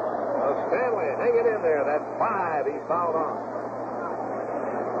 Well, Stanley hanging in there. That's 5 he's fouled on.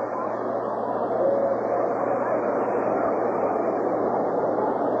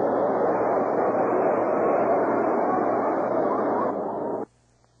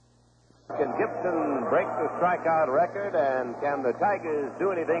 Can Gibson break the strikeout record, and can the Tigers do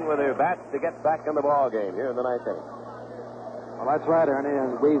anything with their bats to get back in the ball game here in the 9th inning? Well, that's right, Ernie.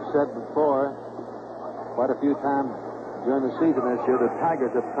 As we've said before, quite a few times during the season this year, the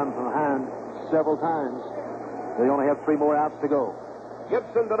Tigers have come from behind several times. They only have 3 more outs to go.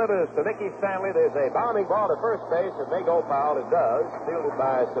 Gibson delivers to Mickey Stanley. There's a bounding ball to first base. It may go foul. It does. Fielded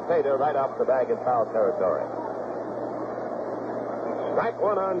by Cepeda right off the bag in foul territory. Strike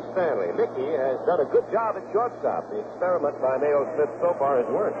 1 on Stanley. Mickey has done a good job at shortstop. The experiment by Nail Smith so far has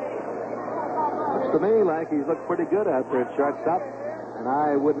worked. Looks to me like he's looked pretty good out there at shortstop, and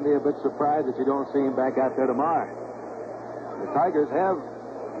I wouldn't be a bit surprised if you don't see him back out there tomorrow. The Tigers have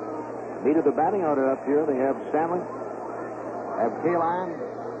needed the batting order up here. They have Stanley, have Kaline,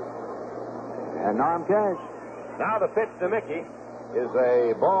 and Norm Cash. Now the pitch to Mickey is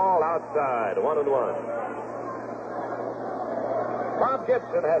a ball outside, 1-1. Bob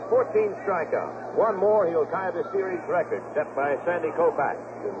Gibson has 14 strikeouts. 1 more, he'll tie the series record set by Sandy Koufax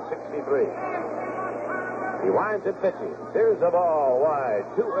in 63. He winds it pitching. Here's the ball wide.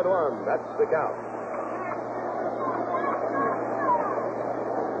 2-1. That's the count.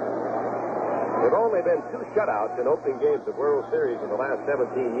 There have only been 2 shutouts in opening games of World Series in the last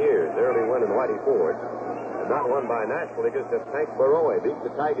 17 years. Early win in Whitey Ford. And not won by National Leaguers since Hank Baroe beat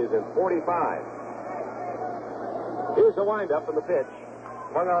the Tigers in 45. Here's the windup and the pitch.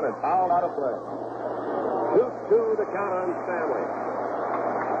 Swung on and fouled out of play. 2-2 the count on Stanley.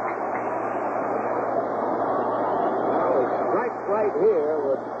 Well, the strike right here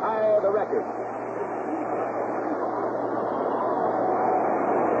would tie the record.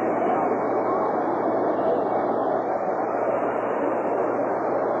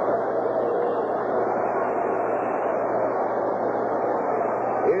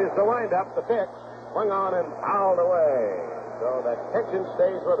 Here's the windup, the pitch. Swung on and fouled away. So that tension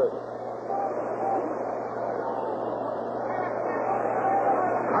stays with us.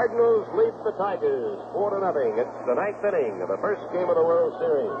 Cardinals lead the Tigers 4-0. It's the 9th inning of the first game of the World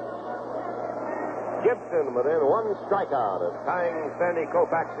Series. Gibson within 1 strikeout of tying Sandy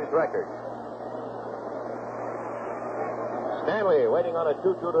Koufax's record. Stanley waiting on a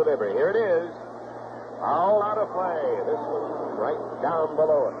 2-2 delivery. Here it is. All out of play. This one right down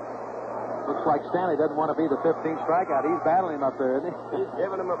below it. Looks like Stanley doesn't want to be the 15th strikeout. He's battling him up there, isn't he? He's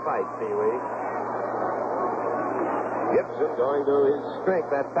giving him a fight, Pee-wee. Gibson going to his strength.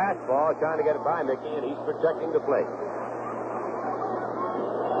 That fastball, trying to get it by Mickey, and he's protecting the plate.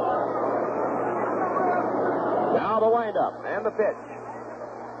 Now the windup and the pitch.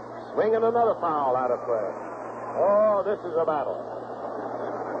 Swinging another foul out of play. Oh, this is a battle.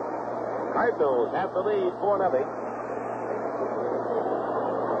 Cardinals have the lead 4-0.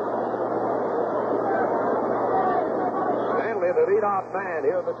 Stanley, the leadoff man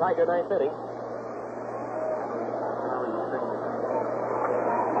here in the Tiger ninth inning.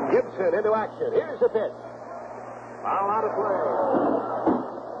 Gibson into action. Here's the pitch. Foul out of play.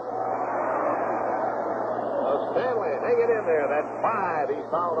 Stanley hanging in there. That's 5 he's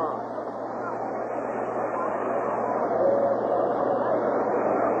fouled on.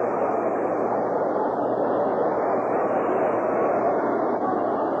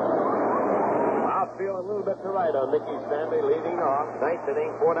 Outfield a little bit to right on Mickey Stanley leading off. Ninth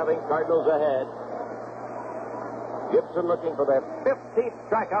inning, 4-0 Cardinals ahead. Gibson looking for that 15th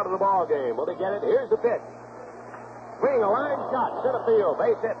strikeout of the ball game. Will he get it? Here's the pitch. Swing, a line shot, center field,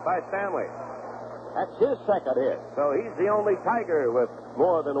 base hit by Stanley. That's his second hit, so he's the only Tiger with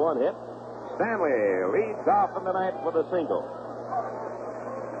more than one hit. Stanley leads off in the ninth with a single.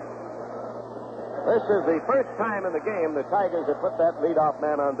 This is the first time in the game the Tigers have put that leadoff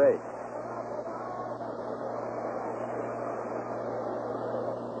man on base.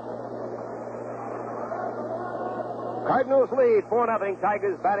 Cardinals lead 4-0.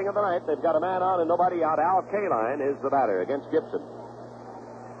 Tigers batting in the ninth. They've got a man on and nobody out. Al Kaline is the batter against Gibson.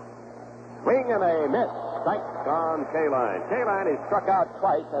 Swing and a miss. Strike on Kaline. Kaline is struck out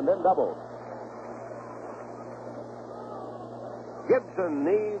twice and then doubled. Gibson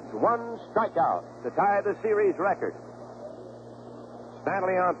needs one strikeout to tie the series record.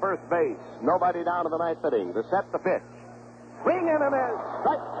 Stanley on first base. Nobody down in the ninth inning. The set, the pitch. Swing and a miss.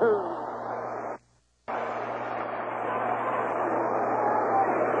 Strike 2.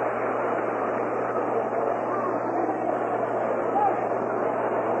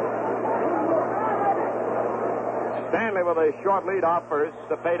 Stanley with a short lead off first.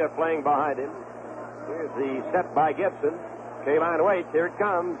 Cepeda playing behind him. Here's the set by Gibson. Kaline waits. Here it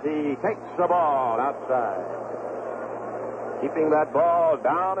comes. He takes the ball outside. Keeping that ball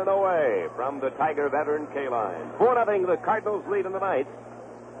down and away from the Tiger veteran Kaline. 4-0 the Cardinals lead in the ninth.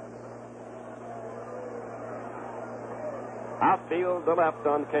 Outfield to left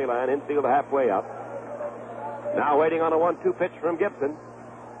on Kaline. Infield halfway up. Now waiting on a 1-2 pitch from Gibson.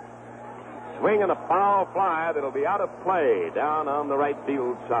 Swing and a foul fly that'll be out of play down on the right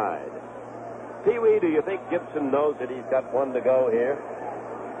field side. Pee-wee, do you think Gibson knows that he's got one to go here?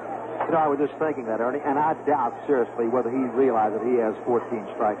 You know, I was just thinking that, Ernie, and I doubt seriously whether he realized that he has 14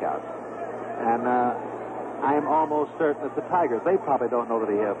 strikeouts. And I am almost certain that the Tigers, they probably don't know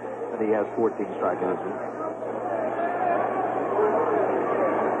that he has 14 strikeouts.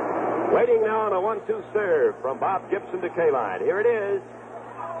 Waiting now on a 1-2 serve from Bob Gibson to Kaline. Here it is.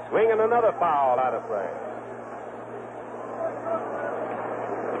 Swing and another foul out of play.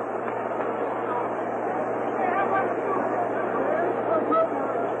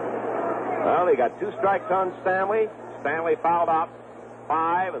 Well, he got 2 strikes on Stanley. Stanley fouled out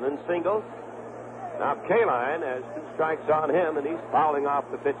 5 and then singles. Now Kaline has 2 strikes on him, and he's fouling off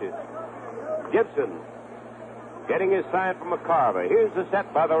the pitches. Gibson getting his sign from McCarver. Here's the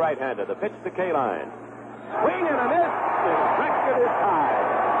set by the right-hander. The pitch to Kaline. Swing and a miss. The record is tied.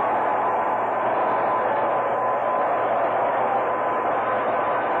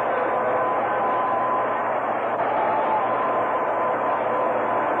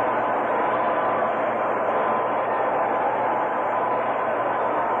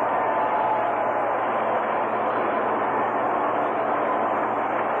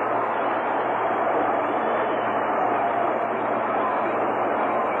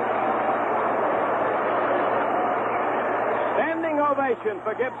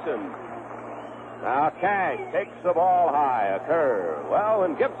 For Gibson. Now Cash takes the ball high, a curve. Well,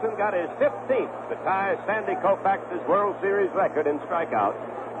 when Gibson got his 15th to tie Sandy Koufax's World Series record in strikeouts,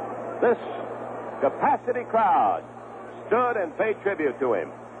 this capacity crowd stood and paid tribute to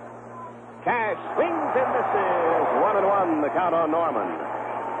him. Cash swings and misses. 1-1, the count on Norman.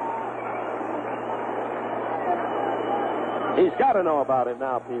 He's got to know about it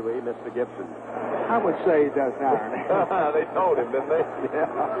now, Pee-wee, Mr. Gibson. I would say he does now, Ernie. They told him, didn't they? Yeah.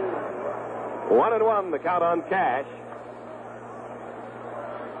 1-1, the count on Cash.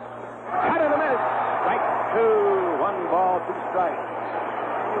 Cut and a miss. Strike 2. 1 ball, 2 strikes.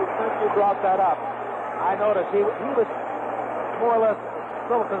 Since you brought that up, I noticed he was more or less a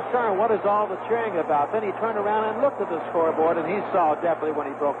little concerned. What is all the cheering about? Then he turned around and looked at the scoreboard, and he saw definitely when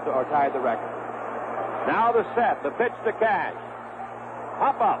he broke or tied the record. Now the set, the pitch to Cash.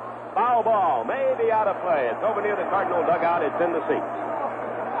 Hop up, foul ball, maybe out of play. It's over near the Cardinal dugout. It's in the seats.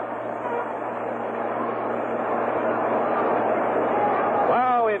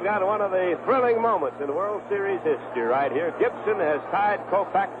 Well, we've got got one of the thrilling moments in World Series history right here. Gibson has tied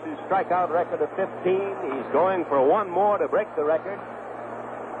Koufax's strikeout record of 15. He's going for one more to break the record.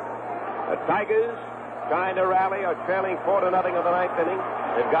 The Tigers, trying to rally, are trailing 4-0 in the ninth inning.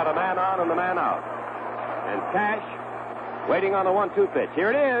 They've got a man on and a man out. And Cash waiting on the 1-2 pitch.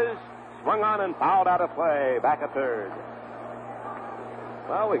 Here it is. Swung on and fouled out of play. Back at third.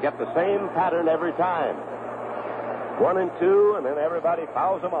 Well, we get the same pattern every time. 1 and 2, and then everybody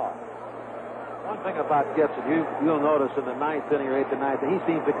fouls them off. One thing about Gibson, you'll notice in the ninth inning or 8th and 9th, he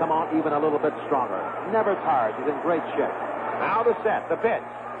seems to come on even a little bit stronger. Never tired. He's in great shape. Now the set, the pitch.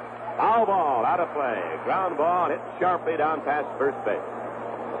 Foul ball, out of play. Ground ball hit sharply down past first base.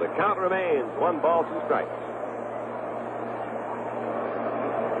 The count remains 1 ball, 2 strikes.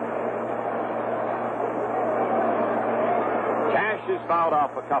 Cash is fouled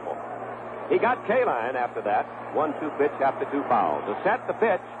off a couple. He got K-line after that. 1-2 pitch after 2 fouls. The set, the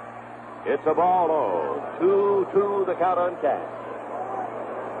pitch. It's a ball low. 2-2 the count on Cash.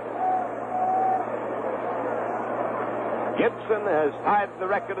 Gibson has tied the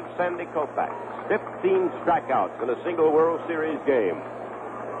record of Sandy Koufax. 15 strikeouts in a single World Series game.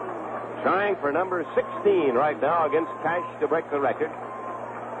 Trying for number 16 right now against Cash to break the record.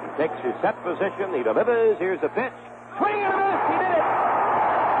 He takes his set position. He delivers. Here's the pitch. Swing and a miss. He did it.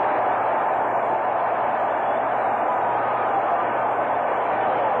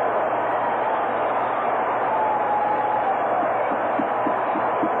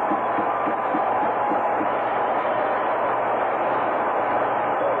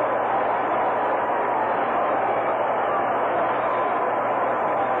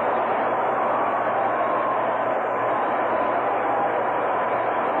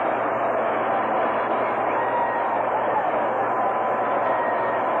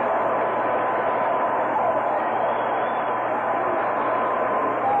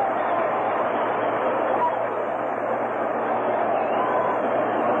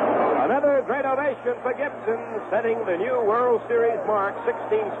 Great ovation for Gibson, setting the new World Series mark,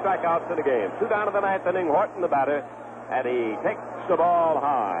 16 strikeouts in a game. 2 down to the ninth inning, Horton the batter, and he takes the ball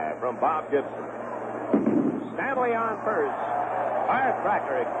high from Bob Gibson. Stanley on first.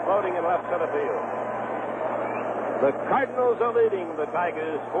 Firecracker exploding in left center field. The Cardinals are leading the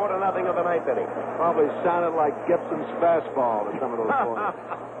Tigers 4-0 in the ninth inning. Probably sounded like Gibson's fastball to some of those boys.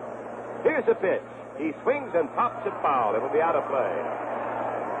 Here's the pitch. He swings and pops it foul. It'll be out of play.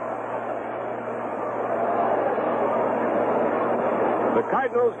 The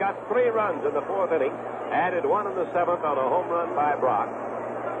Cardinals got 3 runs in the 4th inning, added 1 in the 7th on a home run by Brock.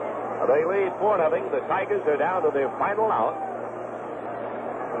 They lead 4-0. The Tigers are down to their final out.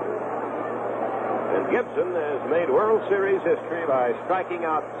 And Gibson has made World Series history by striking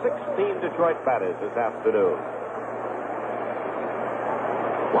out 16 Detroit batters this afternoon.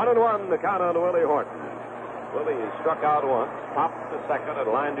 1-1 the count on Willie Horton. Willie is struck out once, popped to second, and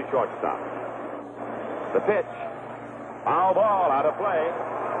lined to shortstop. The pitch. Foul ball, out of play.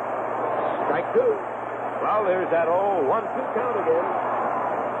 Strike 2. Well, there's that old 1-2 count again.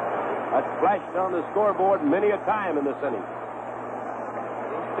 That's flashed on the scoreboard many a time in this inning.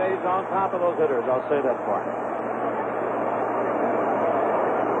 He stays on top of those hitters, I'll say that for him.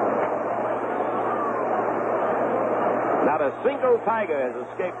 Not a single Tiger has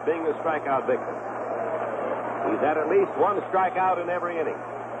escaped being a strikeout victim. He's had at least 1 strikeout in every inning.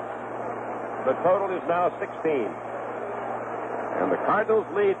 The total is now 16. And the Cardinals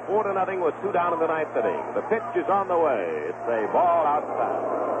lead 4-0 with 2 down in the ninth inning. The pitch is on the way. It's a ball outside.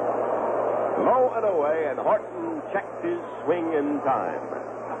 Low and away, and Horton checked his swing in time.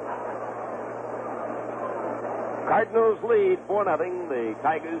 Cardinals lead 4-0. The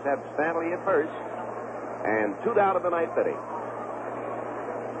Tigers have Stanley at first. And 2 down in the ninth inning.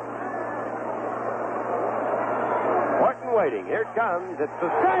 Horton waiting. Here it comes. It's the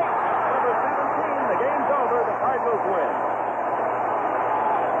strike. Number 17. The game's over. The Cardinals win.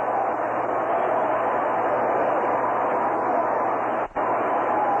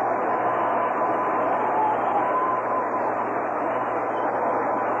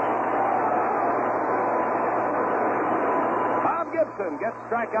 Gets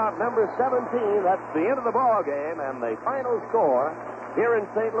strikeout number 17. That's the end of the ball game, and the final score here in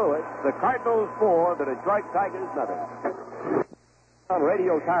St. Louis: the Cardinals 4, the Detroit Tigers nothing.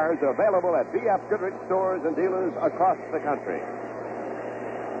 Radio tires are available at B.F. Goodrich stores and dealers across the country.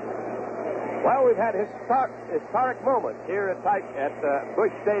 Well, we've had historic moments here at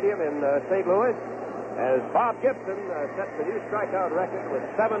Busch Stadium in St. Louis as Bob Gibson sets the new strikeout record with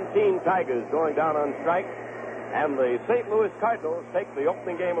 17 Tigers going down on strike. And the St. Louis Cardinals take the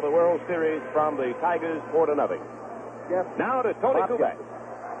opening game of the World Series from the Tigers 4-0. Yes. Now to Tony Bob Kubek.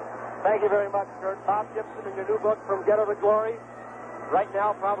 Thank you very much, Kurt. Bob Gibson in your new book, From Ghetto to Glory. Right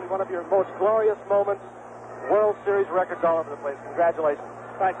now, probably one of your most glorious moments. World Series records all over the place. Congratulations.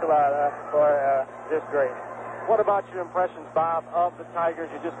 Thanks a lot for this great. What about your impressions, Bob, of the Tigers?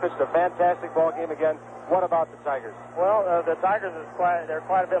 You just pitched a fantastic ball game again. What about the Tigers? Well, the Tigers they're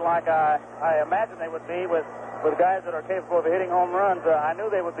quite a bit like I imagined they would be with guys that are capable of hitting home runs. I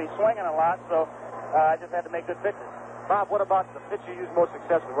knew they would be swinging a lot, so I just had to make good pitches. Bob, what about the pitch you used most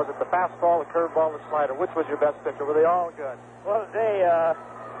successfully? Was it the fastball, the curveball, the slider? Which was your best pitcher? Were they all good? Well, today,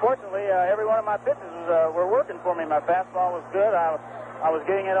 fortunately, every one of my pitches were working for me. My fastball was good. I was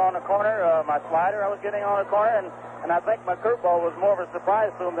getting it on the corner. My slider, I was getting on the corner, and I think my curveball was more of a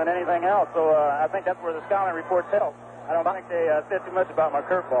surprise to them than anything else. So I think that's where the scouting reports help. I don't think they said too much about my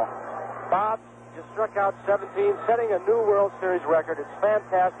curveball. Bob, you struck out 17, setting a new World Series record. It's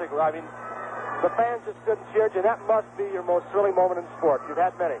fantastic. I mean, the fans just couldn't cheer you. That must be your most thrilling moment in sport. You've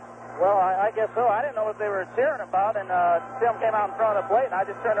had many. Well, I guess so. I didn't know what they were cheering about, and Tim came out in front of the plate, and I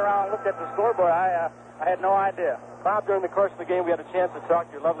just turned around and looked at the scoreboard. I had no idea. Bob, during the course of the game, we had a chance to talk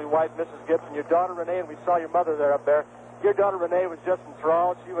to your lovely wife, Mrs. Gibson, your daughter, Renee, and we saw your mother there up there. Your daughter, Renee, was just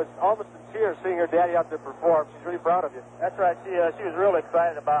enthralled. She was almost in tears seeing her daddy out there perform. She's really proud of you. That's right. She was real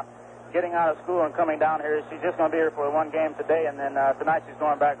excited about getting out of school and coming down here. She's just going to be here for one game today, and then tonight she's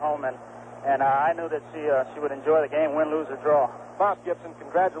going back home, and I knew that she would enjoy the game, win, lose, or draw. Bob Gibson,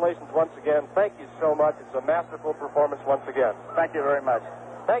 congratulations once again. Thank you so much. It's a masterful performance once again. Thank you very much.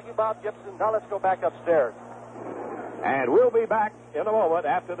 Thank you, Bob Gibson. Now let's go back upstairs. And we'll be back in a moment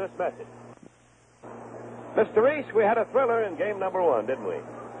after this message. Mr. Reese, we had a thriller in game number 1, didn't we?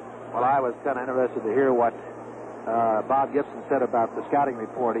 Well, I was kind of interested to hear what Bob Gibson said about the scouting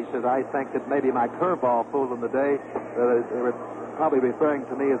report. He said, I think that maybe my curveball fooled them today. They were probably referring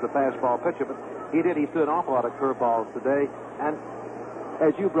to me as a fastball pitcher, but he threw an awful lot of curveballs today. And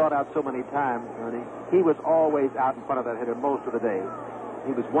as you brought out so many times, Ernie, he was always out in front of that hitter most of the day.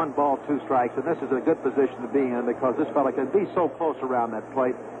 He was 1 ball, 2 strikes, and this is a good position to be in because this fella can be so close around that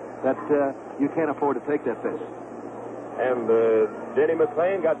plate that you can't afford to take that pitch. And Denny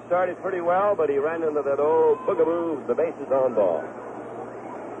McClain got started pretty well, but he ran into that old boogaboo, the bases on ball.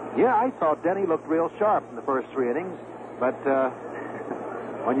 Yeah, I thought Denny looked real sharp in the first 3 innings, but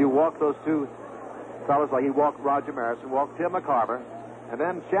when you walk those 2 fellas, like he walked Roger Maris and walked Tim McCarver, and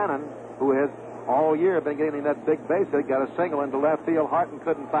then Shannon, who has all year been getting that big base hit, got a single into left field. Harton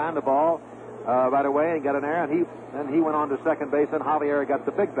couldn't find the ball right away and got an error, and he went on to second base, and Javier got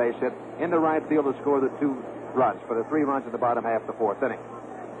the big base hit into right field to score the 2 runs for the 3 runs in the bottom half of the 4th inning.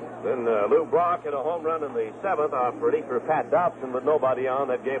 Then Lou Brock hit a home run in the 7th off relief for Pat Dobson with nobody on.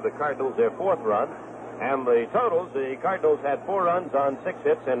 That gave the Cardinals their 4th run. And the totals, the Cardinals had 4 runs on 6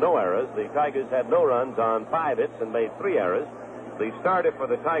 hits and no errors. The Tigers had no runs on 5 hits and made 3 errors. The starter for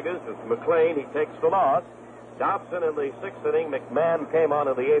the Tigers was McClain. He takes the loss. Dobson in the 6th inning. McMahon came on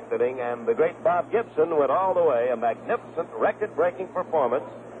in the 8th inning. And the great Bob Gibson went all the way. A magnificent record-breaking performance.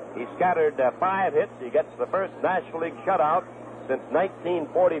 He scattered 5 hits. He gets the first National League shutout since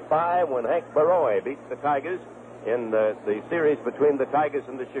 1945 when Hank Baroy beats the Tigers in the series between the Tigers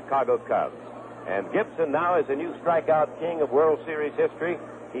and the Chicago Cubs. And Gibson now is the new strikeout king of World Series history.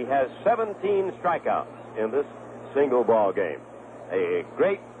 He has 17 strikeouts in this single ball game. A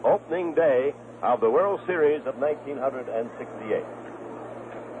great opening day of the World Series of 1968.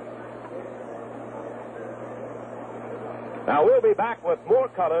 Now we'll be back with more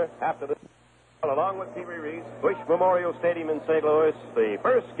color after this. Along with Pee Wee Reese, Bush Memorial Stadium in St. Louis, the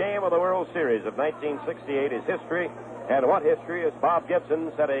first game of the World Series of 1968 is history. And what history is Bob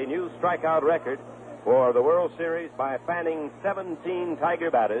Gibson set a new strikeout record for the World Series by fanning 17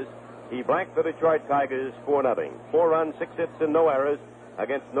 Tiger batters. He blanked the Detroit Tigers 4-0. 4 runs, 6 hits, and no errors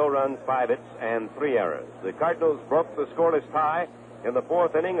against no runs, 5 hits, and 3 errors. The Cardinals broke the scoreless tie in the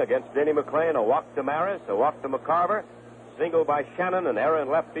 4th inning against Denny McClain. A walk to Maris, a walk to McCarver, single by Shannon, an error in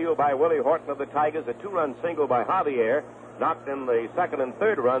left field by Willie Horton of the Tigers, a 2-run single by Javier, knocked in the 2nd and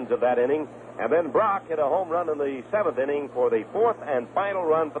 3rd runs of that inning. And then Brock hit a home run in the 7th inning for the 4th and final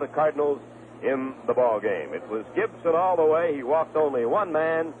run for the Cardinals in the ball game. It was Gibson all the way. He walked only 1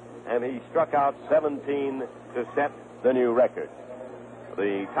 man, and he struck out 17 to set the new record.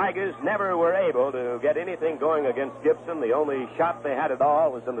 The Tigers never were able to get anything going against Gibson. The only shot they had at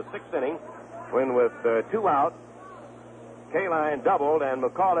all was in the 6th inning when, with 2 out, Kaline doubled, and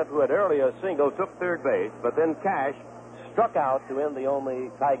McAuliffe, who had earlier single, took 3rd base, but then Cash struck out to end the only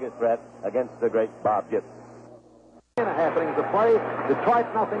Tiger threat against the great Bob Gibson. 3.5 innings of play.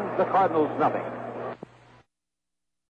 Detroit nothing, the Cardinals nothing.